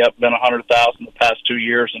away. Yep, been $100,000 the past 2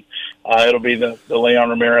 years, and it'll be the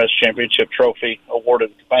Leon Ramirez Championship Trophy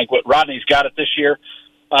awarded at the banquet. Rodney's got it this year.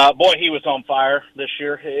 Boy, he was on fire this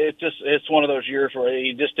year. It's one of those years where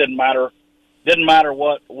he just didn't matter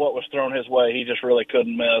what was thrown his way. He just really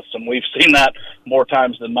couldn't miss, and we've seen that more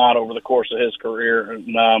times than not over the course of his career.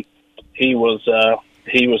 And he was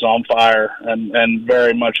on fire and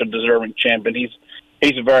very much a deserving champion.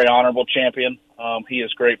 He's a very honorable champion. He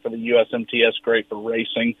is great for the USMTS, great for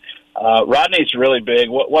racing. Rodney's really big.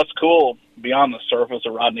 What's cool beyond the surface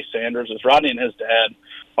of Rodney Sanders is Rodney and his dad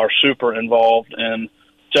are super involved in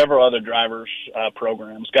several other drivers'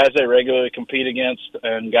 programs, guys they regularly compete against,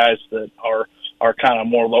 and guys that are kind of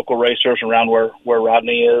more local racers around where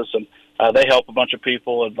Rodney is. And they help a bunch of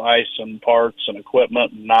people, advice and parts and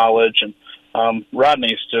equipment and knowledge. And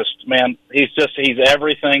Rodney's just, man, he's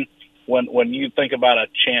everything. When you think about a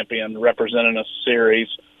champion representing a series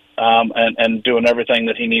and doing everything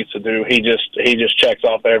that he needs to do, he just checks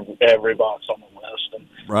off every box on the list. And,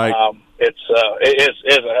 right. It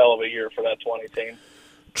is a hell of a year for that 20 team.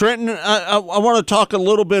 Trenton, I want to talk a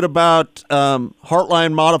little bit about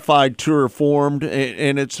Heartline Modified Tour formed,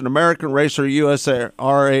 and it's an American Racer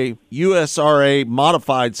USRA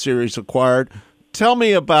Modified Series acquired. Tell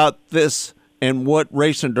me about this and what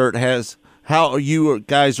Racing Dirt has. How you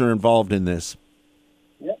guys are involved in this?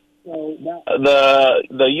 Yep. So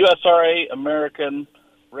the USRA American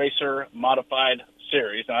Racer Modified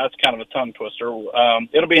Series. Now that's kind of a tongue twister.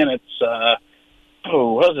 It'll be in its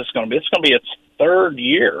what is this going to be? It's going to be its 3rd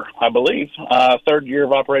year, I believe. 3rd year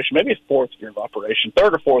of operation, maybe it's 4th year of operation.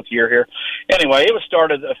 3rd or 4th year here. Anyway, it was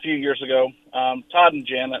started a few years ago. Todd and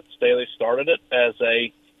Janet Staley started it as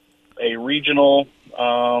a regional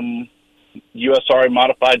USRA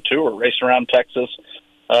Modified Tour, raced around Texas,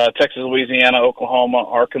 Louisiana, Oklahoma,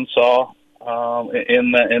 Arkansas,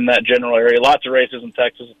 in that general area. Lots of races in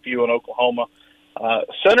Texas, a few in Oklahoma.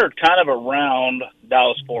 Centered kind of around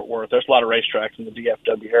Dallas-Fort Worth. There's a lot of racetracks in the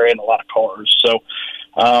DFW area and a lot of cars. So,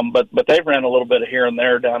 but they've ran a little bit here and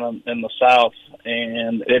there down in the South,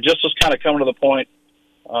 and it just was kind of coming to the point.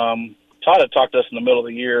 Todd had talked to us in the middle of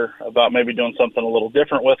the year about maybe doing something a little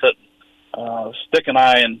different with it. Stick and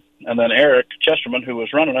I and then Eric Chesterman, who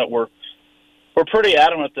was running it, were pretty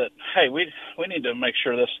adamant that, hey, we need to make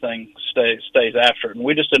sure this thing stays after it. And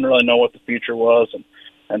we just didn't really know what the future was.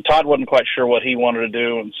 And Todd wasn't quite sure what he wanted to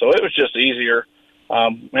do. And so it was just easier.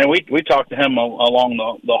 And we talked to him along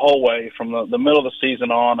the whole way from the middle of the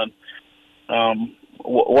season on, and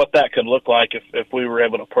what that could look like if we were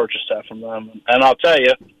able to purchase that from them. And I'll tell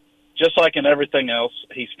you, just like in everything else,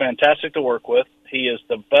 he's fantastic to work with. He is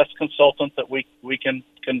the best consultant that we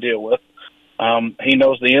can deal with. He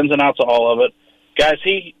knows the ins and outs of all of it. Guys,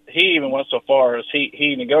 he even went so far as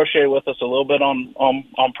he negotiated with us a little bit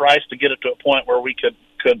on price to get it to a point where we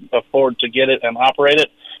could afford to get it and operate it.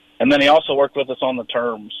 And then he also worked with us on the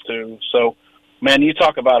terms too. So, man, you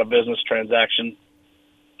talk about a business transaction.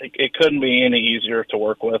 It couldn't be any easier to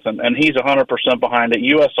work with. And he's 100% behind it.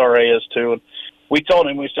 USRA is too. And we told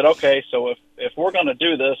him, we said, okay, so if we're going to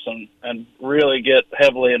do this and really get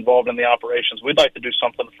heavily involved in the operations, we'd like to do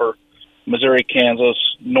something for Missouri, Kansas,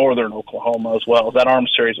 northern Oklahoma as well. That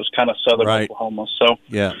ARMS series was kind of southern Oklahoma. So,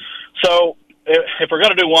 yeah. So if we're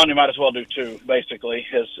going to do one, you might as well do two, basically,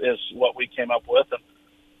 is what we came up with.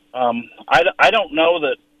 And I don't know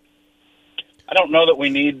that we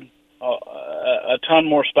need a ton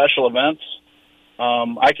more special events.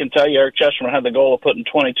 I can tell you Eric Chesterman had the goal of putting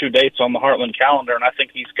 22 dates on the Heartland calendar, and I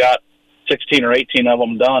think he's got 16 or 18 of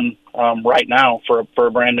them done right now for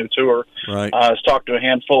a brand new tour. Right. I've talked to a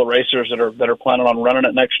handful of racers that are planning on running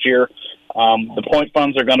it next year. The point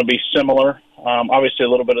funds are going to be similar. Obviously, a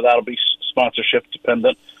little bit of that will be sponsorship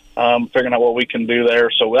dependent. Figuring out what we can do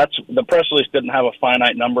there. So that's the press release didn't have a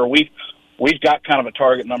finite number. We've got kind of a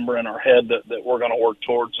target number in our head that we're going to work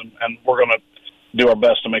towards, and we're going to do our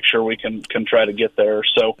best to make sure we can try to get there.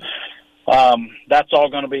 So that's all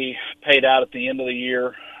going to be paid out at the end of the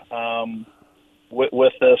year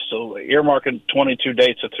with this. So earmarking 22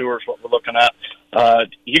 dates of tours, what we're looking at.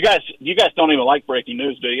 You guys don't even like breaking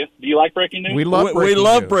news, do you? Do you like breaking news? We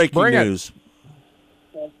love breaking news.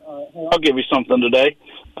 I'll give you something today.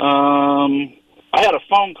 I had a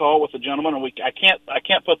phone call with a gentleman, and I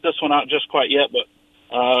can't put this one out just quite yet, but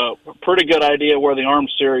pretty good idea where the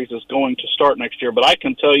ARMS series is going to start next year. But I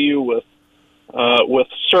can tell you with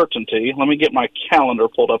certainty. Let me get my calendar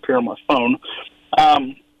pulled up here on my phone.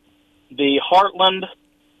 The Heartland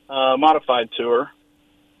Modified Tour,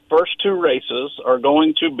 first two races are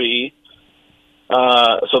going to be.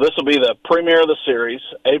 So this will be the premiere of the series,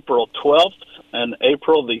 April 12th and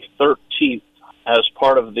April the 13th, as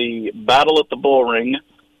part of the Battle at the Bull Ring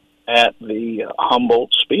at the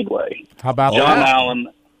Humboldt Speedway. How about John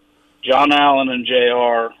Allen and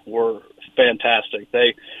JR were fantastic.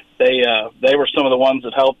 They were some of the ones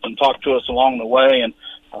that helped and talked to us along the way. And,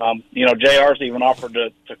 JR's even offered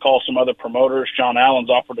to call some other promoters. John Allen's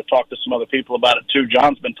offered to talk to some other people about it too.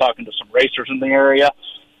 John's been talking to some racers in the area,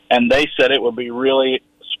 and they said it would be really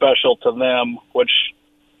special to them, which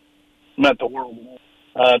meant the world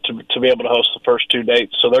to be able to host the first two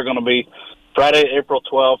dates. So they're going to be Friday, April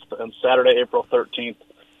 12th and Saturday, April 13th.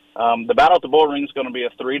 The Battle at the Bull Ring is going to be a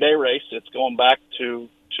 3-day race. It's going back to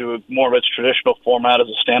more of its traditional format as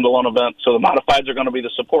a standalone event. So the modifieds are going to be the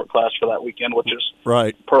support class for that weekend, which is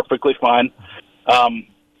perfectly fine.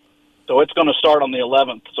 So it's going to start on the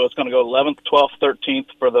 11th. So it's going to go 11th, 12th, 13th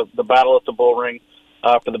for the Battle at the Bull Ring.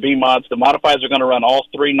 For the B-Mods, the modifieds are going to run all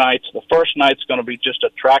 3 nights. The first night's going to be just a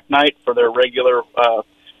track night for their regular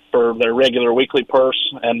weekly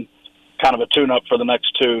purse, and kind of a tune-up for the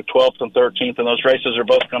next two, 12th and 13th, and those races are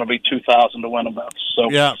both going to be $2,000 to win events. So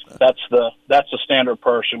that's the standard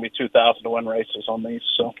purse. It'll be $2,000 to win races on these.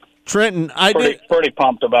 So Trenton, pretty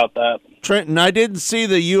pumped about that. Trenton, I didn't see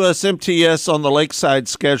the USMTS on the Lakeside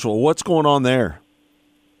schedule. What's going on there?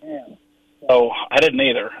 So I didn't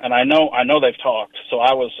either, and I know they've talked. So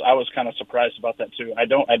I was kind of surprised about that too. I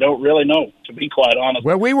don't really know, to be quite honest.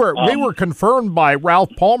 Well, we were confirmed by Ralph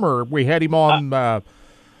Palmer. We had him on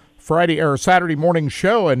Friday or Saturday morning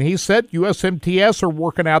show, and he said USMTS are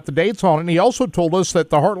working out the dates on it. And he also told us that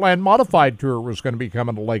the Heartland Modified Tour was going to be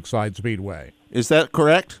coming to Lakeside Speedway. Is that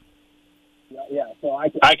correct? Yeah, so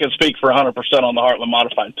I can speak for 100% on the Heartland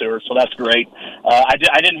Modified Tour, so that's great. I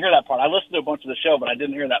didn't hear that part. I listened to a bunch of the show, but I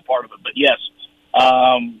didn't hear that part of it. But yes,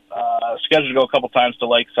 scheduled to go a couple times to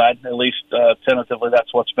Lakeside, at least tentatively.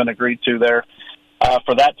 That's what's been agreed to there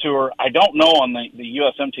for that tour. I don't know on the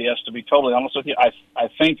USMTS, to be totally honest with you. I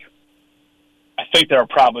think there are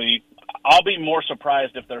probably. I'll be more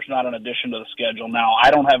surprised if there's not an addition to the schedule. Now,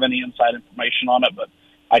 I don't have any inside information on it, but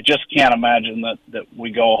I just can't imagine that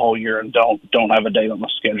we go a whole year and don't have a date on the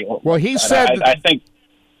schedule. Well, he said I think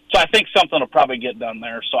something will probably get done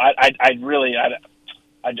there. So I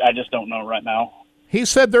just don't know right now. He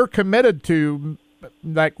said they're committed to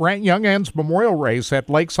that Grant Youngans Memorial Race at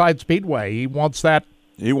Lakeside Speedway. He wants that.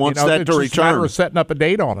 He wants that to return. It's just a matter return. of setting up a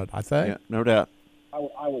date on it, I think. Yeah, no doubt. I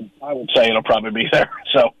would say it'll probably be there.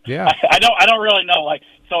 So yeah, I don't really know. Like,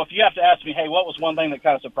 so if you have to ask me, hey, what was one thing that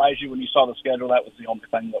kind of surprised you when you saw the schedule? That was the only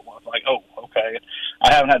thing that was like, oh, okay.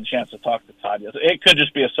 I haven't had the chance to talk to Todd yet. It could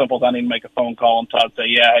just be as simple as I need to make a phone call and Todd say,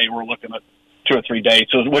 yeah, hey, we're looking at 2 or 3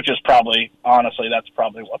 dates, which is probably, honestly, that's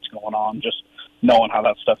probably what's going on. Just knowing how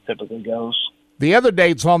that stuff typically goes. The other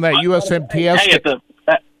dates on that USMTS. Hey,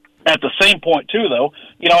 at the same point too, though,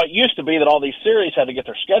 it used to be that all these series had to get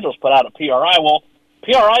their schedules put out at PRI. Well,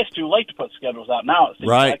 PRI is too late to put schedules out now. It seems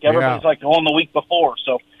like everybody's like going the week before.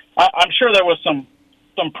 So I'm sure there was some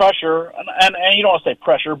pressure, and you don't want to say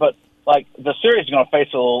pressure, but like the series is going to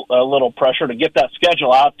face a little pressure to get that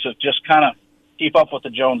schedule out to just kind of keep up with the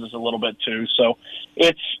Joneses a little bit too. So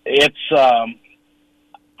it's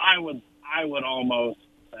I would almost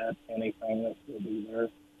bet anything that will be there.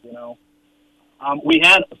 We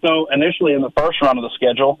had initially in the first run of the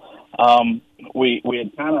schedule, we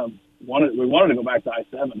had kind of wanted to go back to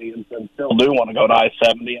I-70 and still do want to go to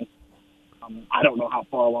I-70, and I don't know how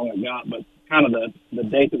far along it got, but kind of the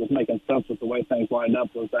date that was making sense with the way things lined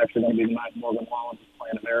up was actually going to be the night Morgan Wallen was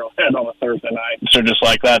playing at Arrowhead on a Thursday night. So just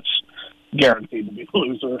like that's guaranteed to be a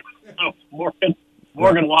loser.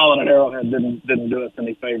 Morgan Wallen at Arrowhead didn't do us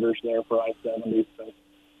any favors there for I-70, so.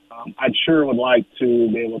 I sure would like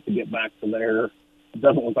to be able to get back to there. It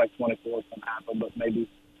doesn't look like 24 is going to happen, but maybe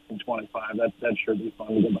in 25. That sure be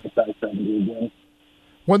fun to get back to I-70 again.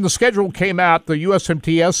 When the schedule came out, the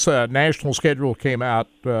USMTS national schedule came out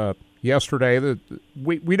yesterday.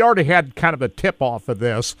 We'd already had kind of a tip-off of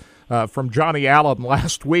this from Johnny Allen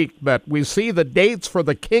last week, but we see the dates for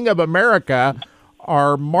the King of America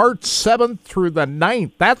are March 7th through the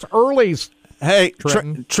 9th. That's early. Hey,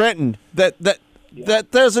 Trenton. Trenton,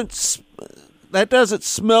 that doesn't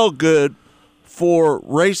smell good for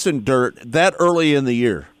racing dirt that early in the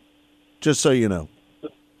year. Just so you know.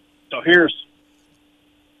 So here's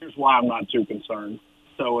why I'm not too concerned.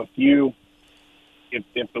 So if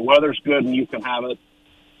the weather's good and you can have it,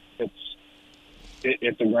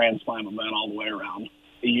 it's a Grand Slam event all the way around.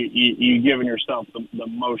 You're giving yourself the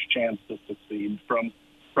most chance to succeed from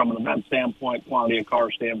an event standpoint, quantity of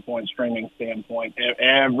car standpoint, streaming standpoint.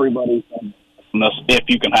 Everybody's if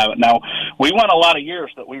you can have it. Now, we went a lot of years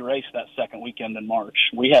that we raced that second weekend in March.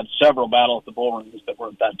 We had several Battle at the Bull Rings that were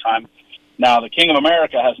at that time. Now, the King of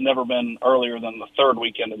America has never been earlier than the third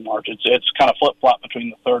weekend in March. It's kind of flip-flop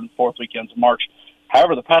between the third and fourth weekends of March.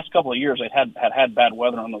 However, the past couple of years, they had bad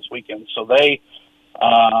weather on those weekends, so they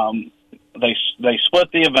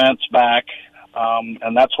split the events back,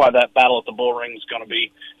 and that's why that Battle at the Bull Ring is going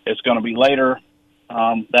to be later.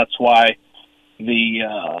 That's why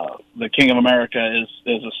the King of America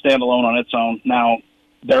is a standalone on its own. Now,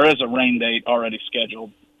 there is a rain date already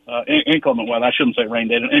scheduled, inclement weather. I shouldn't say rain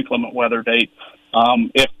date, an inclement weather date.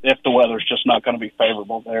 If the weather's just not going to be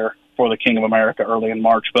favorable there for the King of America early in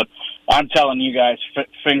March. But I'm telling you guys,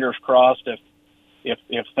 fingers crossed, if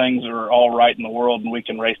things are all right in the world and we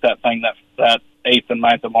can race that thing that 8th and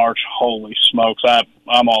 9th of March, holy smokes,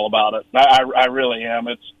 I'm all about it. I really am.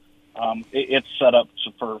 It's set up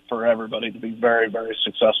for everybody to be very, very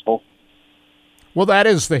successful. Well, that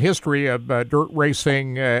is the history of dirt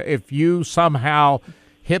racing. If you somehow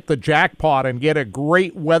hit the jackpot and get a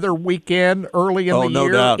great weather weekend early in the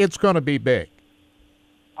year, doubt. It's going to be big.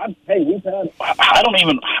 We've had. I don't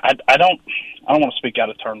want to speak out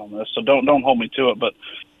of turn on this, so don't hold me to it. But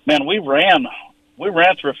man, we ran 3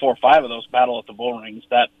 or 4 or 5 of those Battle at the Bull Rings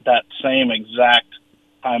that same exact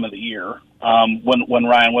time of the year when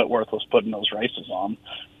Ryan Whitworth was putting those races on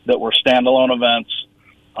that were standalone events.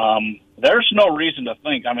 There's no reason to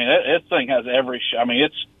think. I mean, this thing has every.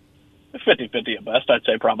 It's 50-50 at best, I'd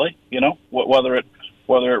say probably. Whether it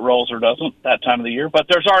rolls or doesn't that time of the year. But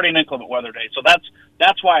there's already an inclement weather day, so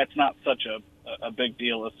that's why it's not such a big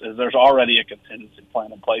deal. Is there's already a contingency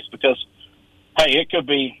plan in place because, hey, it could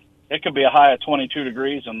be a high of 22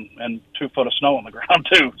 degrees and 2 foot of snow on the ground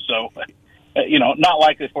too. So, not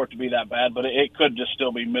likely for it to be that bad, but it could just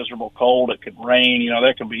still be miserable cold. It could rain.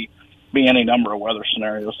 There could be any number of weather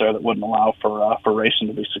scenarios there that wouldn't allow for racing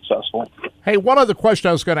to be successful. Hey, one other question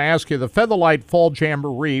I was going to ask you. The Featherlight Fall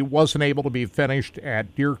Jamboree wasn't able to be finished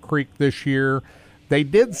at Deer Creek this year. They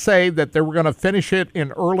did say that they were going to finish it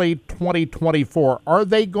in early 2024. Are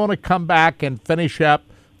they going to come back and finish up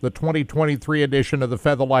the 2023 edition of the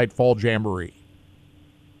Featherlight Fall Jamboree?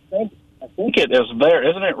 I think it is there.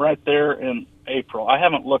 Isn't it right there in April? I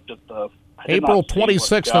haven't looked at the... April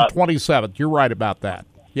 26th and 27th. You're right about that.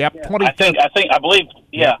 Yep. Yeah, I believe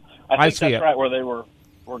I think that's right where they were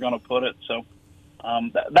going to put it. So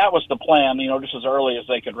that was the plan. Just as early as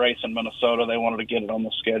they could race in Minnesota, they wanted to get it on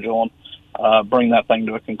the schedule and bring that thing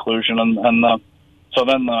to a conclusion. So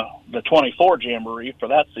then the 24 Jamboree for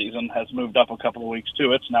that season has moved up a couple of weeks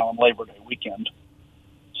too. It's now on Labor Day weekend.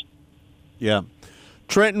 Yeah.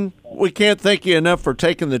 Trenton, we can't thank you enough for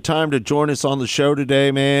taking the time to join us on the show today,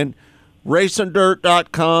 man.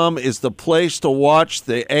 RacinDirt.com is the place to watch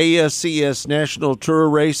the ASCS National Tour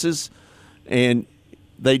races, and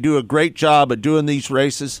they do a great job of doing these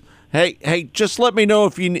races. Hey, just let me know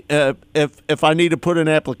if I need to put an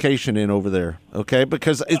application in over there, okay?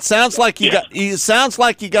 Because it sounds like you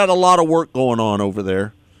got a lot of work going on over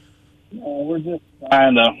there. We're just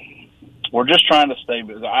trying to stay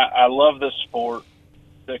busy. I love this sport.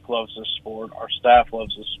 Dick loves this sport. Our staff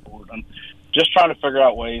loves this sport, and just trying to figure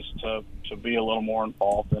out ways to be a little more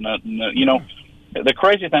involved in it. And the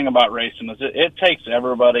crazy thing about racing is it takes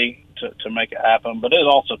everybody to make it happen, but it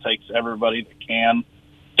also takes everybody that can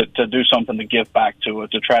to do something to give back to it,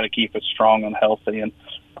 to try to keep it strong and healthy. And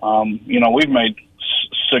we've made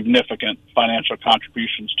significant financial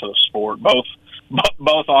contributions to the sport, both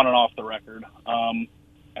on and off the record.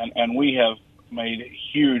 And we have made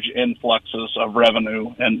huge influxes of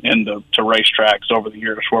revenue into racetracks over the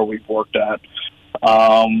years where we've worked at.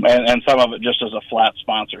 And some of it just as a flat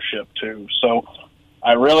sponsorship too. So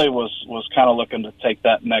I really was kind of looking to take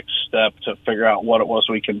that next step to figure out what it was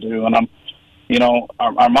we can do. And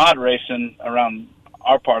our mod racing around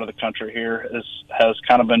our part of the country here has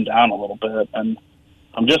kind of been down a little bit, and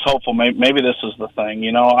I'm just hopeful maybe this is the thing.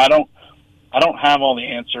 I don't have all the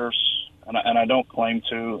answers, and I don't claim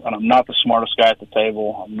to, and I'm not the smartest guy at the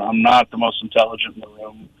table. I'm not the most intelligent in the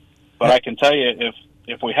room, but I can tell you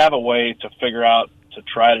if we have a way to figure out to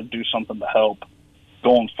try to do something to help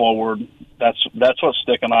going forward, that's what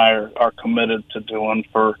Stick and I are committed to doing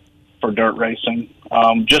for dirt racing,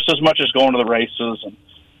 just as much as going to the races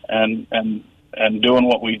and doing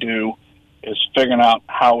what we do is figuring out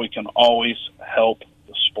how we can always help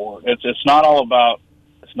the sport. It's not all about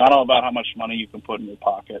how much money you can put in your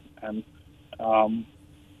pocket, and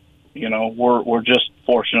we're just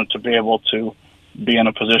fortunate to be able to be in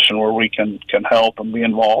a position where we can help and be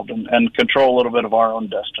involved and control a little bit of our own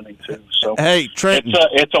destiny too. So hey, Trenton,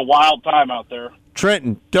 it's a wild time out there.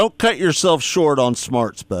 Trenton, don't cut yourself short on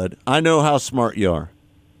smarts, bud. I know how smart you are.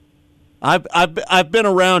 I've been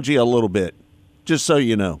around you a little bit, just so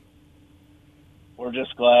you know. We're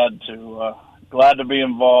just glad to be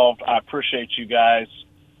involved. I appreciate you guys.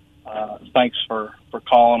 Thanks for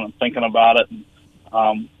calling and thinking about it. And,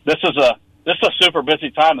 this is a super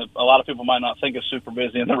busy time that a lot of people might not think is super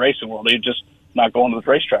busy in the racing world. You're just not going to the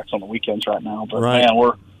racetracks on the weekends right now. But man,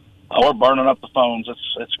 we're burning up the phones.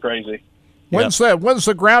 It's crazy. When's the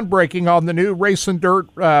groundbreaking on the new Racing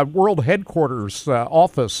Dirt World Headquarters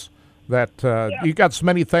office? You got so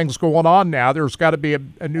many things going on now. There's got to be a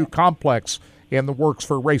new complex in the works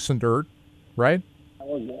for Racing Dirt, right?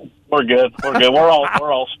 We're good. We're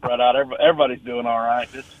all spread out. Everybody's doing all right.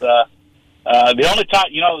 It's the only time,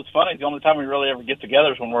 it's funny. The only time we really ever get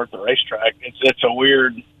together is when we're at the racetrack. It's a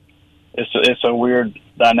weird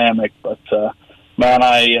dynamic, but man,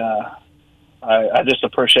 I just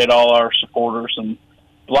appreciate all our supporters, and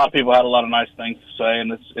a lot of people had a lot of nice things to say,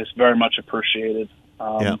 and it's very much appreciated.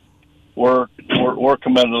 We're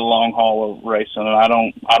committed to the long haul of racing, and I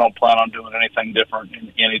don't plan on doing anything different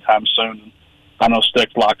anytime soon. I know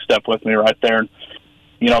Stick's lockstep with me right there. And,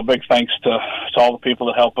 big thanks to all the people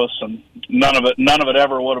that help us, and none of it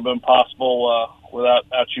ever would have been possible without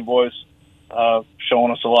you boys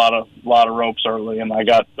showing us a lot of ropes early. And I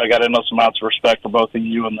got endless amounts of respect for both of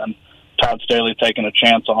you, and then Todd Staley taking a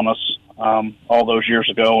chance on us all those years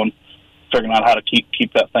ago and figuring out how to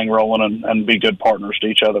keep that thing rolling and be good partners to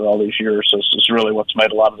each other all these years. So it's really what's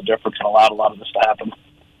made a lot of the difference and allowed a lot of this to happen.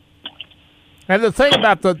 And the thing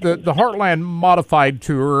about the Heartland Modified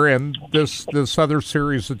Tour and this other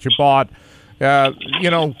series that you bought,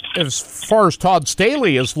 as far as Todd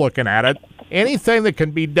Staley is looking at it, anything that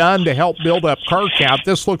can be done to help build up car count,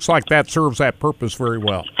 this looks like that serves that purpose very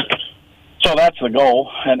well. So that's the goal,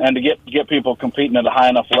 and to get people competing at a high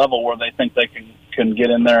enough level where they think they can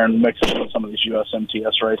get in there and mix it with some of these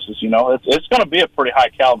USMTS races. It's going to be a pretty high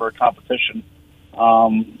caliber competition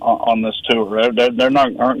on this tour. There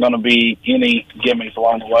aren't going to be any gimmies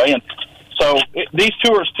along the way, and so these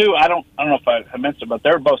tours too. I don't know if I mentioned, but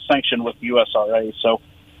they're both sanctioned with USRA. So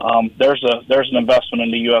there's an investment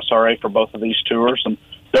in the USRA for both of these tours, and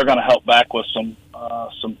they're going to help back with some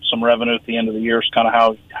revenue at the end of the year. Is kind of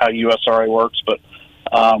how USRA works, but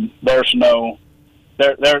there's no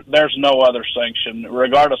other sanction,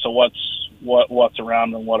 regardless of what's what's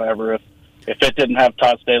around and whatever. If it didn't have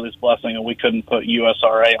Todd Staley's blessing and we couldn't put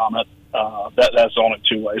USRA on it, that's the only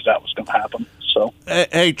 2 ways that was going to happen. So,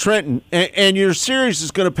 hey Trenton, and your series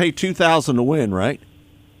is going to pay $2,000 to win, right?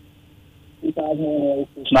 $2,000.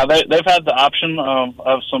 Now they've had the option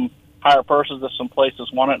of some higher purses if some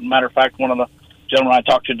places want it. Matter of fact, one of the gentlemen I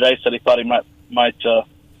talked to today said he thought he might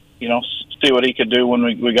see what he could do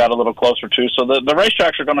when we got a little closer to. So the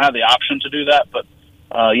racetracks are going to have the option to do that, but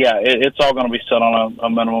it's all going to be set on a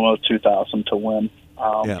minimum of $2,000 to win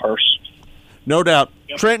purse. No doubt.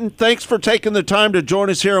 Yep. Trenton, thanks for taking the time to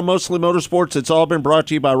join us here on Mostly Motorsports. It's all been brought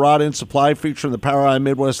to you by Rod End Supply, featuring the Power Eye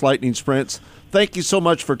Midwest Lightning Sprints. Thank you so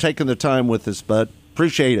much for taking the time with us, bud.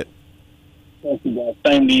 Appreciate it. Thank you, guys.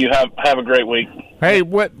 Same to you. Have a great week. Hey,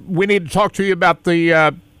 we need to talk to you about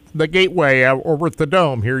the Gateway over at the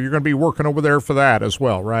Dome here. You're going to be working over there for that as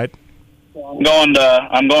well, right? I'm going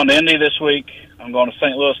to Indy this week. I'm going to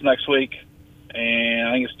St. Louis next week. And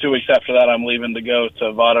I think it's 2 weeks after that I'm leaving to go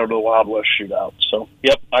to Vado to the Wild West Shootout. So,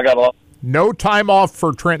 yep, I got a lot. No time off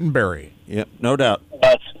for Trenton Berry. Yep, no doubt.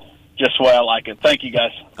 That's just the way I like it. Thank you,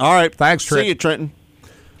 guys. All right. Thanks, Trenton. See you, Trenton.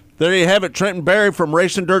 There you have it, Trenton Berry from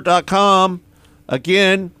RacingDirt.com.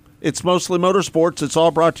 Again, it's Mostly Motorsports. It's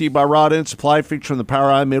all brought to you by Rod End Supply, featuring the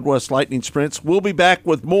Power Eye Midwest Lightning Sprints. We'll be back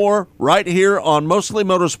with more right here on Mostly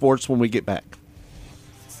Motorsports when we get back.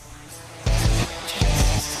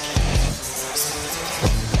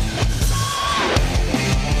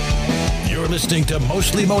 You're listening to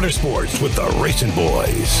Mostly Motorsports with the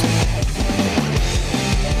RacinBoys.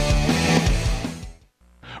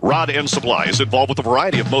 Rod End Supply is involved with a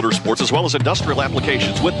variety of motorsports as well as industrial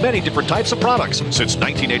applications with many different types of products. Since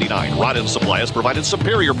 1989, Rod End Supply has provided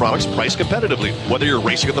superior products priced competitively. Whether you're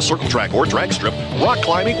racing at the circle track or drag strip, rock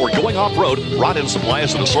climbing, or going off-road, Rod End Supply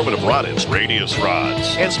has an assortment of rod ends, radius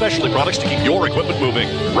rods, and specialty products to keep your equipment moving.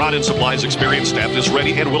 Rod End Supply's experienced staff is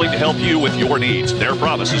ready and willing to help you with your needs. Their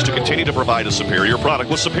promise is to continue to provide a superior product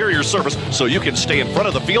with superior service so you can stay in front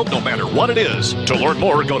of the field no matter what it is. To learn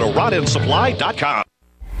more, go to rodendsupply.com.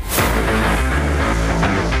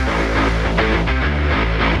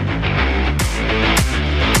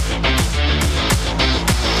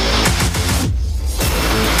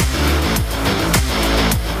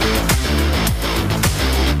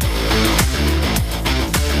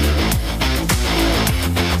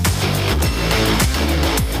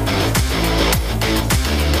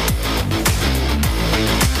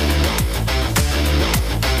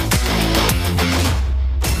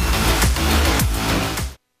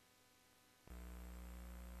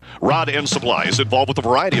 Rod End Supply is involved with a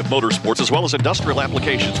variety of motorsports as well as industrial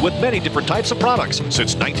applications with many different types of products.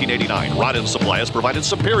 Since 1989, Rod End Supply has provided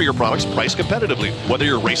superior products priced competitively. Whether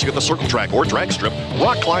you're racing at the circle track or drag strip,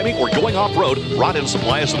 rock climbing, or going off-road, Rod End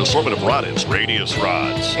Supply has an assortment of rod ends, radius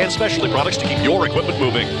rods, and specialty products to keep your equipment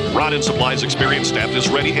moving. Rod End Supply's experienced staff is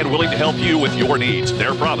ready and willing to help you with your needs.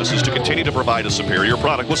 Their promise is to continue to provide a superior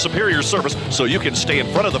product with superior service so you can stay in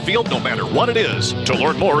front of the field no matter what it is. To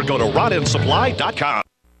learn more, go to rodendsupply.com.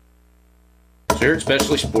 Spirit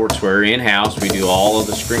Specialty Sportswear in-house. We do all of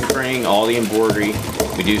the screen printing, all the embroidery.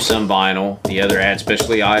 We do some vinyl. The other ad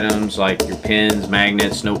specialty items like your pens,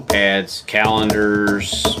 magnets, notepads,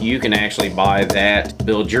 calendars. You can actually buy that to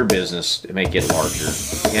build your business to make it larger.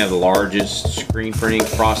 We have the largest screen printing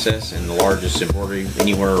process and the largest embroidery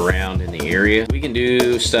anywhere around in the area. We can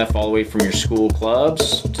do stuff all the way from your school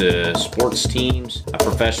clubs to sports teams, a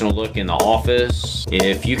professional look in the office.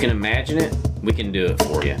 If you can imagine it, we can do it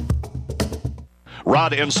for you.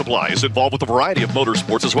 Rod End Supply is involved with a variety of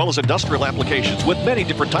motorsports as well as industrial applications with many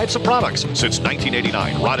different types of products. Since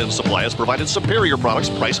 1989, Rod End Supply has provided superior products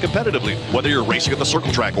priced competitively. Whether you're racing at the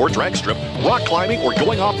circle track or drag strip, rock climbing, or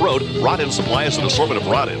going off-road, Rod End Supply has an assortment of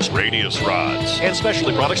rod ends, radius rods, and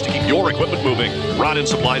specialty products to keep your equipment moving. Rod End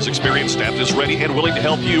Supply's experienced staff is ready and willing to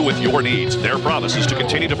help you with your needs. Their promise is to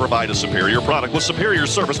continue to provide a superior product with superior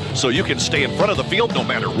service so you can stay in front of the field no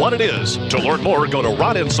matter what it is. To learn more, go to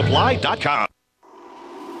rodendsupply.com.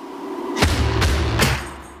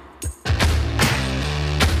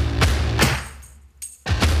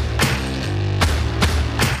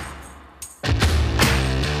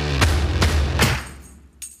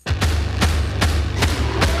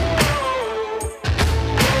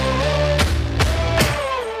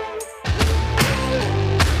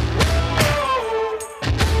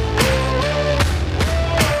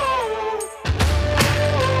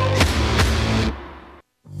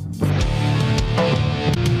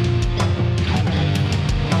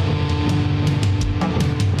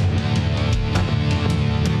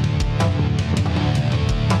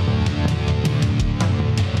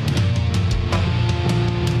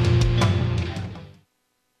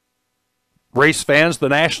 Race fans, the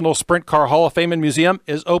National Sprint Car Hall of Fame and Museum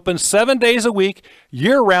is open 7 days a week,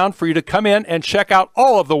 year-round, for you to come in and check out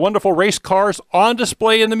all of the wonderful race cars on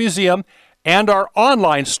display in the museum. And our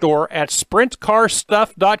online store at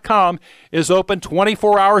sprintcarstuff.com is open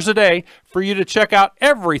 24 hours a day for you to check out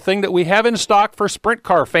everything that we have in stock for sprint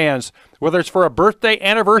car fans. Whether it's for a birthday,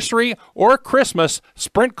 anniversary, or Christmas,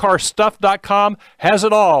 sprintcarstuff.com has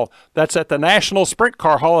it all. That's at the National Sprint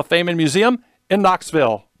Car Hall of Fame and Museum in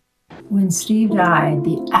Knoxville. When Steve died,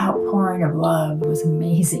 the outpouring of love was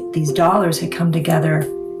amazing. These dollars had come together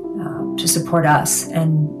to support us,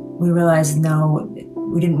 and we realized, no,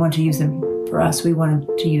 we didn't want to use them for us. We wanted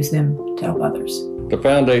to use them to help others. The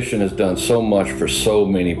foundation has done so much for so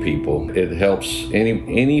many people. It helps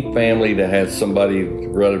any family that has somebody,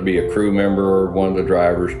 whether it be a crew member or one of the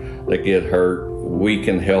drivers, that get hurt. We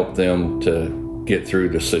can help them to get through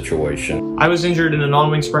the situation. I was injured in a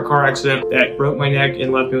non-wing sprint car accident that broke my neck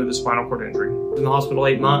and left me with a spinal cord injury. I was in the hospital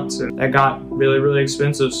 8 months, and that got really, really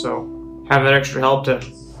expensive, so having that extra help to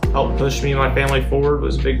help push me and my family forward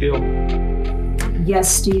was a big deal.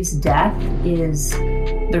 Yes, Steve's death is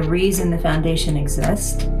the reason the foundation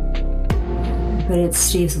exists, but it's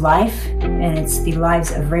Steve's life, and it's the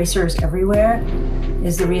lives of racers everywhere,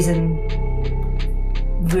 is the reason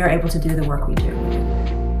we are able to do the work we do.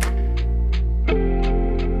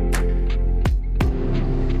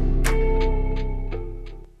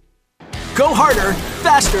 Go harder,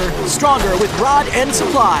 faster, stronger with Rod End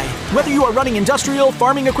Supply. Whether you are running industrial,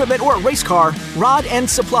 farming equipment, or a race car, Rod End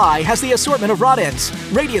Supply has the assortment of rod ends,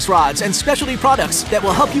 radius rods, and specialty products that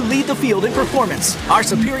will help you lead the field in performance. Our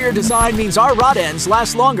superior design means our rod ends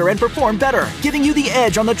last longer and perform better, giving you the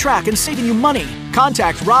edge on the track and saving you money.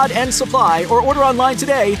 Contact Rod End Supply or order online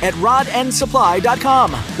today at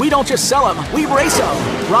rodendsupply.com. We don't just sell them, we race them.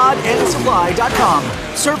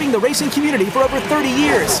 rodendsupply.com, serving the racing community for over 30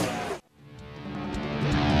 years.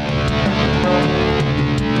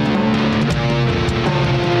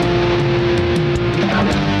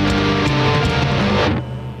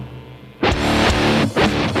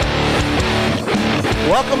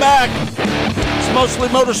 Welcome back. It's Mostly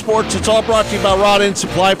Motorsports. It's all brought to you by Rod End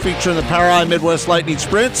Supply, featuring the POWRi Midwest Lightning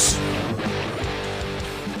Sprints.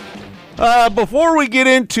 Before we get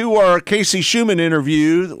into our Casey Shuman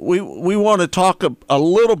interview, we want to talk a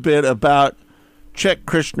little bit about Chet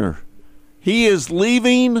Krishner. He is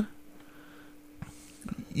leaving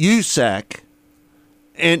USAC,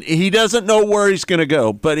 and he doesn't know where he's going to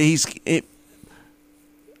go. But I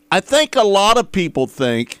think a lot of people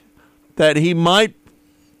think that he might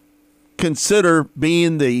consider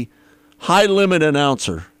being the high limit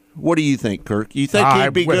announcer. What do you think, Kirk? You think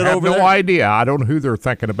he'd be good over there? I have no idea. I don't know who they're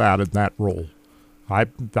thinking about in that role.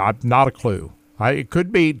 I've not a clue. It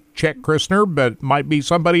could be Chet Krishner, but it might be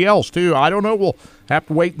somebody else too. I don't know. We'll have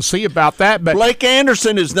to wait and see about that. But Blake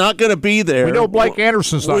Anderson is not going to be there. We know Blake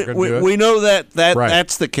Anderson's not going to do it. We know that right.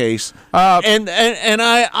 That's the case. And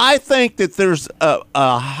I think that there's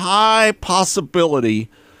a high possibility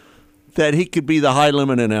that he could be the high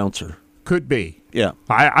limit announcer. Could be. Yeah.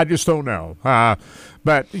 I just don't know.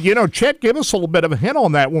 But, Chet gave us a little bit of a hint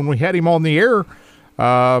on that when we had him on the air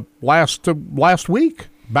last week,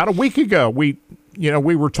 about a week ago. We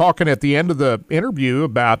were talking at the end of the interview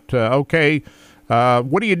about,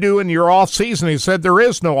 what do you do in your off season? He said there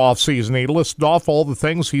is no off season. He listed off all the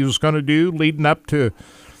things he was going to do leading up to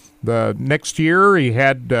the next year. He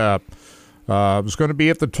had was going to be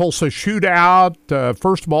at the Tulsa Shootout,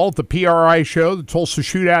 first of all, at the PRI show, the Tulsa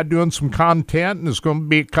Shootout, doing some content, and there's going to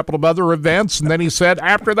be a couple of other events. And then he said,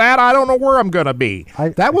 after that, I don't know where I'm going to be.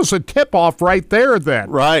 That was a tip-off right there then.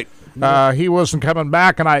 Right. He wasn't coming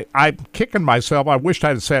back, and I'm kicking myself. I wished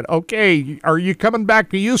I'd said, okay, are you coming back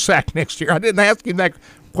to USAC next year? I didn't ask him that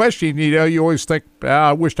question. You always think,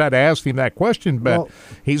 I wished I'd asked him that question, but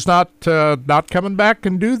he's not coming back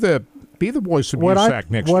and be the voice of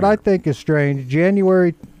USAC next year. What I think is strange,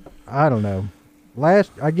 January, I don't know. I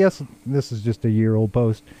guess this is just a year-old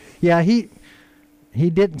post. Yeah, he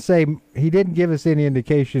didn't give us any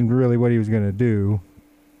indication really what he was going to do.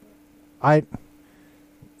 I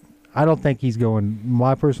don't think he's going,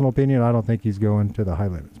 my personal opinion, I don't think he's going to the high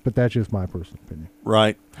limits, but that's just my personal opinion.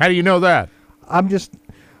 Right. How do you know that?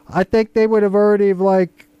 I think they would have already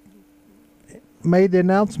made the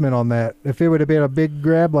announcement on that. If it would have been a big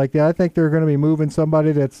grab like that, I think they're going to be moving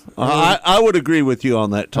somebody that's. I would agree with you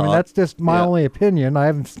on that, Todd. That's just my only opinion.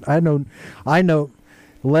 I know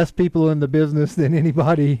less people in the business than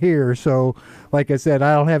anybody here. So, like I said,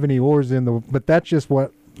 I don't have any oars in but that's just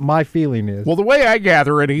what my feeling is. Well, the way I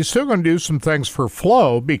gather it, he's still going to do some things for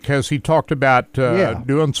Flow because he talked about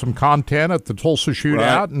doing some content at the Tulsa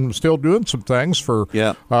Shootout and still doing some things for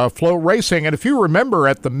Flow Racing. And if you remember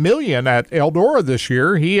at the Million at Eldora this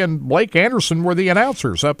year, he and Blake Anderson were the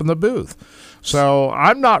announcers up in the booth. So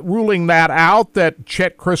I'm not ruling that out that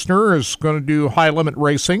Chet Christner is going to do high limit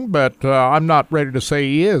racing, but I'm not ready to say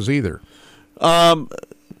he is either.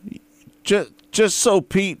 Just so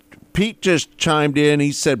Pete just chimed in.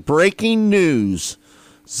 He said, breaking news,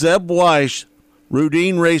 Zeb Weiss,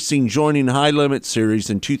 Rudine Racing joining High Limit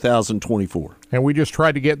Series in 2024. And we just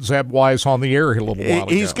tried to get Zeb Weiss on the air a little while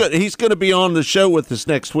ago. He's going to be on the show with us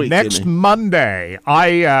next week. Next Monday.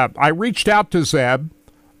 I reached out to Zeb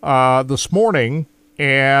this morning,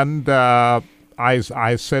 and I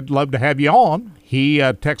said, love to have you on. He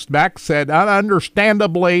texted back, said,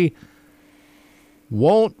 understandably,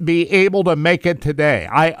 won't be able to make it today.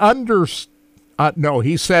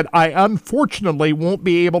 He said, I unfortunately won't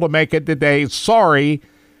be able to make it today. Sorry.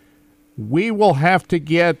 We will have to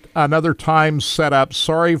get another time set up.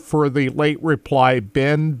 Sorry for the late reply.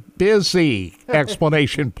 Been busy!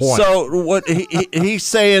 Explanation point. So what he's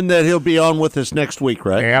saying that he'll be on with us next week,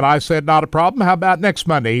 right? And I said, not a problem. How about next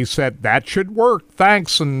Monday? He said, that should work.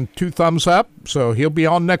 Thanks, and 2 thumbs up. So he'll be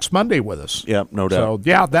on next Monday with us. Yep, no doubt. So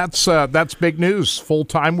yeah, that's big news. Full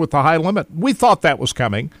time with the high limit. We thought that was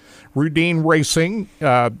coming. Rudine Racing,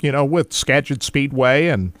 with Skagit Speedway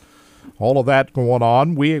and all of that going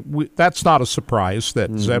on. We that's not a surprise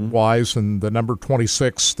that Zeb Weiss and the number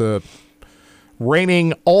 26, the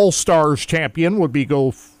reigning All-Stars champion, would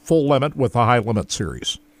go full limit with the high limit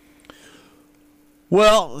series.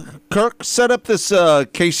 Well, Kirk, set up this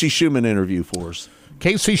Casey Shuman interview for us.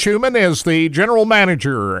 Casey Shuman is the general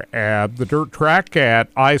manager at the dirt track at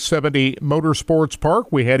I-70 Motorsports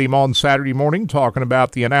Park. We had him on Saturday morning talking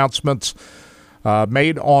about the announcements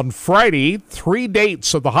made on Friday, 3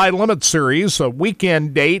 dates of the High Limit Series, a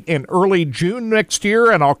weekend date in early June next year,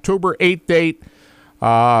 and October 8th date,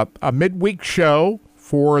 a midweek show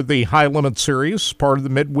for the High Limit Series, part of the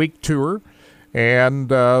midweek tour, and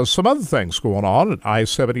some other things going on at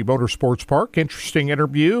I-70 Motorsports Park. Interesting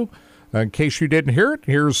interview. In case you didn't hear it,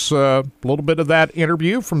 here's a little bit of that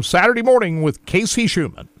interview from Saturday morning with Casey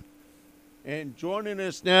Shuman. And joining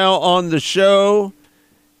us now on the show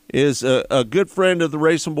is a good friend of the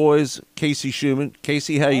RacinBoys, Casey Shuman.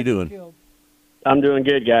 Casey, how you doing? I'm doing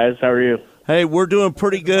good, guys. How are you? Hey, we're doing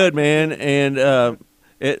pretty good, man. And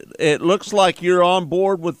it looks like you're on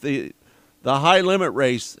board with the high limit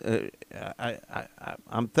race.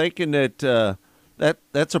 I'm thinking that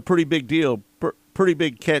that's a pretty big deal, pretty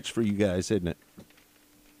big catch for you guys, isn't it?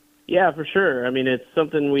 Yeah, for sure. I mean, it's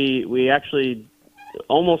something we actually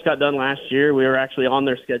almost got done last year. We were actually on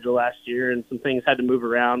their schedule last year, and some things had to move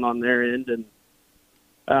around on their end.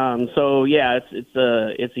 And so, yeah, it's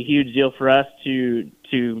a huge deal for us to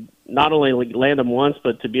not only land them once,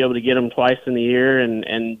 but to be able to get them twice in the year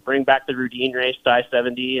and bring back the Rudine race to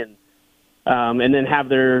I-70 and then have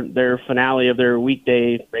their finale of their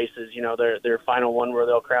weekday races. Their final one where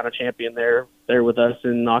they'll crown a champion there with us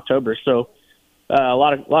in October. So. A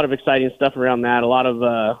lot of exciting stuff around that. A lot of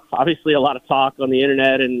obviously a lot of talk on the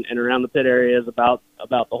internet and around the pit areas about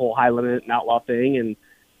the whole high limit and outlaw thing,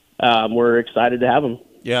 and we're excited to have them.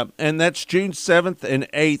 Yeah, and that's June 7th and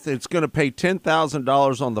 8th. It's going to pay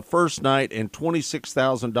 $10,000 on the first night and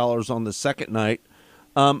 $26,000 on the second night.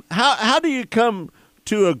 How do you come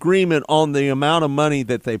to agreement on the amount of money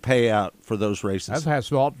that they pay out for those races? That has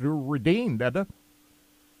to all do Rudine, doesn't it?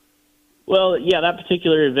 Well, yeah, that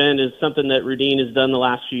particular event is something that Rudine has done the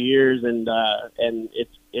last few years, and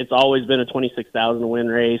it's always been a 26,000 win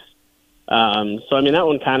race. So I mean, that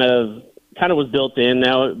one kind of was built in.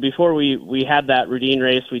 Now, before we had that Rudine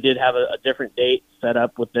race, we did have a different date set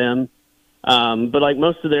up with them. But like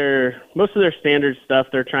most of their standard stuff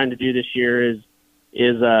they're trying to do this year is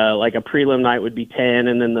like a prelim night would be 10,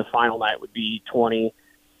 and then the final night would be 20.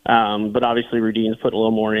 But obviously Rudine's put a little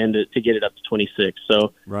more in to get it up to 26.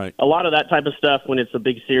 So right. A lot of that type of stuff, when it's a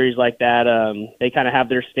big series like that, they kind of have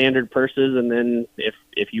their standard purses, and then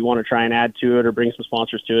if you want to try and add to it or bring some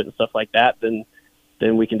sponsors to it and stuff like that, then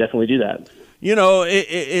we can definitely do that.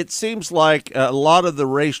 It seems like a lot of the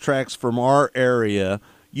racetracks from our area,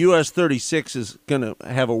 US 36 is going to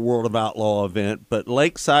have a World of Outlaw event, but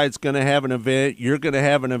Lakeside's going to have an event. You're going to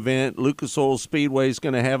have an event. Lucas Oil Speedway is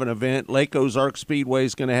going to have an event. Lake Ozark Speedway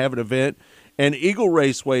is going to have an event. And Eagle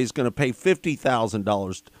Raceway is going to pay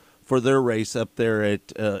 $50,000 for their race up there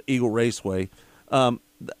at Eagle Raceway.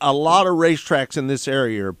 A lot of racetracks in this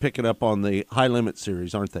area are picking up on the High Limit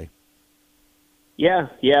Series, aren't they? Yeah,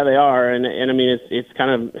 they are. And I mean, it's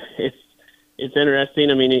it's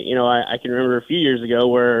interesting. I mean, I can remember a few years ago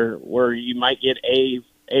where you might get a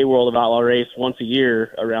World of Outlaw race once a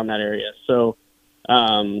year around that area. So,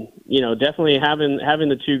 definitely having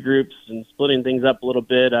the two groups and splitting things up a little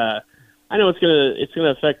bit. I know it's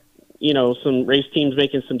gonna affect some race teams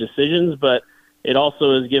making some decisions, but it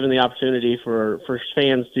also is given the opportunity for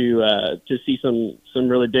fans to see some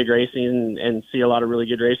really big racing and see a lot of really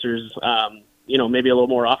good racers. Maybe a little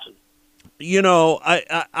more often.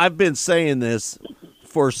 I've been saying this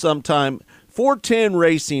for some time. 410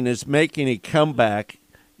 racing is making a comeback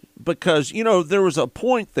because, there was a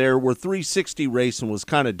point there where 360 racing was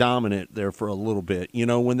kind of dominant there for a little bit,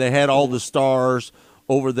 when they had all the stars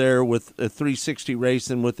over there with 360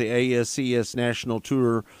 racing with the ASCS National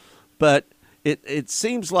Tour. But it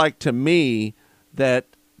seems like to me that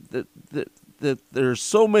there's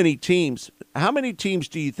so many teams. How many teams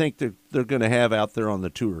do you think they're going to have out there on the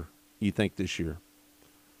tour, you think, this year?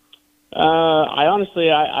 I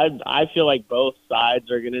honestly, I feel like both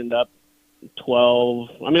sides are going to end up 12.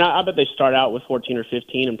 I mean, I bet they start out with 14 or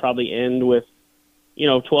 15 and probably end with,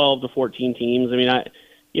 12 to 14 teams. I mean,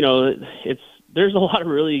 there's a lot of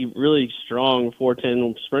really, really strong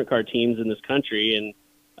 410 sprint car teams in this country. And,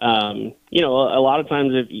 a lot of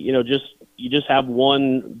times if, you just have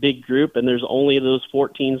one big group and there's only those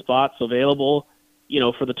 14 spots available,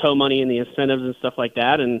 for the tow money and the incentives and stuff like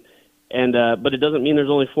that. But it doesn't mean there's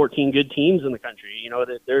only 14 good teams in the country.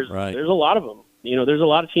 There's a lot of them. There's a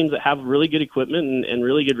lot of teams that have really good equipment and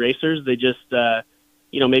really good racers. They just,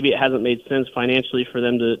 maybe it hasn't made sense financially for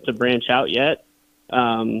them to branch out yet.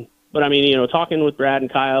 But I mean, talking with Brad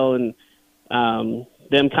and Kyle and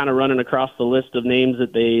them kind of running across the list of names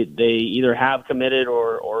that they either have committed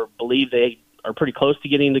or believe they are pretty close to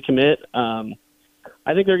getting to commit.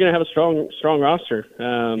 I think they're going to have a strong roster.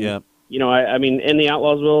 Yeah. I mean, and the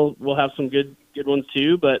Outlaws will have some good ones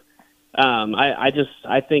too. But I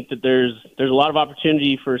think that there's a lot of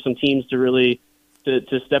opportunity for some teams to really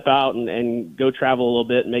to step out and go travel a little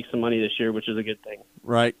bit and make some money this year, which is a good thing.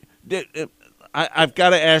 Right. I've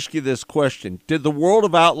got to ask you this question. Did the World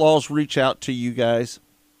of Outlaws reach out to you guys?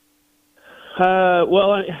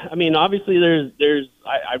 Well, I mean, obviously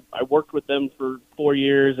I worked with them for 4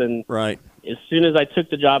 years, and right. As soon as I took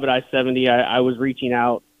the job at I-70, I was reaching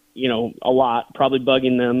out, a lot, probably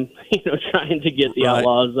bugging them, trying to get the right.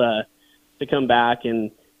 Outlaws to come back,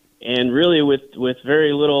 and really with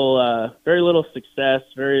very little success,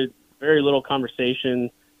 very little conversation.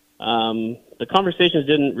 The conversations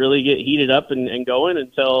didn't really get heated up and going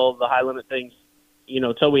until the high limit things,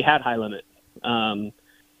 until we had high limit.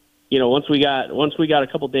 Once we got a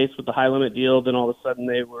couple dates with the high limit deal, then all of a sudden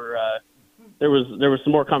there was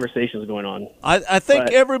some more conversations going on. I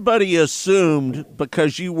think everybody assumed,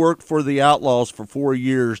 because you worked for the Outlaws for 4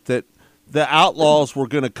 years, that the Outlaws were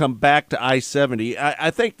going to come back to I-70.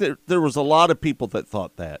 I think that there was a lot of people that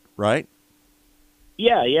thought that, right?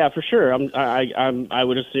 Yeah, for sure. I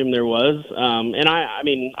would assume there was, and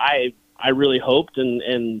I really hoped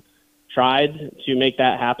and tried to make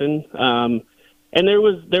that happen. And there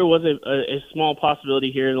was a small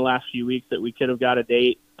possibility here in the last few weeks that we could have got a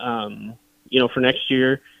date, for next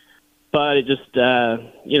year. But it just,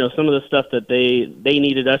 some of the stuff that they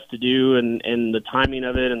needed us to do and the timing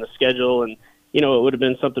of it and the schedule, and it would have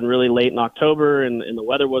been something really late in October, and the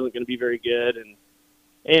weather wasn't going to be very good,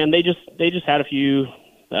 and they just had a few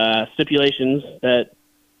stipulations that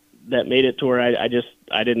made it to where I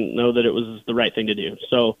didn't know that it was the right thing to do.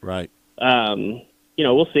 So right.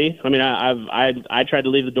 We'll see. I mean, I tried to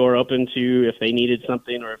leave the door open to if they needed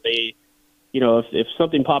something, or if they, if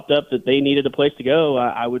something popped up that they needed a place to go,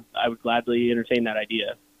 I would gladly entertain that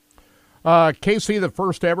idea. Casey, the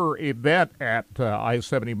first ever event at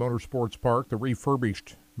I-70 Motorsports Park, the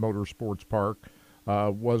refurbished Motorsports Park,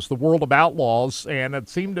 was the World of Outlaws, and it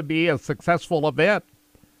seemed to be a successful event.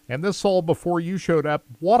 And this all before you showed up.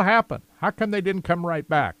 What happened? How come they didn't come right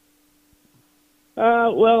back?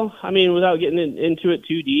 Well, I mean, without getting into it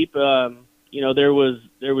too deep, there was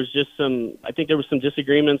just I think there was some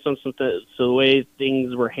disagreements on the way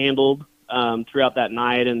things were handled throughout that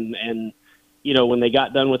night, and when they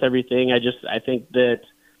got done with everything, I think that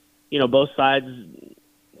both sides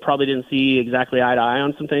probably didn't see exactly eye to eye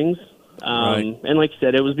on some things. Right. And like you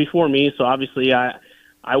said, it was before me, so obviously I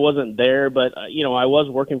wasn't there, but I was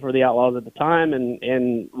working for the Outlaws at the time,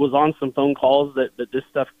 and was on some phone calls that this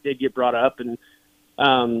stuff did get brought up, and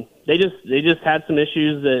they just had some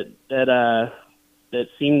issues that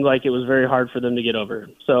seemed like it was very hard for them to get over.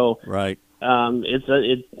 So right.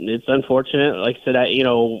 It's unfortunate. Like I said,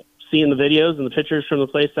 seeing the videos and the pictures from the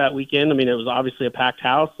place that weekend, I mean, it was obviously a packed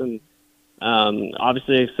house and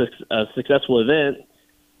obviously a successful event.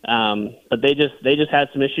 But they just had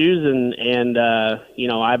some issues, and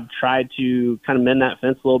I've tried to kind of mend that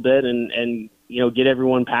fence a little bit and get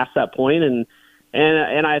everyone past that point, and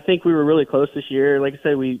I think we were really close this year. Like I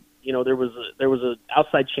said, there was an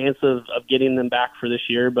outside chance of getting them back for this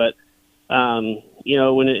year, but when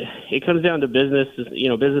it comes down to business,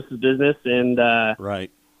 business is business, and right.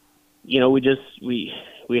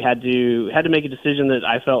 We had to make a decision that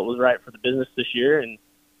I felt was right for the business this year,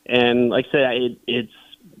 and like I said,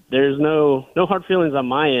 there's no hard feelings on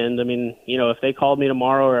my end. I mean, if they called me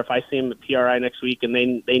tomorrow or if I see them at PRI next week and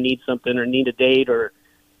they need something or need a date or,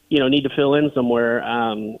 need to fill in somewhere,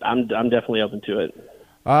 I'm definitely open to it.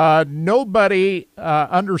 Nobody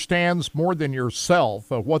understands more than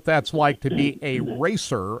yourself of what that's like to be a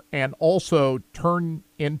racer and also turn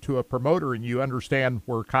into a promoter, and you understand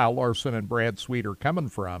where Kyle Larson and Brad Sweet are coming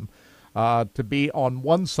from, to be on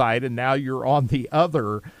one side and now you're on the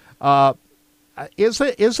other. Is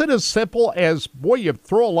it as simple as, boy, you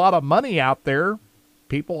throw a lot of money out there,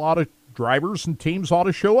 drivers and teams ought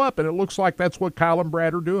to show up, and it looks like that's what Kyle and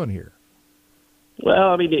Brad are doing here?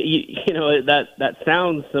 Well, I mean, that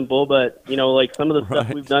sounds simple, but like some of the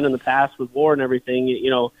stuff we've done in the past with WAR and everything,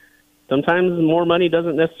 sometimes more money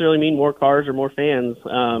doesn't necessarily mean more cars or more fans.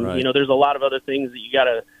 There's a lot of other things that you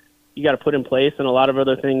gotta put in place, and a lot of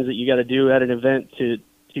other things that you got to do at an event to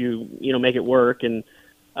make it work. And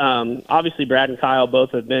obviously, Brad and Kyle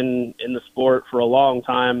both have been in the sport for a long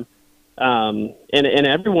time, and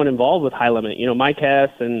everyone involved with High Limit. Mike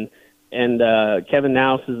Hess and Kevin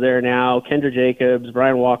Naus is there now, Kendra Jacobs,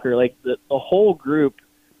 Brian Walker, like the whole group.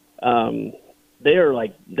 They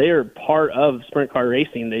are part of sprint car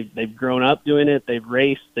racing. They've grown up doing it. They've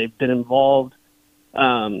raced. They've been involved.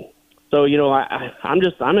 I'm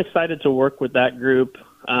excited to work with that group.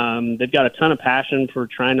 They've got a ton of passion for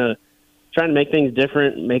trying to make things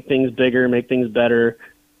different, make things bigger, make things better.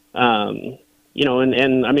 And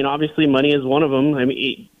I mean, obviously money is one of them. I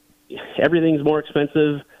mean, everything's more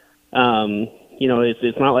expensive.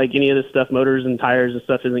 It's not like any of this stuff, motors and tires and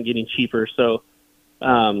stuff isn't getting cheaper. So,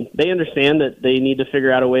 they understand that they need to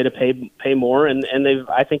figure out a way to pay more. And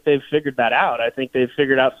I think they've figured that out. I think they've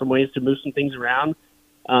figured out some ways to move some things around.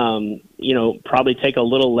 Probably take a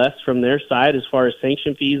little less from their side as far as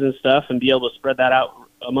sanction fees and stuff and be able to spread that out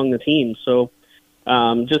among the teams. So,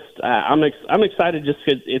 I'm excited just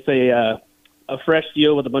because it's a fresh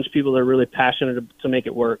deal with a bunch of people that are really passionate to make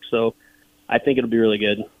it work. So I think it'll be really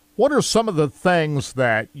good. What are some of the things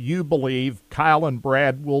that you believe Kyle and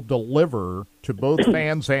Brad will deliver to both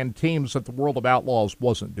fans and teams that the World of Outlaws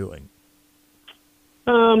wasn't doing?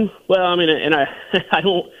 Well, I mean, and I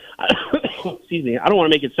don't excuse me, I don't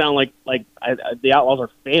want to make it sound like the Outlaws are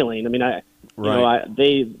failing. I mean,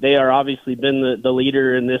 they are obviously been the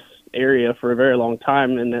leader in this area for a very long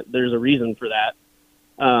time, and that there's a reason for that.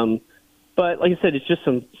 But like I said, it's just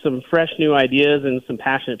some fresh new ideas and some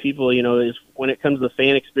passionate people, is when it comes to the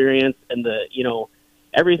fan experience and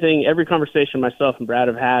every conversation myself and Brad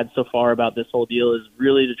have had so far about this whole deal is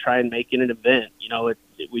really to try and make it an event.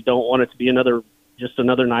 We don't want it to be another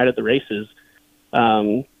night at the races.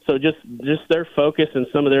 So just their focus and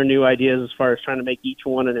some of their new ideas as far as trying to make each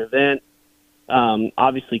one an event.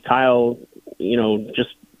 Obviously Kyle,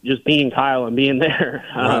 just being Kyle and being there,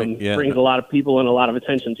 brings a lot of people and a lot of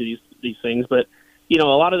attention to these things, but a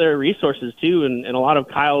lot of their resources too, and a lot of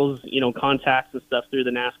Kyle's contacts and stuff through the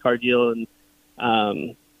NASCAR deal, and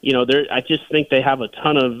I just think they have a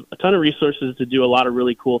ton of resources to do a lot of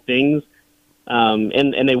really cool things,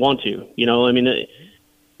 and they want to.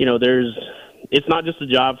 It's not just a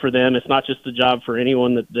job for them. It's not just a job for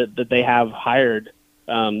anyone that they have hired.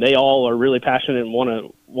 They all are really passionate and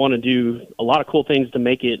want to do a lot of cool things to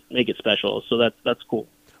make it special. So that's cool.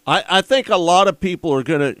 I think a lot of people are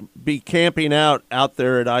going to be camping out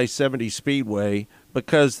there at I-70 Speedway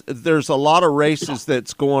because there's a lot of races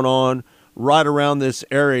that's going on right around this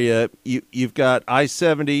area. You've got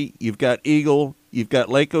I-70, you've got Eagle, you've got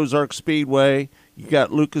Lake Ozark Speedway, you've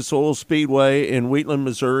got Lucas Oil Speedway in Wheatland,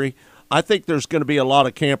 Missouri. I think there's going to be a lot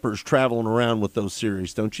of campers traveling around with those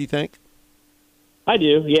series, don't you think? I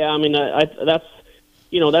do, yeah. I mean, that's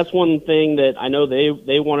one thing that I know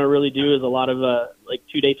they want to really do is a lot of like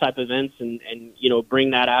 2-day type events and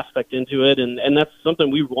bring that aspect into it, and that's something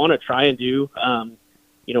we want to try and do.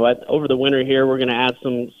 Over the winter here, we're going to add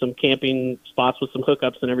some camping spots with some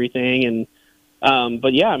hookups and everything, and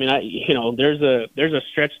but yeah, I mean, there's a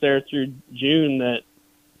stretch there through June that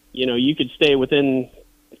you could stay within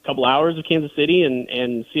a couple hours of Kansas City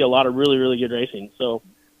and see a lot of really, really good racing. So.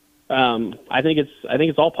 I think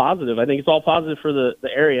it's all positive. I think it's all positive for the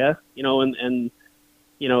area, and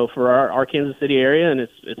for our Kansas City area, and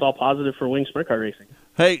it's all positive for wing sprint car racing.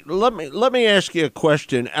 Hey, let me ask you a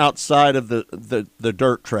question outside of the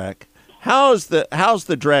dirt track. How's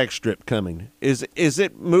the drag strip coming? Is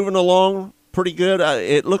it moving along pretty good?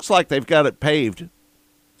 It looks like they've got it paved.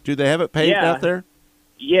 Do they have it paved out there?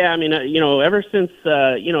 Yeah, I mean, ever since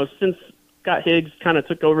since Scott Higgs kind of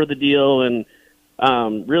took over the deal, and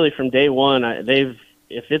really from day one, if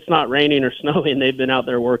it's not raining or snowing, they've been out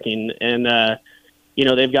there working, and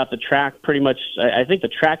they've got the track pretty much. I think the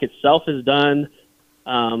track itself is done.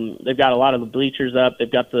 They've got a lot of the bleachers up.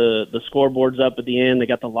 They've got the scoreboards up at the end. They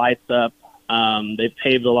got the lights up. They've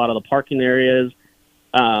paved a lot of the parking areas.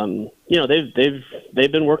 They've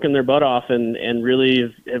been working their butt off and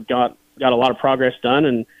really have got a lot of progress done.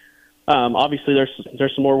 And obviously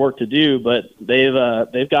there's some more work to do, but they've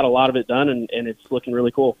got a lot of it done, and it's looking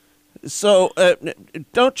really cool. So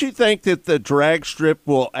don't you think that the drag strip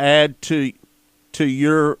will add to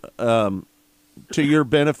your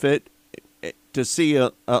benefit? To see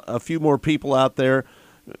a few more people out there,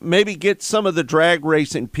 maybe get some of the drag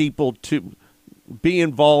racing people to be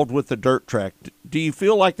involved with the dirt track. Do you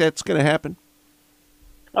feel like that's going to happen?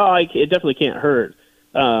 Oh, it definitely can't hurt.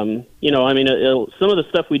 Some of the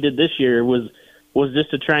stuff we did this year was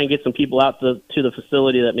just to try and get some people out to the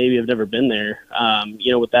facility that maybe have never been there.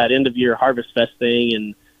 With that end of year Harvest Fest thing,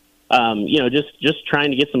 and just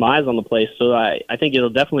trying to get some eyes on the place. So I think it'll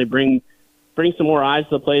definitely bring some more eyes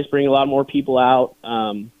to the place, bring a lot more people out.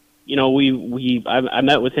 I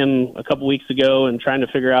met with him a couple weeks ago and trying to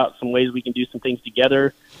figure out some ways we can do some things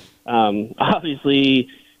together. Obviously,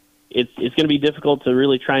 it's going to be difficult to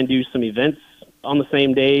really try and do some events on the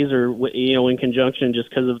same days or in conjunction, just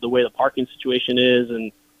because of the way the parking situation is.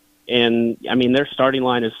 And I mean, their starting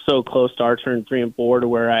line is so close to our turn 3 and 4 to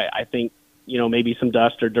where I think maybe some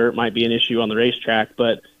dust or dirt might be an issue on the racetrack,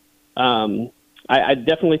 but. I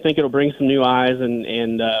definitely think it'll bring some new eyes, and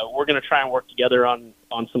we're going to try and work together on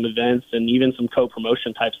some events and even some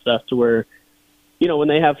co-promotion type stuff to where, when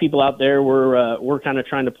they have people out there, we're kind of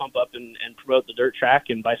trying to pump up and promote the dirt track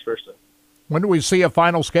and vice versa. When do we see a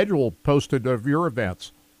final schedule posted of your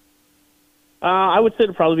events? I would say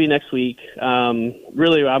it'll probably be next week.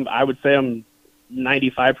 Really, I would say I'm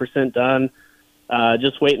 95% done.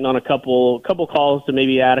 Just waiting on a couple calls to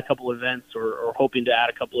maybe add a couple events or hoping to add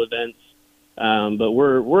a couple events. But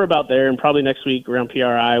we're about there, and probably next week around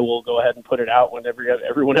PRI we'll go ahead and put it out whenever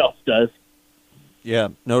everyone else does. Yeah,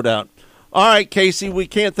 no doubt. All right, Casey, we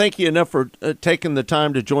can't thank you enough for taking the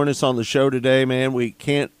time to join us on the show today, man. We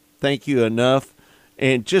can't thank you enough.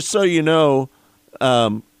 And just so you know,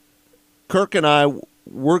 Kirk and I,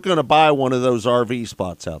 we're going to buy one of those RV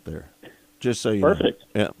spots out there. Just so you know. Perfect.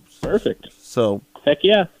 Yeah. Perfect. So. Heck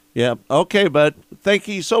yeah. Yeah. Okay, bud. Thank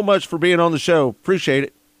you so much for being on the show. Appreciate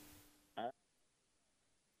it.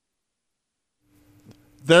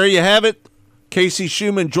 There you have it. Casey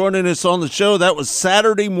Shuman joining us on the show. That was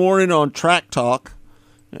Saturday morning on Track Talk,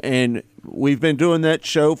 and we've been doing that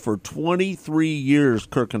show for 23 years.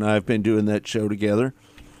 Kirk and I have been doing that show together,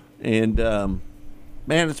 and man,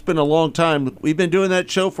 it's been a long time. We've been doing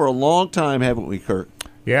that show for a long time, haven't we, Kirk?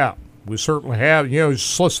 Yeah, we certainly have.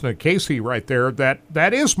 Just listening to Casey right there,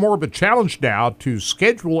 that is more of a challenge now to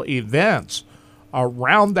schedule events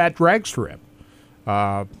around that drag strip.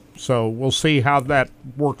 So we'll see how that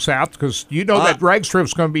works out, because that drag strip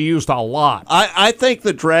is going to be used a lot. I think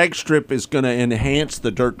the drag strip is going to enhance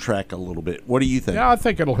the dirt track a little bit. What do you think? Yeah, I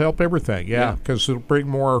think it'll help everything, because it'll bring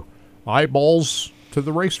more eyeballs to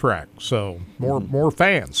the racetrack, so more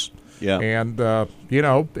fans. Yeah. And,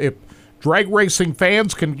 if drag racing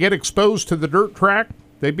fans can get exposed to the dirt track,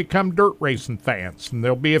 they become dirt racing fans, and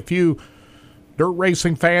there'll be a few dirt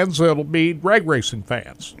racing fans that'll be drag racing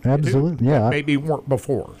fans. Absolutely, yeah. Maybe weren't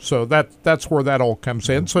before. So that's where that all comes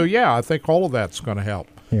in. So yeah, I think all of that's going to help.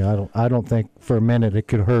 Yeah, I don't think for a minute it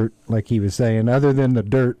could hurt, like he was saying. Other than the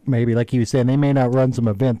dirt, maybe like he was saying, they may not run some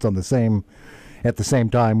events at the same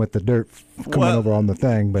time with the dirt coming over on the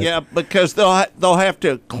thing. But yeah, because they'll have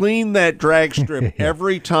to clean that drag strip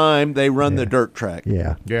every time they run the dirt track.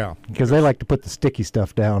 Yeah, yeah, because they like to put the sticky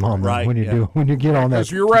stuff down on them when you get on that.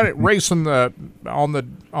 Because you're racing on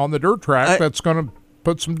the dirt track, that's going to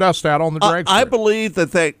put some dust out on the drag strip. I believe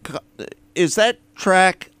that is that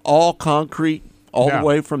track all concrete all the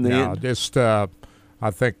way from the end. Just I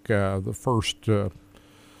think the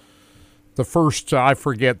first, I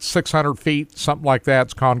forget, 600 feet, something like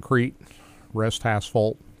that's concrete, rest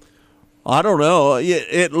asphalt. I don't know.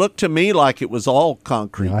 It looked to me like it was all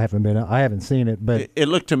concrete. I haven't seen it, but it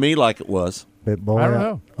looked to me like it was. But boy, I don't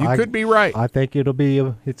know. You could be right. I think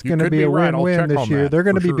it's going to be a win-win this year. They're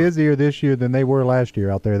going to be busier this year than they were last year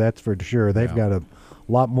out there. That's for sure. They've got a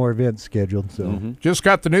a lot more events scheduled. So Just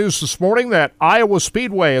got the news this morning that Iowa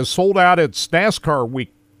Speedway has sold out its NASCAR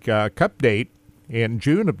Week Cup date in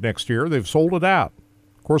June of next year. They've sold it out.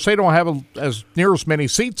 Of course, they don't have as near as many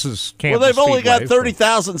seats as Kansas Well, they've only Speedway, got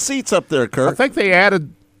 30,000 seats up there, Kirk. I think they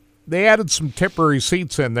added some temporary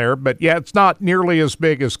seats in there, but yeah, it's not nearly as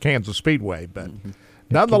big as Kansas Speedway. But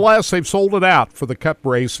nonetheless, they've sold it out for the Cup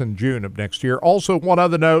race in June of next year. Also, one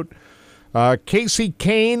other note, Casey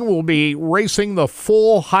Kane will be racing the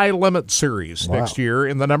full High Limit Series next year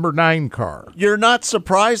in the number 9 car. You're not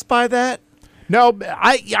surprised by that? No,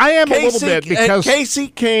 I am a little bit because Casey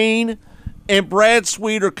Kane and Brad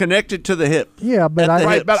Sweet are connected to the hip. Yeah, but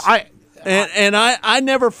I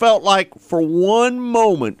never felt like for one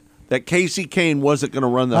moment that Casey Kane wasn't going to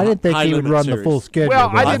run the I didn't think High he would Limit run Series. the full schedule. Well,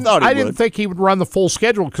 I thought didn't think he would run the full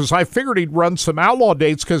schedule because I figured he'd run some outlaw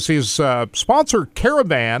dates because his sponsor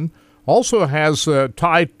Caravan also has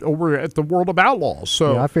tie over at the World of Outlaws.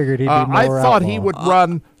 So I figured he'd be more I thought he outlaw. would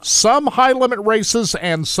run some high limit races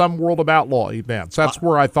and some World of Outlaw events. That's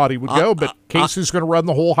where I thought he would go. But Casey's going to run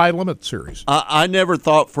the whole high limit series. I never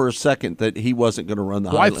thought for a second that he wasn't going to run the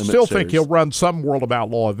High Limit I still Series. think he'll run some World of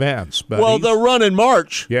Outlaw events. But Well, they'll run in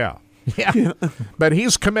March. Yeah. But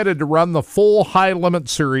he's committed to run the full high limit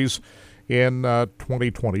series in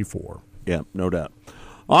 2024. Yeah, no doubt.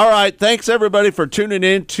 All right, thanks everybody for tuning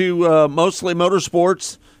in to Mostly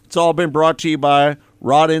Motorsports. It's all been brought to you by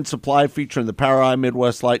Rod End Supply, featuring the Power Eye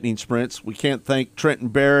Midwest Lightning Sprints. We can't thank Trenton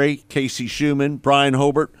Berry, Casey Shuman, Bryan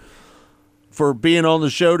Hulbert for being on the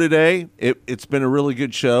show today. It's been a really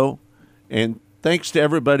good show, and thanks to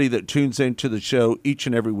everybody that tunes into the show each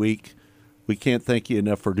and every week. We can't thank you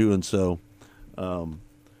enough for doing so. And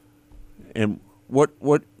what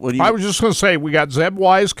do you? I was just going to say we got Zeb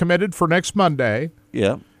Wise committed for next Monday.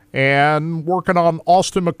 Yeah. And working on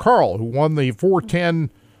Austin McCarl, who won the 410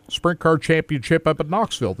 Sprint Car Championship up at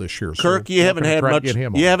Knoxville this year. Kirk, so you haven't had much.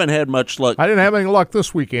 You haven't had much luck. I didn't have any luck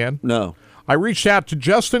this weekend. No. I reached out to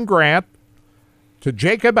Justin Grant, to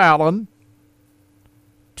Jacob Allen,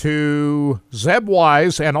 to Zeb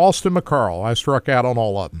Wise, and Austin McCarl. I struck out on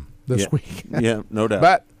all of them this week. Yeah, no doubt.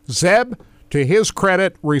 But Zeb, to his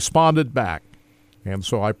credit, responded back. And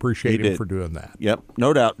so I appreciate him for doing that. Yep,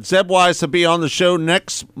 no doubt. Zeb Wise will be on the show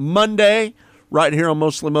next Monday right here on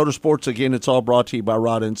Mostly Motorsports. Again, it's all brought to you by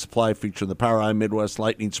Rod End Supply, featuring the Power Eye Midwest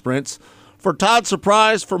Lightning Sprints. For Todd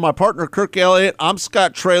Surprise, for my partner Kirk Elliott, I'm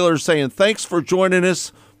Scott Traylor saying thanks for joining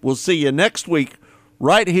us. We'll see you next week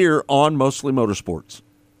right here on Mostly Motorsports.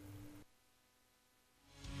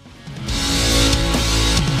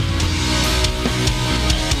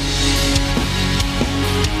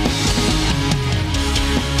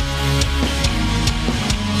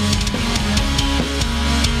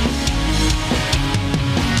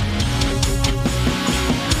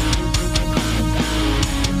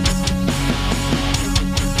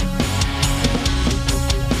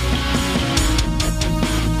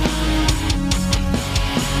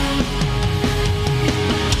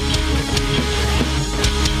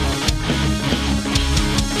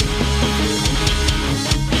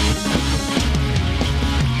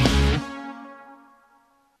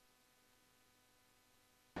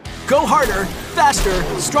 Go harder, faster,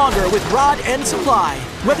 stronger with Rod End Supply.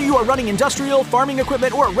 Whether you are running industrial, farming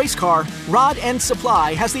equipment, or a race car, Rod End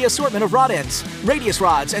Supply has the assortment of rod ends, radius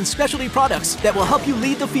rods, and specialty products that will help you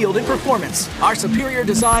lead the field in performance. Our superior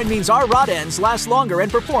design means our rod ends last longer and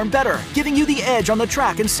perform better, giving you the edge on the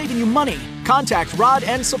track and saving you money. Contact Rod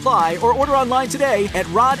End Supply or order online today at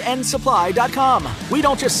rodendsupply.com. We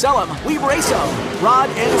don't just sell them, we race them.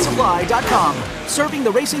 rodendsupply.com. Serving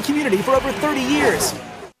the racing community for over 30 years.